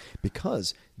Terrell says,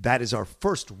 because that is our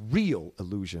first real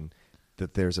illusion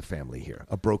that there's a family here,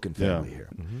 a broken family here.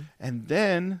 Mm-hmm. And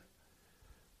then,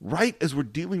 right as we're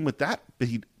dealing with that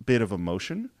bit of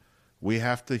emotion, we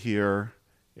have to hear,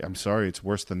 "I'm sorry, it's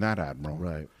worse than that, Admiral."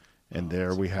 Right. And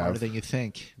there we have harder than you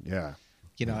think. Yeah.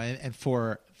 You know, and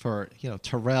for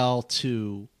Terrell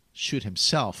to shoot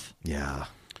himself. Yeah.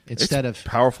 Instead it's of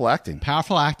powerful acting.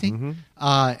 Mm-hmm.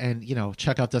 And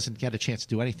Chekhov doesn't get a chance to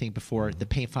do anything before the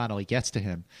pain finally gets to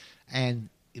him. And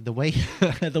the way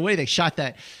they shot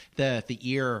that the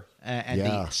ear and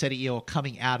the SETI eel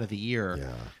coming out of the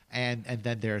ear, and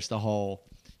then there's the whole,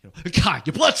 God,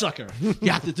 you bloodsucker!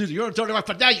 You have to do the urine donor,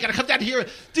 but now you got to come down here.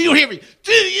 Do you hear me?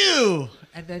 Do you?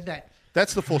 And then that.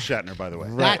 That's the full Shatner, by the way.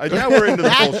 Right. Now we're into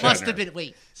the full Shatner. That must have been.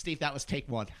 Wait, Steve, that was take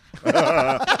one.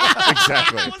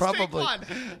 Exactly. Probably.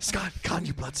 Scott, God,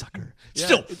 you bloodsucker. Yeah.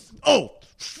 Still,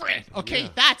 friend. Okay,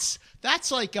 that's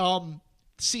like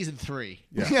season 3.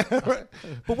 Yeah. Right.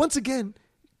 But once again,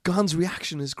 Khan's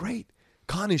reaction is great.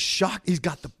 Khan is shocked. He's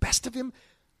got the best of him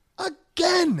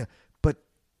again. But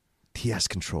he has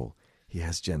control. He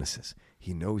has Genesis.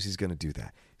 He knows he's going to do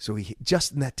that. So he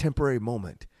just in that temporary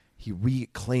moment, he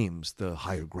reclaims the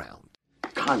higher ground.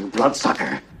 Khan, you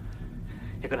bloodsucker.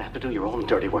 You're going to have to do your own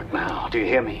dirty work now. Do you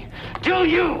hear me? Do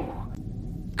you?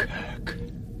 Kirk.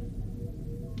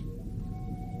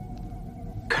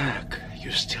 Kirk,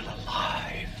 you're still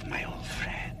alive, my old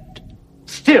friend.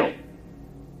 Still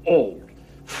old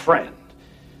friend.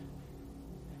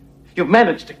 You've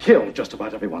managed to kill just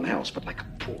about everyone else, but like a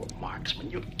poor marksman,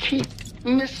 you keep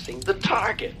missing the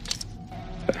target.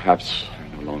 Perhaps I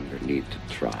no longer need to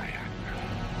try.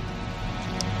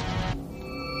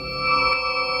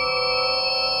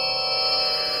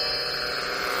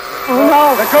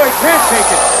 No! Let go, he can't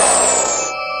take it!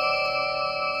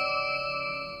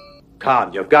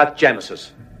 Khan, you've got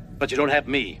Genesis, but you don't have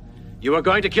me. You are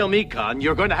going to kill me, Khan.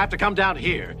 You're going to have to come down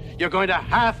here. You're going to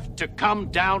have to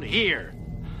come down here.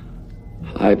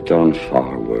 I've done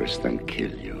far worse than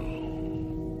kill you.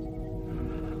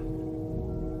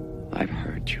 I've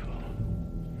hurt you.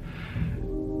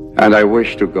 And I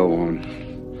wish to go on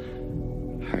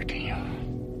hurting you.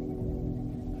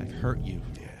 I've hurt you.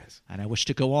 Yes. And I wish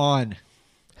to go on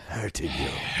hurting you.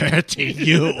 Hurting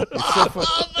you.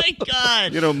 Oh my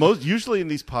God. Usually in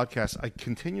these podcasts, I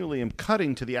continually am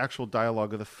cutting to the actual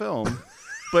dialogue of the film,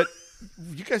 but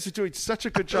You guys are doing such a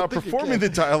good job performing the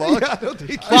dialogue. Yeah, I don't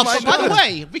think Well, by the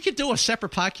way, we could do a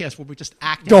separate podcast where we just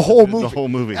act The out whole movie. The whole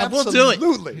movie. And we'll do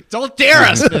Absolutely. it. Don't dare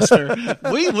us, mister.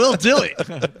 We will do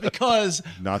it because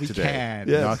Not we today. can.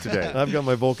 Yes. Not today. I've got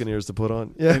my Vulcan ears to put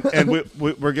on. Yeah. And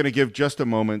we're going to give just a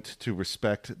moment to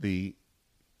respect the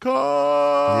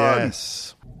Khan.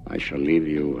 Yes. I shall leave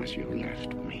you as you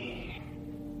left me,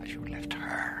 as you left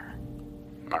her,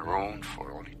 marooned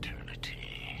for all eternity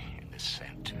in the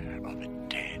center of a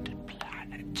dead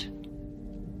planet.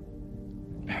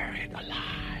 Buried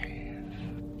alive.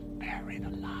 Buried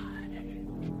alive.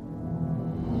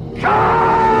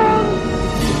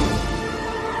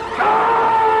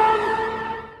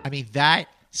 I mean, that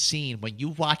scene, when you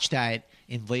watch that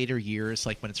in later years,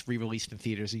 like when it's re-released in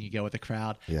theaters and you go with the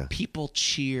crowd, Yeah. people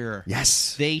cheer.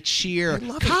 Yes. They cheer. They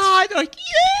love it. Khan! They're like,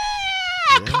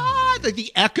 yeah! Khan! Like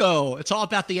the echo. It's all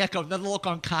about the echo. And then the look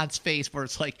on Khan's face where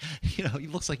it's like, he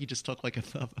looks like he just took like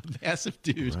a massive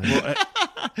dude. Well,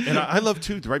 and I love,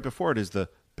 too, right before it is the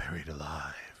buried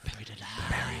alive. Buried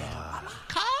alive.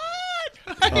 Khan!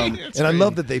 And I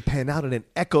love that they pan out and it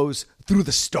echoes through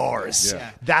the stars.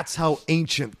 Yeah. That's how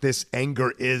ancient this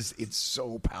anger is. It's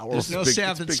so powerful. There's no big-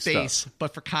 sound it's in big space, stuff.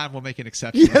 but for Khan, we'll make an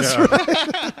exception. That's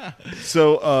right.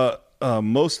 So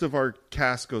most of our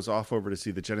cast goes off over to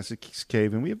see the Genesis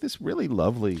Cave, and we have this really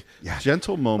lovely,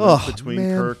 gentle moment between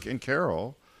man. Kirk and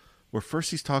Carol, where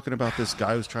first he's talking about this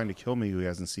guy who's trying to kill me who he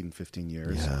hasn't seen in 15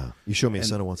 years. Yeah. You show me a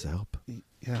son who wants to help.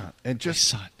 Yeah, and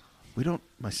just My son. we don't.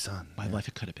 My son. My life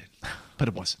it could have been, but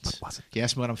it wasn't. It wasn't. You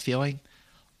ask me what I'm feeling?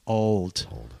 Old.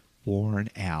 Worn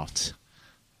out.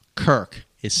 Kirk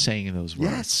is saying those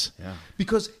words. Yes. Yeah.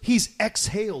 Because he's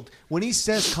exhaled. When he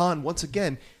says, Khan, once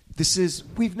again,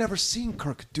 we've never seen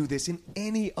Kirk do this in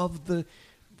any of the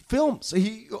films,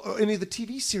 or any of the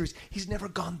TV series. He's never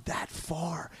gone that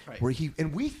far. Right.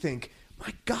 And we think,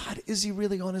 my God, is he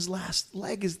really on his last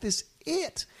leg? Is this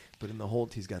it? But in the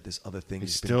hold, he's got this other thing.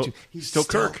 He's been still- he's still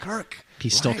still Kirk. Kirk.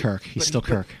 He's still Kirk. He's still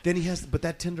Kirk. Then he has, but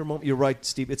that tender moment. You're right,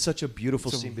 Steve. It's such a beautiful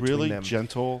It's a scene between really them.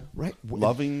 gentle, Right.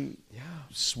 loving,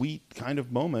 sweet kind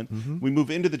of moment. We move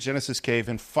into the Genesis Cave,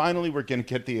 and finally we're going to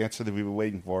get the answer that we've been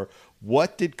waiting for.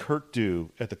 What did Kirk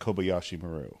do at the Kobayashi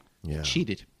Maru? Yeah.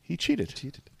 Cheated. He cheated.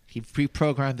 He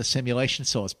reprogrammed the simulation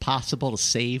so it's possible to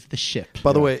save the ship.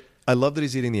 By the way, I love that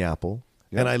he's eating the apple,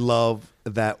 and I love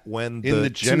that when In the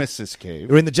Genesis Cave.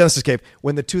 or in the Genesis Cave,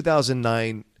 when the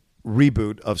 2009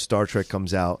 reboot of Star Trek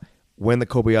comes out, when the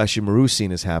Kobayashi Maru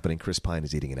scene is happening, Chris Pine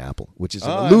is eating an apple, which is an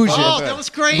illusion. Oh, that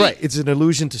was great. Right, it's an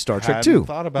illusion to Star Trek Hadn't too.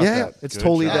 thought about yeah, that. it's Good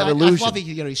totally job. that I illusion. love that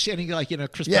he's sitting like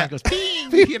Chris Yeah. Pine goes ping,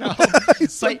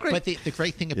 It's so but, great. but the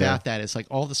great thing about that is like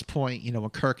all this point, when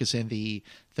Kirk is in the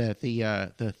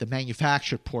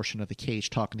manufactured portion of the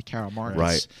cage talking to Carol Marcus,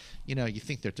 Right. You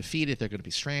think they're defeated, they're going to be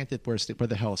stranded. Where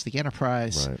the hell is the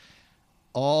Enterprise? Right.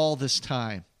 All this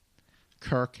time,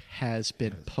 Kirk has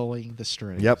been pulling the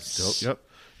strings. Yep. Yep.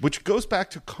 Which goes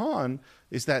back to Khan,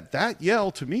 is that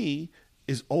yell to me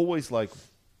is always like,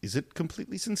 is it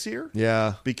completely sincere?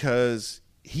 Yeah. Because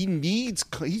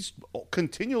he's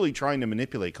continually trying to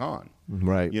manipulate Khan.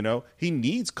 Right. He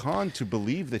needs Khan to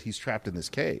believe that he's trapped in this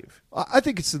cave. I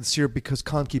think it's sincere because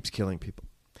Khan keeps killing people.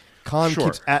 Khan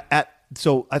Sure. keeps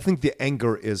so I think the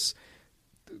anger is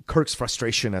Kirk's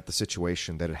frustration at the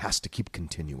situation that it has to keep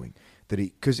continuing.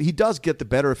 Because he does get the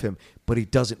better of him, but he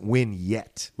doesn't win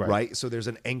yet, right? So there's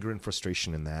an anger and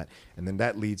frustration in that, and then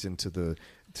that leads into the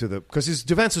because his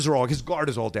defenses are his guard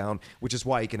is all down, which is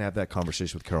why he can have that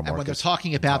conversation with Carol Marcus. And when they're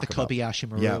talking about the Kobayashi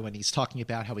Maru, Yeah. and he's talking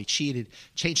about how he cheated,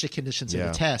 changed the conditions of Yeah.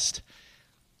 the test,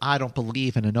 I don't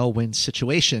believe in a no-win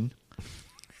situation.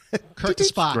 Kirk to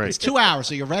Spock. Great. It's 2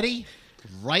 hours. Are you ready?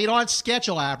 Right on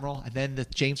schedule, Admiral. And then the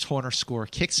James Horner score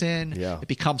kicks in. Yeah. It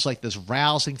becomes like this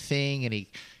rousing thing, and he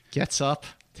gets up,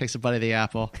 takes a bite of the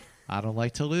apple. I don't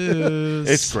like to lose.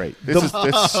 It's great. It's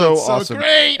so so awesome.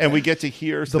 great. And we get to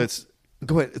hear that's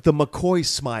Go ahead. The McCoy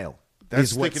smile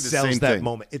That's is what thinking the sells same that thing.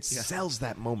 moment. It sells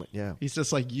that moment. Yeah. He's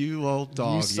just like, you old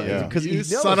dog. Because you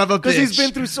son of a bitch. Because he's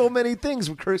been through so many things.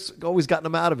 Kirk's always gotten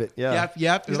him out of it. Yeah.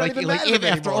 Yep. He's Like, not even mad at him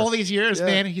after anymore. all these years, Yeah.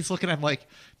 man, he's looking at him like,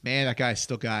 man, that guy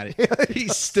still got it.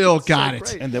 He's still got it.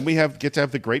 great. and then we get to have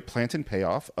the great Planton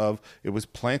payoff of it was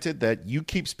planted that you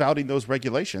keep spouting those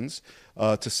regulations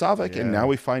to Savik, and now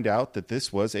we find out that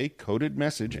this was a coded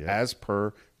message as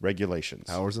per regulations.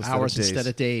 Hours Instead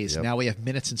of days. Yep. Now we have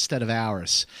minutes instead of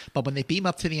hours. But when they beam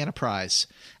up to the Enterprise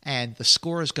and the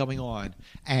score is going on,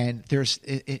 and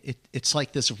it's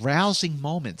like this rousing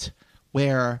moment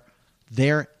where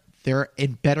they're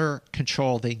in better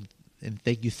control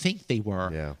you think they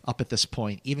were up at this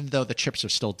point, even though the chips are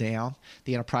still down.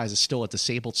 The Enterprise is still a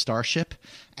disabled starship,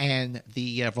 and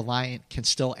the Reliant can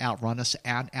still outrun us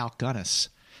and outgun us.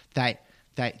 That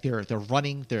they're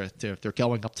running, they're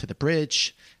going up to the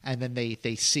bridge, and then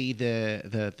they see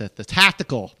the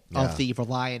tactical of the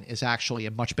Reliant is actually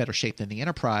in much better shape than the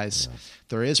Enterprise.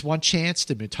 There is one chance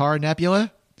the Mutara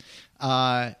Nebula,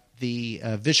 the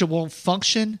visual won't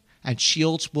function, and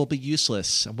shields will be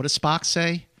useless. And what does Spock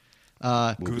say?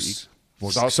 Goose.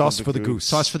 Sauce for the goose.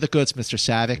 Sauce for the goods, Mr.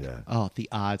 Savick. Yeah. Oh, the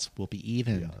odds will be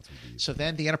even. So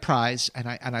then the Enterprise, and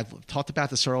I talked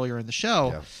about this earlier in the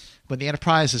show, when the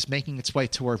Enterprise is making its way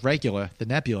toward the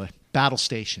Nebula, battle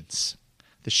stations,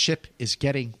 the ship is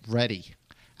getting ready.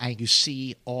 And you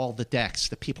see all the decks,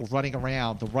 the people running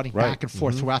around, they're running back and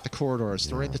forth throughout the corridors.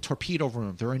 They're in the torpedo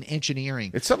room. They're in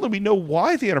engineering. It's suddenly we know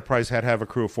why the Enterprise had to have a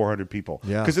crew of 400 people.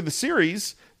 Because in the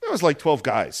series, there was like 12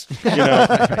 guys.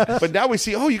 But now we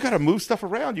see, you got to move stuff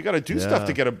around. You got to do stuff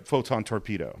to get a photon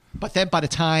torpedo. But then by the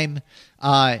time,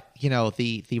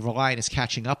 the Reliant is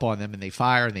catching up on them and they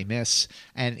fire and they miss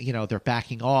and, they're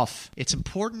backing off. It's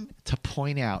important to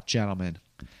point out, gentlemen,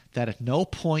 that at no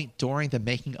point during the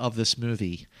making of this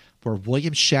movie were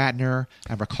William Shatner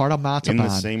and Ricardo Montalban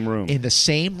in the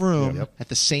same room at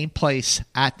the same place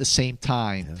at the same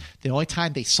time. Yeah. The only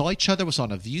time they saw each other was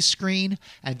on a view screen,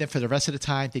 and then for the rest of the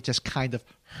time they just kind of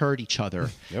heard each other.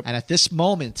 And at this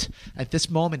moment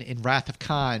in Wrath of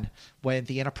Khan, when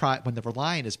the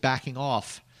Reliant is backing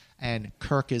off, and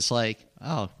Kirk is like,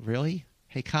 "Oh, really?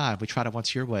 Hey, Khan, we tried it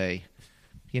once your way."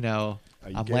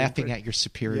 I'm laughing at your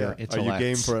superior intellect. Are you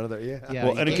game for another?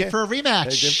 Well, and again, for a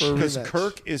rematch. Because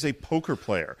Kirk is a poker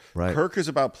player. Right. Kirk is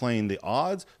about playing the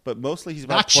odds, but mostly he's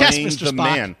about Not playing chess, Mr. the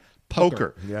Spock. man.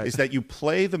 Poker Yeah. is that you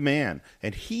play the man,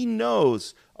 and he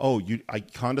knows.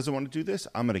 Khan doesn't want to do this.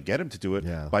 I'm going to get him to do it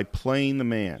by playing the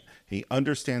man. He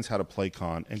understands how to play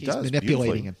Khan and He's does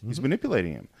manipulating him. He's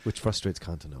manipulating him, which frustrates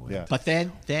Khan to no end. Yeah. But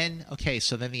then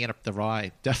the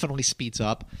ride definitely speeds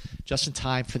up just in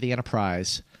time for the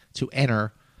Enterprise to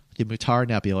enter the Mutara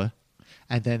Nebula,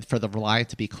 and then for the Reliant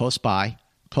to be close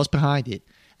behind it.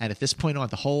 And at this point on,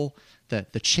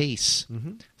 the chase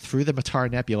through the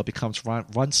Mutara Nebula becomes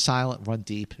run silent, run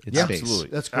deep in space. Absolutely.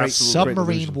 That's great. Absolutely.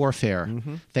 Submarine warfare.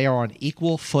 They are on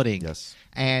equal footing. Yes.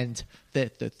 And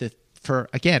for,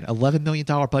 again, $11 million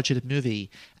budgeted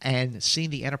movie, and seeing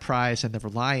the Enterprise and the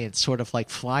Reliant sort of like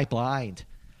fly blind.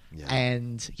 Yeah.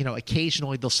 And,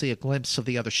 occasionally they'll see a glimpse of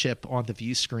the other ship on the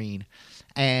view screen.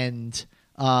 And,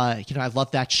 I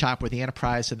love that shot where the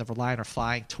Enterprise and the Reliant are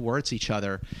flying towards each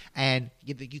other, and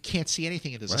you can't see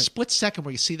anything. There's a split second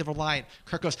where you see the Reliant.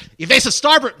 Kirk goes, evasive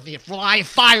starboard, and the Reliant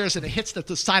fires, and it hits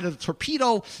the side of the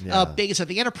torpedo base of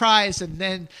the Enterprise, and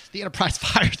then the Enterprise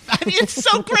fires. I mean, it's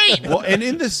so great. Well, and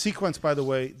in this sequence, by the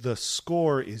way, the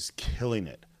score is killing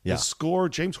it. Yeah. The score,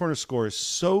 James Horner's score, is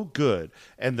so good,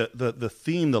 and the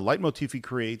theme, the leitmotif he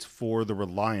creates for the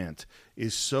Reliant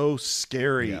is so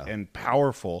scary and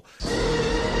powerful.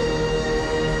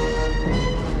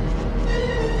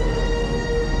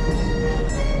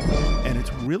 And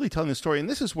it's really telling the story, and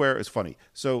this is where it's funny.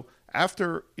 So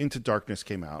after Into Darkness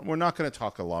came out, we're not going to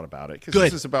talk a lot about it because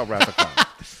this is about Wrath of Khan.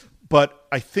 But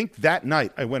I think that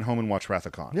night I went home and watched Wrath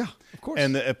of Khan. Yeah, of course.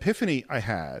 And the epiphany I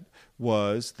had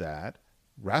was that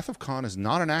Wrath of Khan is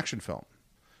not an action film.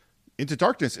 Into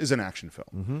Darkness is an action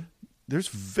film. There's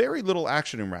very little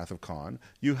action in Wrath of Khan.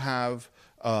 You have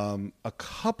a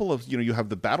couple of, you have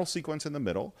the battle sequence in the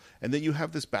middle, and then you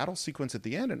have this battle sequence at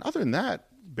the end. And other than that,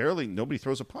 nobody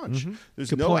throws a punch. There's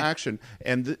Good no point. action.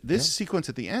 And this sequence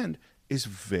at the end is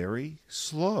very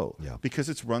slow because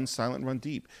it's run silent, run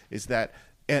deep.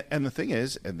 And the thing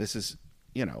is, and this is,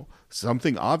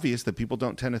 something obvious that people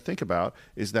don't tend to think about,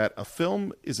 is that a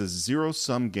film is a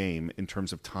zero-sum game in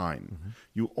terms of time.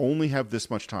 You only have this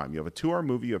much time. You have a 2-hour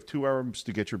movie, you have 2 hours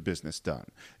to get your business done.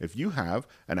 If you have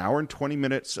an hour and 20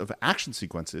 minutes of action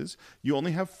sequences, you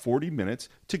only have 40 minutes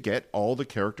to get all the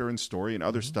character and story and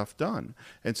other stuff done.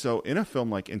 And so in a film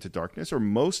like Into Darkness, or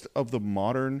most of the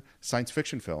modern science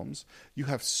fiction films, you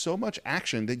have so much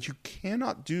action that you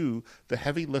cannot do the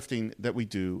heavy lifting that we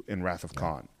do in Wrath of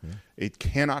Khan. It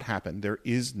cannot happen. There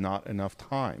is not enough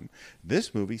time.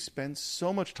 This movie spends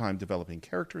so much time developing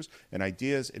characters and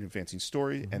ideas and advancing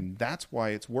story, and that's why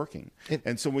it's working.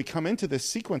 And so when we come into this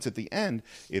sequence at the end,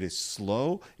 it is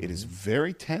slow, it is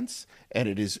very tense, and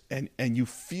it is and you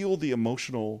feel the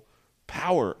emotional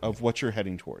power of what you're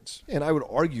heading towards. And I would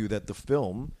argue that the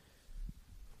film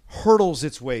hurdles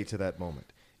its way to that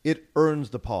moment. It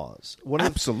earns the pause.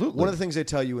 Absolutely. One of the things they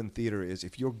tell you in theater is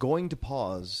if you're going to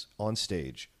pause on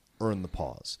stage, earn the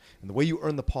pause. And the way you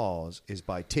earn the pause is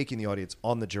by taking the audience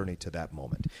on the journey to that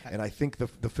moment. And I think the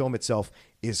film itself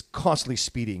is constantly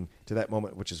speeding to that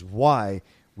moment, which is why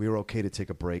we were okay to take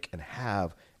a break and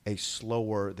have a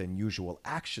slower than usual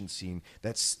action scene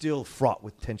that's still fraught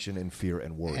with tension and fear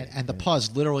and worry. And the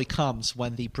pause literally comes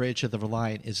when the bridge of the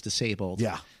Reliant is disabled.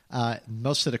 Yeah.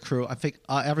 Most of the crew, I think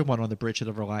everyone on the bridge of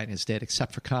the Reliant is dead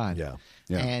except for Khan. Yeah.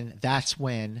 And that's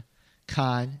when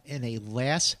Khan, in a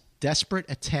last desperate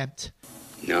attempt...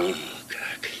 No,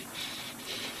 Kirk.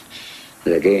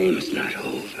 The game's not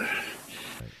over.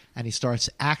 And he starts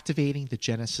activating the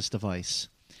Genesis device.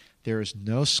 There is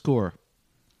no score.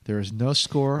 There is no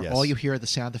score. Yes. All you hear are the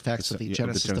sound effects of the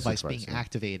Genesis device being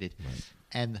activated. Right.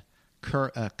 And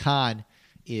Khan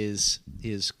is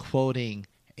quoting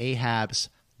Ahab's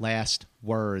last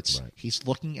words. Right. He's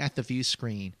looking at the view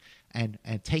screen, and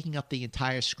taking up the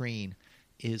entire screen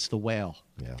is the whale,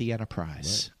 the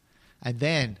Enterprise. Right. And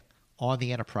then on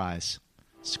the Enterprise,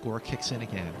 score kicks in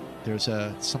again. There's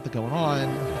something going on.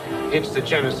 It's the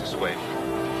Genesis wave.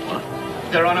 What?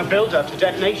 They're on a build-up to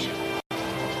detonation.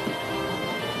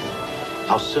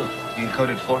 How soon?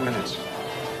 Encoded 4 minutes.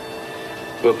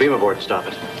 We'll beam aboard to stop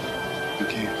it. You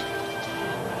can't.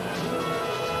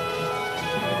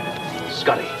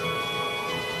 Scotty,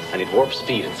 I need warp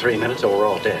speed in 3 minutes or we're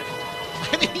all dead.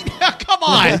 I mean, come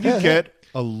on. And you get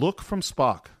a look from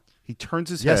Spock. He turns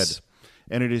his head,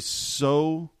 and it is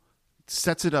so...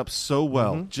 sets it up so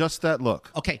well. Mm-hmm. Just that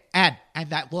look. Okay, and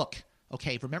that look.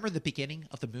 Okay, remember the beginning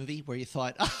of the movie where you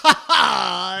thought,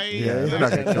 they're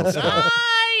not going to kill Spock.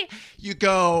 You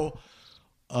go,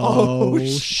 oh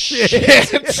shit.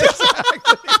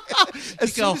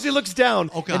 As soon as he looks down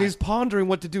and he's pondering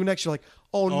what to do next, you're like,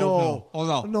 oh no.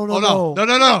 No. No. Don't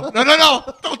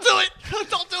do it.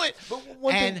 Don't do it.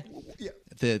 And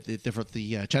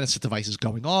the Genesis device is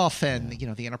going off, and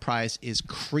the Enterprise is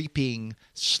creeping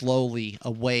slowly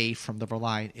away from the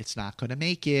Reliant. It's not going to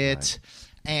make it. Right.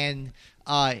 And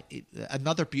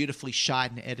another beautifully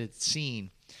shot and edited scene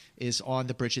is on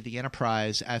the bridge of the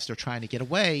Enterprise as they're trying to get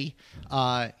away.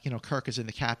 Kirk is in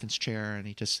the captain's chair, and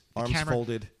he just arms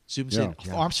folded, zooms in,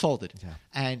 arms folded,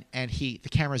 and the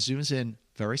camera zooms in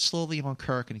very slowly on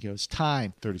Kirk, and he goes,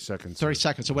 "Time, 30 seconds, 30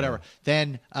 seconds, or whatever."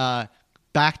 Then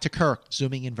back to Kirk,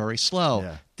 zooming in very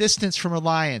slow. Distance from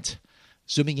Reliant,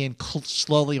 zooming in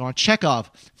slowly on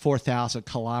Chekhov, 4,000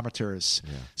 kilometers.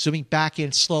 Zooming back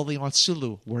in slowly on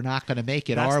Sulu. We're not going to make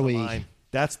it, are we? Line.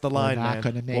 That's the line, We're man. not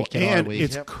going to make it, and are we?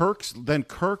 it's Kirk's. Then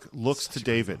Kirk looks to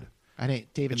David. And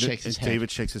David shakes his head.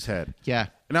 David shakes his head. Yeah.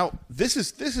 Now this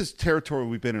is territory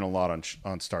we've been in a lot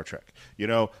on Star Trek.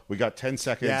 We got 10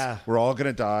 seconds. Yeah. We're all going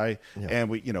to die, and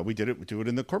we did it. We do it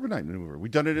in the Corbomite maneuver.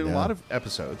 We've done it in a lot of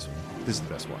episodes. This is the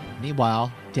best one.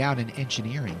 Meanwhile, down in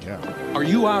engineering. Are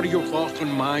you out of your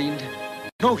Vulcan mind?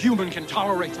 No human can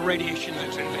tolerate the radiation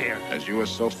that's in there. As you are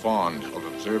so fond of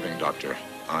observing, Doctor,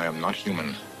 I am not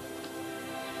human.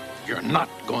 You're not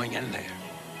going in there.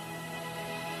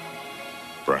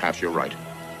 Perhaps you're right.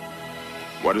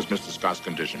 What is Mr. Scott's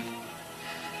condition?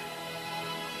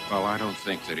 Well, I don't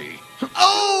think that he...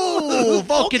 Oh!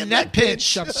 Vulcan net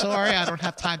pitch. I'm sorry. I don't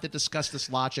have time to discuss this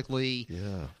logically.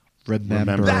 Yeah.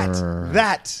 Remember.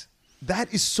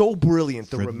 That is so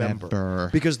brilliant, the remember.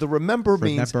 Because the remember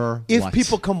means if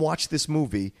people come watch this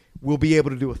movie, we'll be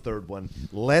able to do a third one.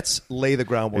 Let's lay the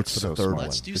groundwork for the third one.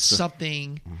 Let's do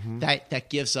something that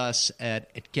gives us a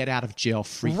get out of jail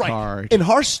free card. And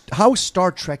how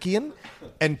Star Trekian,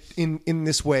 and in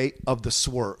this way of the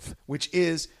swerve, which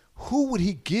is who would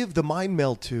he give the mind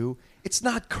meld to? It's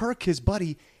not Kirk, his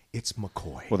buddy. It's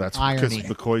McCoy. Well, that's irony.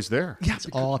 because McCoy's there. Yeah, it's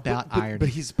all about irony. But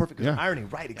he's perfect with irony,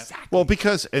 right? Exactly. Well,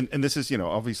 because and this is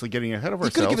obviously getting ahead of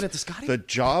ourselves. Given it to Scotty. The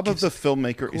job of the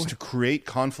filmmaker is to create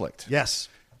conflict. Yes.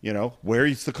 Where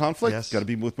is the conflict? Yes. Got to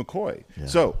be with McCoy. Yeah.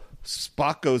 So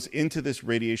Spock goes into this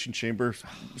radiation chamber.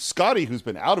 Scotty, who's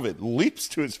been out of it, leaps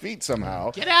to his feet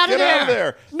somehow. Get out of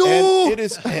there! No, and it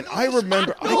is. And I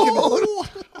remember.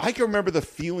 I can remember the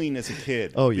feeling as a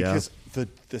kid. Oh yeah. Because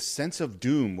the sense of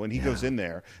doom when he goes in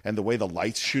there, and the way the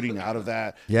light's shooting out of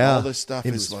that, all this stuff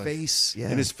in is his face,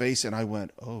 in his face, and I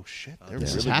went, "Oh shit,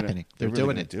 this is happening. They're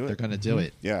doing it. They're going to do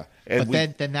it." Yeah, and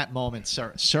but then that moment,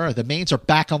 sir, the mains are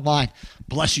back online.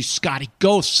 Bless you, Scotty.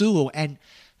 Go, Sulu, and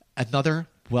another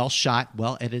well shot,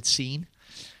 well edited scene.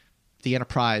 The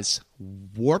Enterprise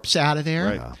warps out of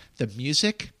there. Right. The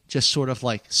music just sort of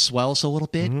like swells a little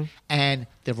bit, and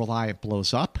the Reliant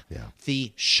blows up. Yeah.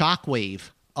 The shockwave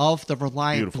of the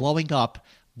Reliant blowing up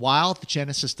while the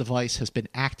Genesis device has been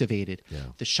activated. Yeah.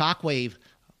 The shockwave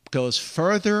goes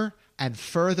further and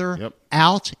further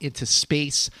out into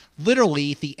space.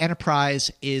 Literally, the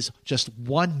Enterprise is just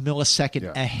 1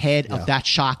 millisecond ahead of that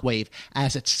shockwave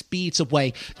as it speeds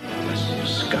away.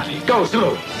 Scotty, go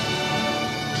through.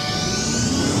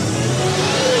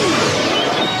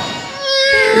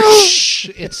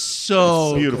 It's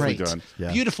so beautifully great. done.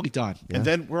 Beautifully done. And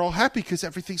then we're all happy because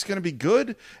everything's going to be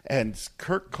good. And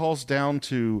Kirk calls down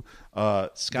to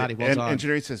Scotty, well done.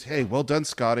 Engineering says, "Hey, well done,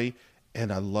 Scotty."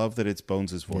 And I love that it's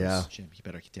Bones' voice. Yeah. Jim, you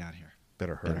better get down here.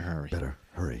 Better hurry. Better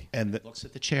hurry. And Looks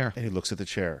at the chair. And he looks at the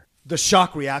chair. The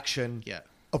shock reaction Yeah.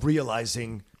 of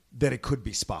realizing that it could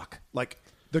be Spock. Like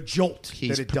the jolt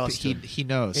that it does to him. He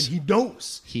knows. And he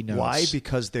knows. He knows. Why?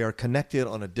 Because they are connected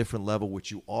on a different level,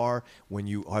 which you are when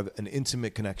you have an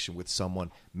intimate connection with someone,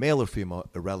 male or female,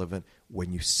 irrelevant,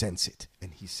 when you sense it.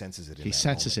 And he senses it in He that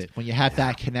senses moment. it. When you have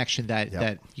that connection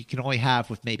that you can only have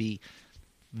with maybe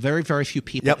very, very few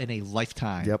people in a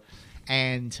lifetime. Yep.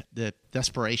 And the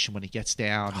desperation when he gets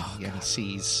down and he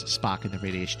sees Spock in the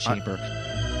radiation chamber.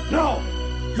 No!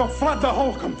 You'll flood the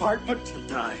whole compartment. He'll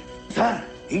die. Sir,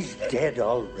 he's dead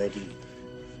already.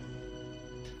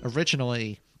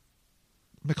 Originally,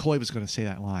 McCoy was going to say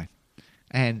that line.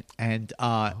 And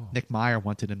Nick Meyer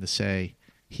wanted him to say,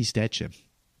 "He's dead, Jim."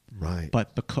 Right.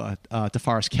 But because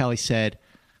DeForest Kelley said,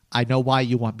 "I know why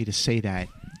you want me to say that,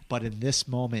 but in this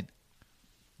moment,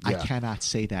 I cannot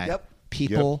say that. Yep.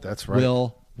 People that's right.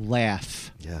 will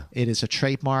laugh. Yeah. It is a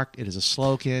trademark. It is a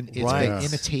slogan. It's been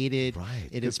imitated. Right.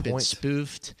 It Good has been point.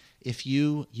 spoofed. If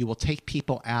you will take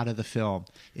people out of the film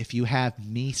if you have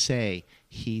me say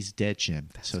he's dead, Jim."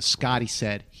 So Scotty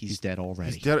said he's dead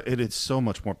already. He's dead. It is so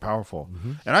much more powerful.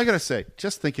 And I got to say,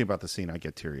 just thinking about the scene, I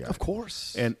get teary-eyed. Of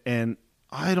course. And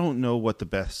I don't know what the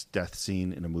best death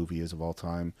scene in a movie is of all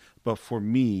time, but for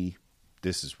me,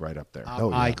 this is right up there.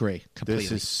 I agree completely.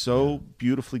 This is so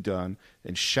beautifully done.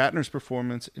 And Shatner's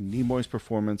performance and Nimoy's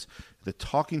performance, the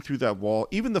talking through that wall,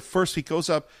 even the first, he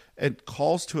goes up and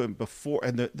calls to him before,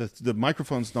 and the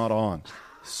microphone's not on.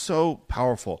 So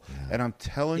powerful. And I'm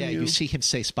telling you. You see him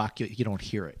say Spock, you don't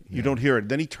hear it. You don't hear it.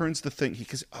 Then he turns the thing. He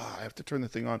goes, I have to turn the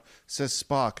thing on. Says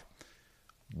Spock,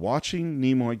 watching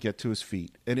Nimoy get to his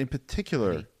feet, and in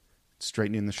particular,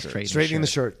 straightening the shirt. Straightening the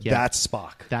shirt. Yeah. That's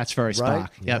Spock. That's very Right? Spock.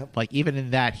 Yep. Like even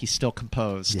in that, he's still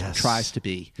composed. Yes. Tries to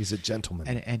be. He's a gentleman.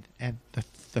 And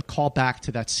the call back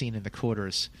to that scene in the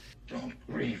quarters. Don't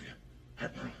grieve,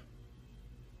 Admiral.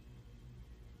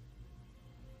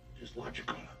 Just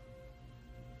logical.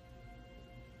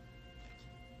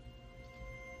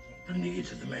 The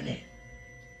needs of the many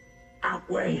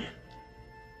outweigh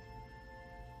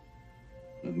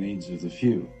The needs of the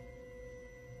few.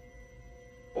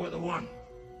 or the one.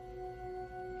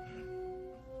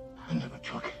 I never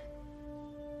took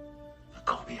the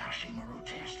Kobayashi Maru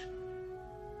test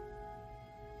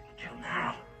until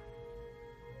now.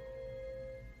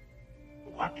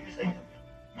 What do you think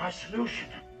of my solution?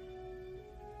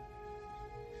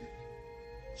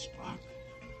 Spock.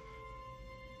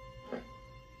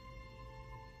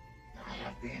 I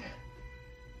have been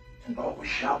and always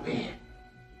shall be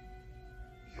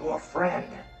your friend.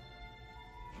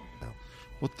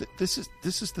 Well, this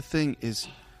is the thing is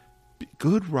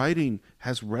good writing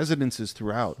has resonances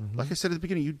throughout. Like I said at the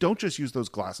beginning, you don't just use those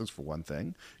glasses for one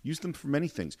thing. Use them for many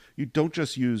things. You don't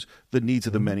just use the needs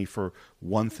of the many for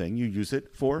one thing. You use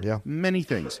it for many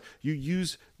things. You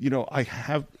use,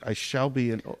 I shall be,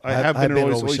 and I have been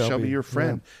and always shall be your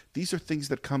friend. Yeah. These are things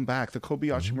that come back. The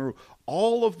Kobayashi Maru,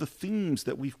 all of the themes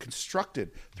that we've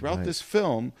constructed throughout this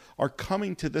film are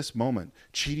coming to this moment.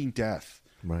 Cheating death.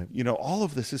 Right. All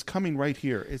of this is coming right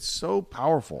here. It's so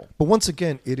powerful. But once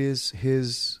again, it is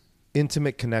his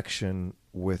intimate connection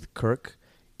with Kirk.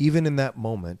 Even in that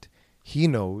moment, he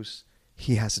knows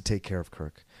he has to take care of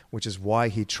Kirk, which is why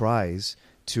he tries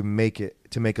to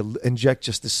inject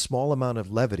just this small amount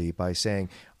of levity by saying,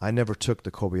 "I never took the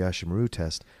Kobayashi Maru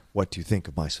test. What do you think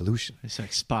of my solution?" It's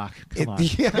like Spock. Come on.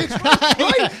 Yeah,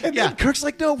 right. And then Kirk's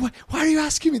like, "No, why are you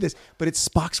asking me this?" But it's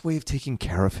Spock's way of taking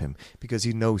care of him because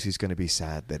he knows he's going to be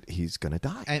sad that he's going to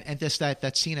die. And just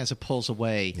that scene as it pulls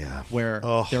away, where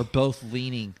Oh. they're both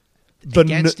leaning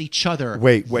against each other,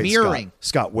 Wait, mirroring.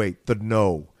 Scott, wait. The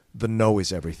no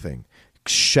is everything.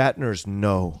 Shatner's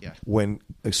no when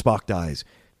Spock dies,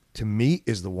 to me,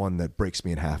 is the one that breaks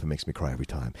me in half and makes me cry every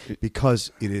time.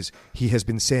 Because he has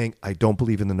been saying, "I don't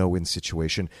believe in the no-win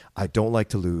situation. I don't like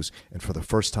to lose." And for the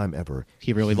first time ever,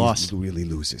 he really lost. He really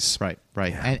loses. Right.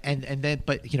 Yeah. And then,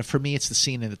 but for me, it's the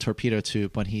scene in the torpedo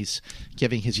tube when he's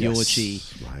giving his eulogy,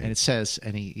 right. and it says,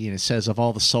 he says, "Of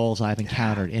all the souls I've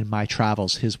encountered in my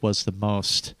travels, his was the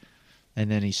most." And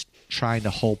then he's trying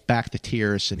to hold back the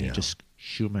tears, and he just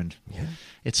human. Yeah.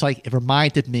 It's like it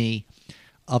reminded me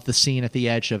of the scene at the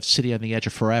edge of City on the Edge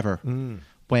of Forever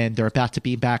when they're about to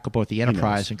be back aboard the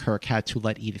Enterprise and Kirk had to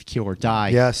let Edith Keeler die.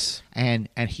 Yes. And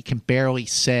he can barely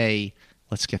say,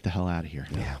 let's get the hell out of here.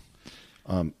 Yeah.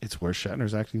 It's where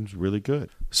Shatner's acting is really good.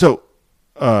 So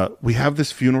we have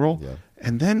this funeral,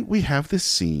 and then we have this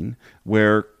scene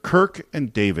where Kirk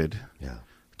and David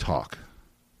talk.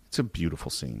 It's a beautiful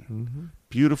scene,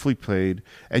 beautifully played,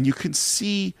 and you can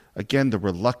see again the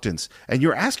reluctance. And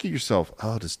you're asking yourself,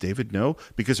 "Oh, does David know?"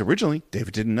 Because originally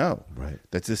David didn't know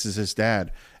that this is his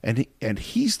dad, and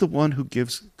he's the one who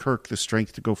gives Kirk the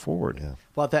strength to go forward. Yeah.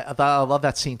 Well, I love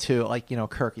that scene too. Like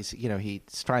Kirk is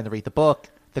he's trying to read the book.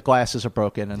 The glasses are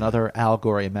broken. Another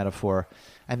allegory and metaphor.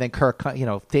 And then Kirk,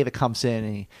 David comes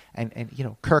in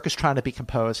and Kirk is trying to be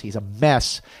composed. He's a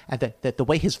mess. And the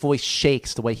way his voice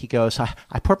shakes, the way he goes,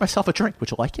 I poured myself a drink.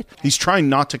 Would you like it? He's trying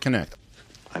not to connect.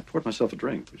 I poured myself a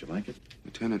drink. Would you like it?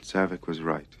 Lieutenant Savick was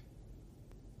right.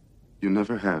 You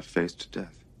never have faced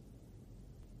death.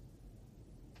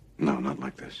 No, not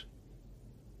like this.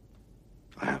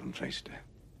 I haven't faced death.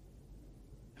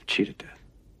 I've cheated death.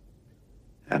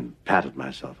 And patted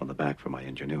myself on the back for my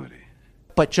ingenuity.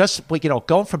 But just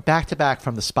going from back to back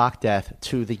from the Spock death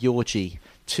to the eulogy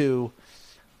to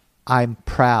I'm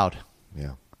proud,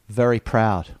 very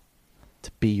proud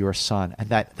to be your son, and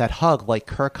that hug, like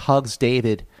Kirk hugs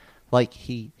David, like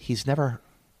he's never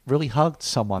really hugged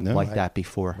someone that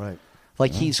before, right?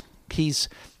 Like he's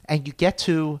and you get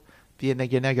to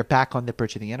you're back on the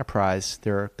bridge of the Enterprise.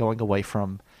 They're going away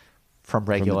from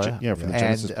Regula, from the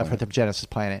Genesis planet. From the Genesis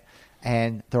planet.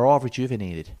 And they're all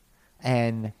rejuvenated.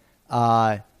 And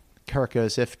Kirk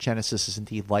goes, if Genesis is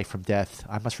indeed life from death,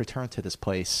 I must return to this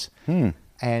place. And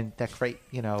that great,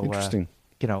 interesting.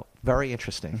 Very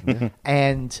interesting.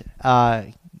 And,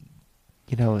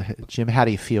 Jim, how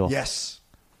do you feel? Yes.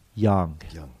 Young.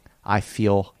 I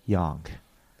feel young.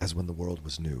 As when the world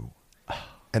was new.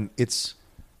 And it's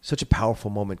such a powerful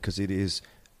moment because it is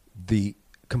the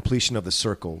completion of the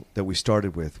circle that we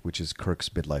started with, which is Kirk's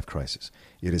midlife crisis.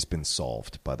 It has been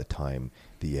solved by the time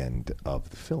the end of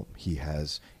the film. He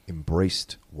has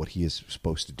embraced what he is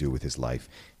supposed to do with his life.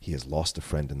 He has lost a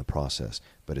friend in the process,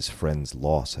 but his friend's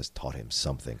loss has taught him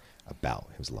something about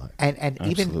his life. And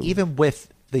even with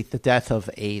the death of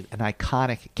an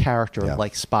iconic character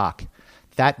like Spock,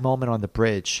 that moment on the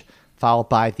bridge, followed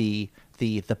by the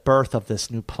birth of this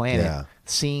new planet,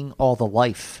 seeing all the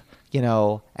life,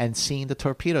 and seeing the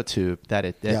torpedo tube that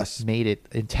made it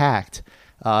intact,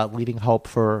 leaving hope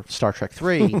for Star Trek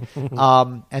 3,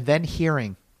 and then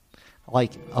hearing,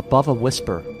 like above a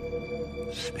whisper,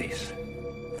 space,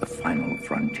 the final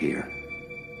frontier.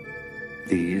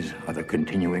 These are the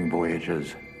continuing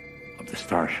voyages of the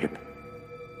Starship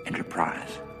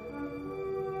Enterprise.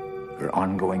 Her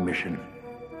ongoing mission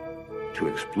to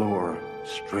explore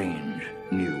strange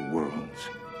new worlds,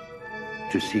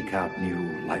 to seek out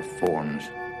new life forms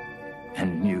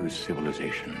and new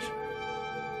civilizations,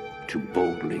 to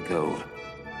boldly go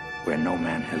where no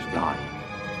man has gone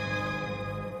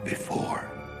before.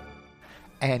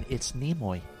 And it's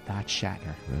Nimoy, not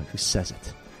Shatner, who says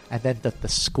it. And then the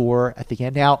score at the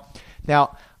end.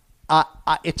 Now,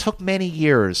 it took many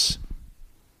years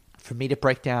for me to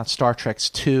break down Star Treks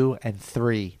 2 and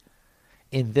 3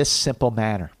 in this simple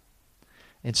manner.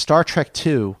 In Star Trek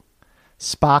 2,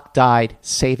 Spock died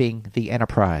saving the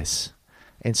Enterprise.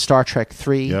 In Star Trek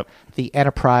 3, the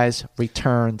Enterprise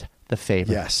returned the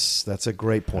favor. Yes, that's a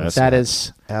great point. That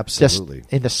is absolutely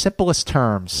just in the simplest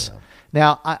terms.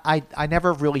 Now, I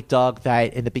never really dug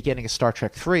that in the beginning of Star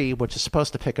Trek 3, which is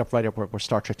supposed to pick up right where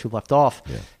Star Trek 2 left off.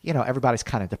 Everybody's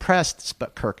kind of depressed,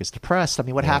 but Kirk is depressed. I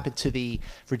mean, what happened to the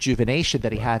rejuvenation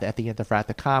that he had at the end of Wrath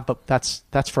of Khan? But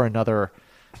that's for another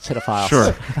cinephile.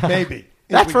 Sure. Maybe.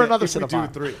 That's for another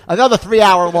cinephile. Another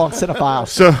 3-hour-long cinephile.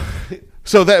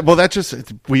 So that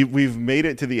just we've made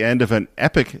it to the end of an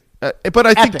epic, but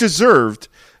I think deserved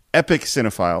epic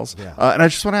cinephiles. And I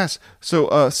just want to ask,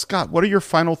 so Scott, what are your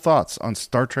final thoughts on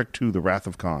Star Trek II: The Wrath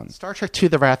of Khan? Star Trek II: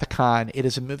 The Wrath of Khan. It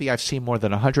is a movie I've seen more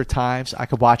than 100 times. I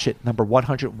could watch it number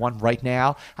 101 right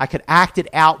now. I could act it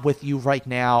out with you right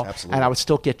now. Absolutely. And I would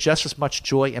still get just as much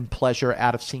joy and pleasure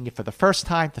out of seeing it for the first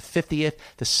time, the 50th,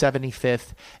 the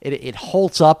 75th. It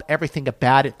holds up, everything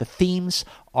about it. The themes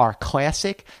are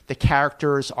classic. The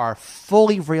characters are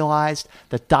fully realized.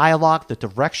 The dialogue, the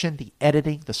direction, the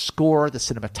editing, the score, the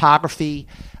cinematography,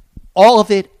 all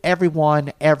of it,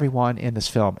 everyone in this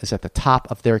film is at the top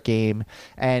of their game.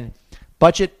 And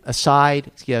budget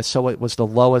aside, so it was the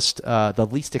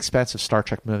least expensive Star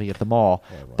Trek movie of them all,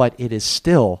 but it is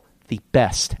still the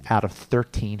best out of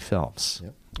 13 films.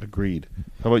 Agreed.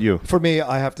 How about you? For me,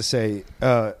 I have to say,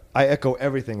 I echo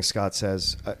everything Scott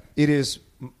says. It is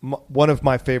one of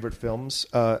my favorite films,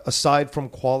 aside from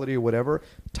quality or whatever.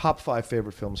 Top 5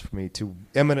 favorite films for me to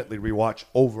eminently rewatch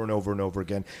over and over and over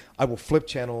again. I will flip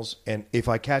channels, and if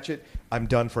I catch it, I'm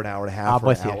done for an hour and a half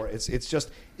or an hour.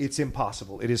 It's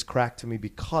impossible. It is cracked to me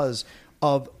because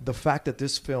of the fact that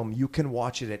this film, you can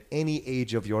watch it at any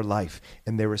age of your life,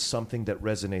 and there is something that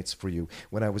resonates for you.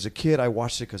 When I was a kid, I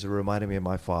watched it because it reminded me of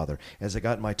my father. As I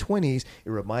got in my 20s, it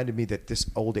reminded me that this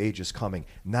old age is coming.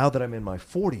 Now that I'm in my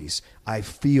 40s, I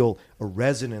feel a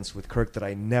resonance with Kirk that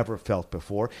I never felt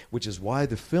before, which is why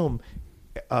the film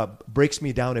breaks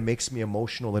me down and makes me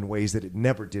emotional in ways that it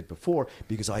never did before,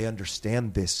 because I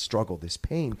understand this struggle, this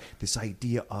pain, this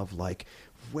idea of like,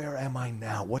 where am I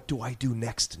now? What do I do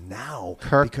next now?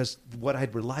 Because what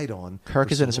I'd relied on.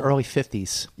 Kirk is in his early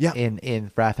 50s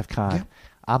in Wrath of Khan. Yeah.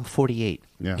 I'm 48.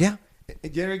 Yeah.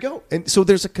 There you go. And so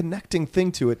there's a connecting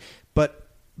thing to it. But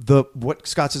what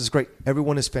Scott says is great.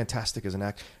 Everyone is fantastic as an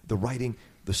act. The writing,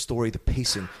 the story, the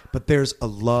pacing. But there's a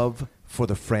love for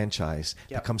the franchise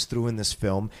that comes through in this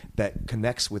film that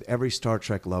connects with every Star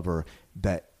Trek lover,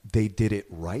 that they did it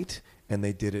right. And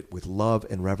they did it with love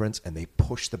and reverence, and they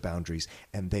pushed the boundaries,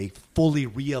 and they fully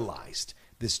realized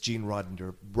this Gene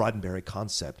Roddenberry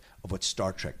concept of what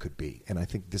Star Trek could be. And I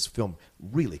think this film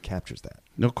really captures that.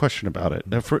 No question about it.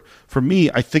 Now, for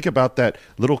me, I think about that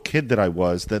little kid that I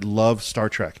was that loved Star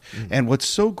Trek. And what's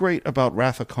so great about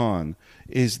Wrath of Khan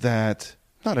is that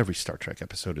not every Star Trek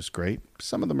episode is great.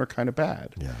 Some of them are kind of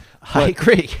bad. Yeah, I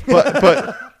agree.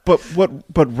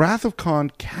 But Wrath of Khan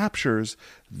captures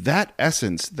that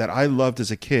essence that I loved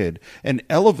as a kid and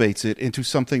elevates it into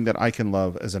something that I can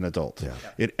love as an adult. Yeah.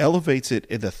 It elevates it.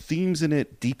 The themes in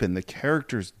it deepen. The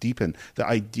characters deepen. The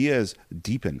ideas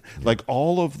deepen. Yeah. Like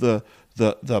all of the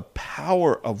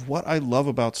power of what I love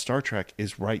about Star Trek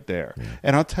is right there. Yeah.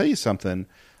 And I'll tell you something.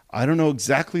 I don't know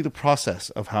exactly the process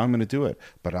of how I'm going to do it,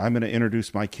 but I'm going to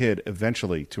introduce my kid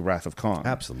eventually to Wrath of Khan.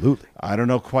 Absolutely. I don't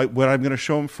know quite what I'm going to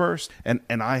show him first, and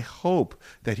I hope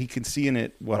that he can see in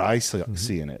it what I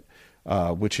see in it,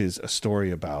 which is a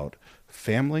story about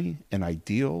family and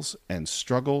ideals and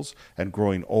struggles and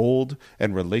growing old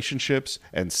and relationships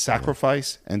and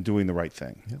sacrifice and doing the right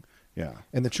thing. Yeah.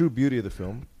 And the true beauty of the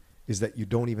film is that you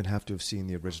don't even have to have seen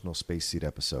the original Space Seed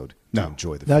episode to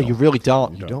enjoy the film. No, you really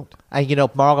don't. You don't. And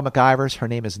Marla McIvers, her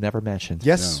name is never mentioned.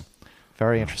 Yes. No.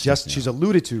 Very interesting. Just she's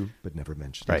alluded to, but never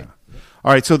mentioned. Right. Yeah.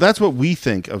 All right, so that's what we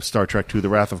think of Star Trek II, The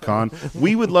Wrath of Khan.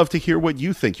 We would love to hear what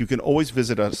you think. You can always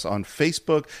visit us on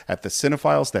Facebook at The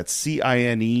Cinephiles. That's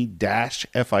CINE-FILES.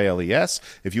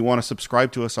 If you want to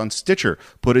subscribe to us on Stitcher,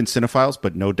 put in Cinephiles,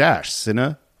 but no dash.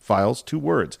 Files, 2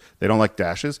 words. They don't like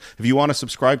dashes. If you want to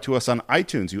subscribe to us on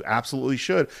iTunes, you absolutely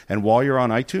should. And while you're on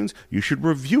iTunes, you should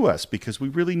review us because we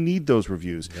really need those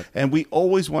reviews. Yep. And we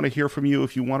always want to hear from you.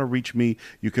 If you want to reach me,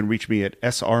 you can reach me at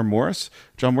SR Morris.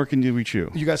 John, where can you reach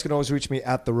you? You guys can always reach me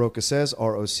at The Rocha Says,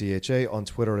 ROCHA, on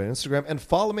Twitter and Instagram. And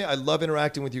follow me. I love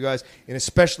interacting with you guys. And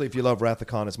especially if you love Wrath of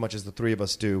Khan as much as the 3 of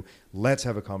us do, let's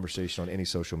have a conversation on any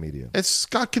social media. And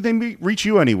Scott, can they reach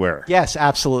you anywhere? Yes,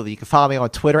 absolutely. You can follow me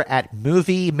on Twitter at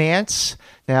MovieMantz.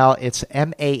 Now it's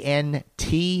MANTZ.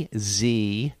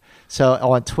 So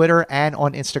on Twitter and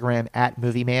on Instagram at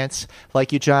MovieMantz.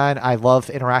 Like you, John, I love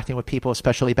interacting with people,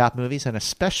 especially about movies and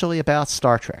especially about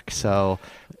Star Trek. So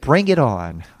bring it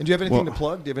on. And do you have anything to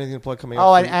plug? Do you have anything to plug coming up?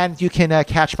 Oh, and you can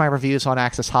catch my reviews on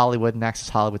Access Hollywood and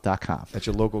AccessHollywood.com. At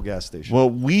your local gas station. Well,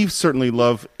 we certainly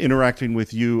love interacting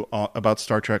with you about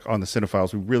Star Trek on the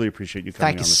Cinephiles. We really appreciate you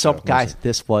coming on the show. Thank you so much, guys.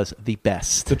 This was the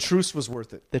best. The truce was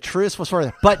worth it. The truce was worth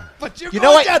it. But you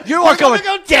know what? You are going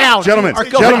down. Gentlemen.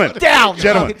 Down.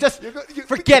 Just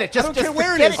forget it. I don't care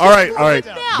where it is. All right.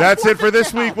 That's it for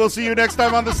this week. We'll see you next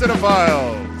time on the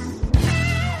Cinephiles.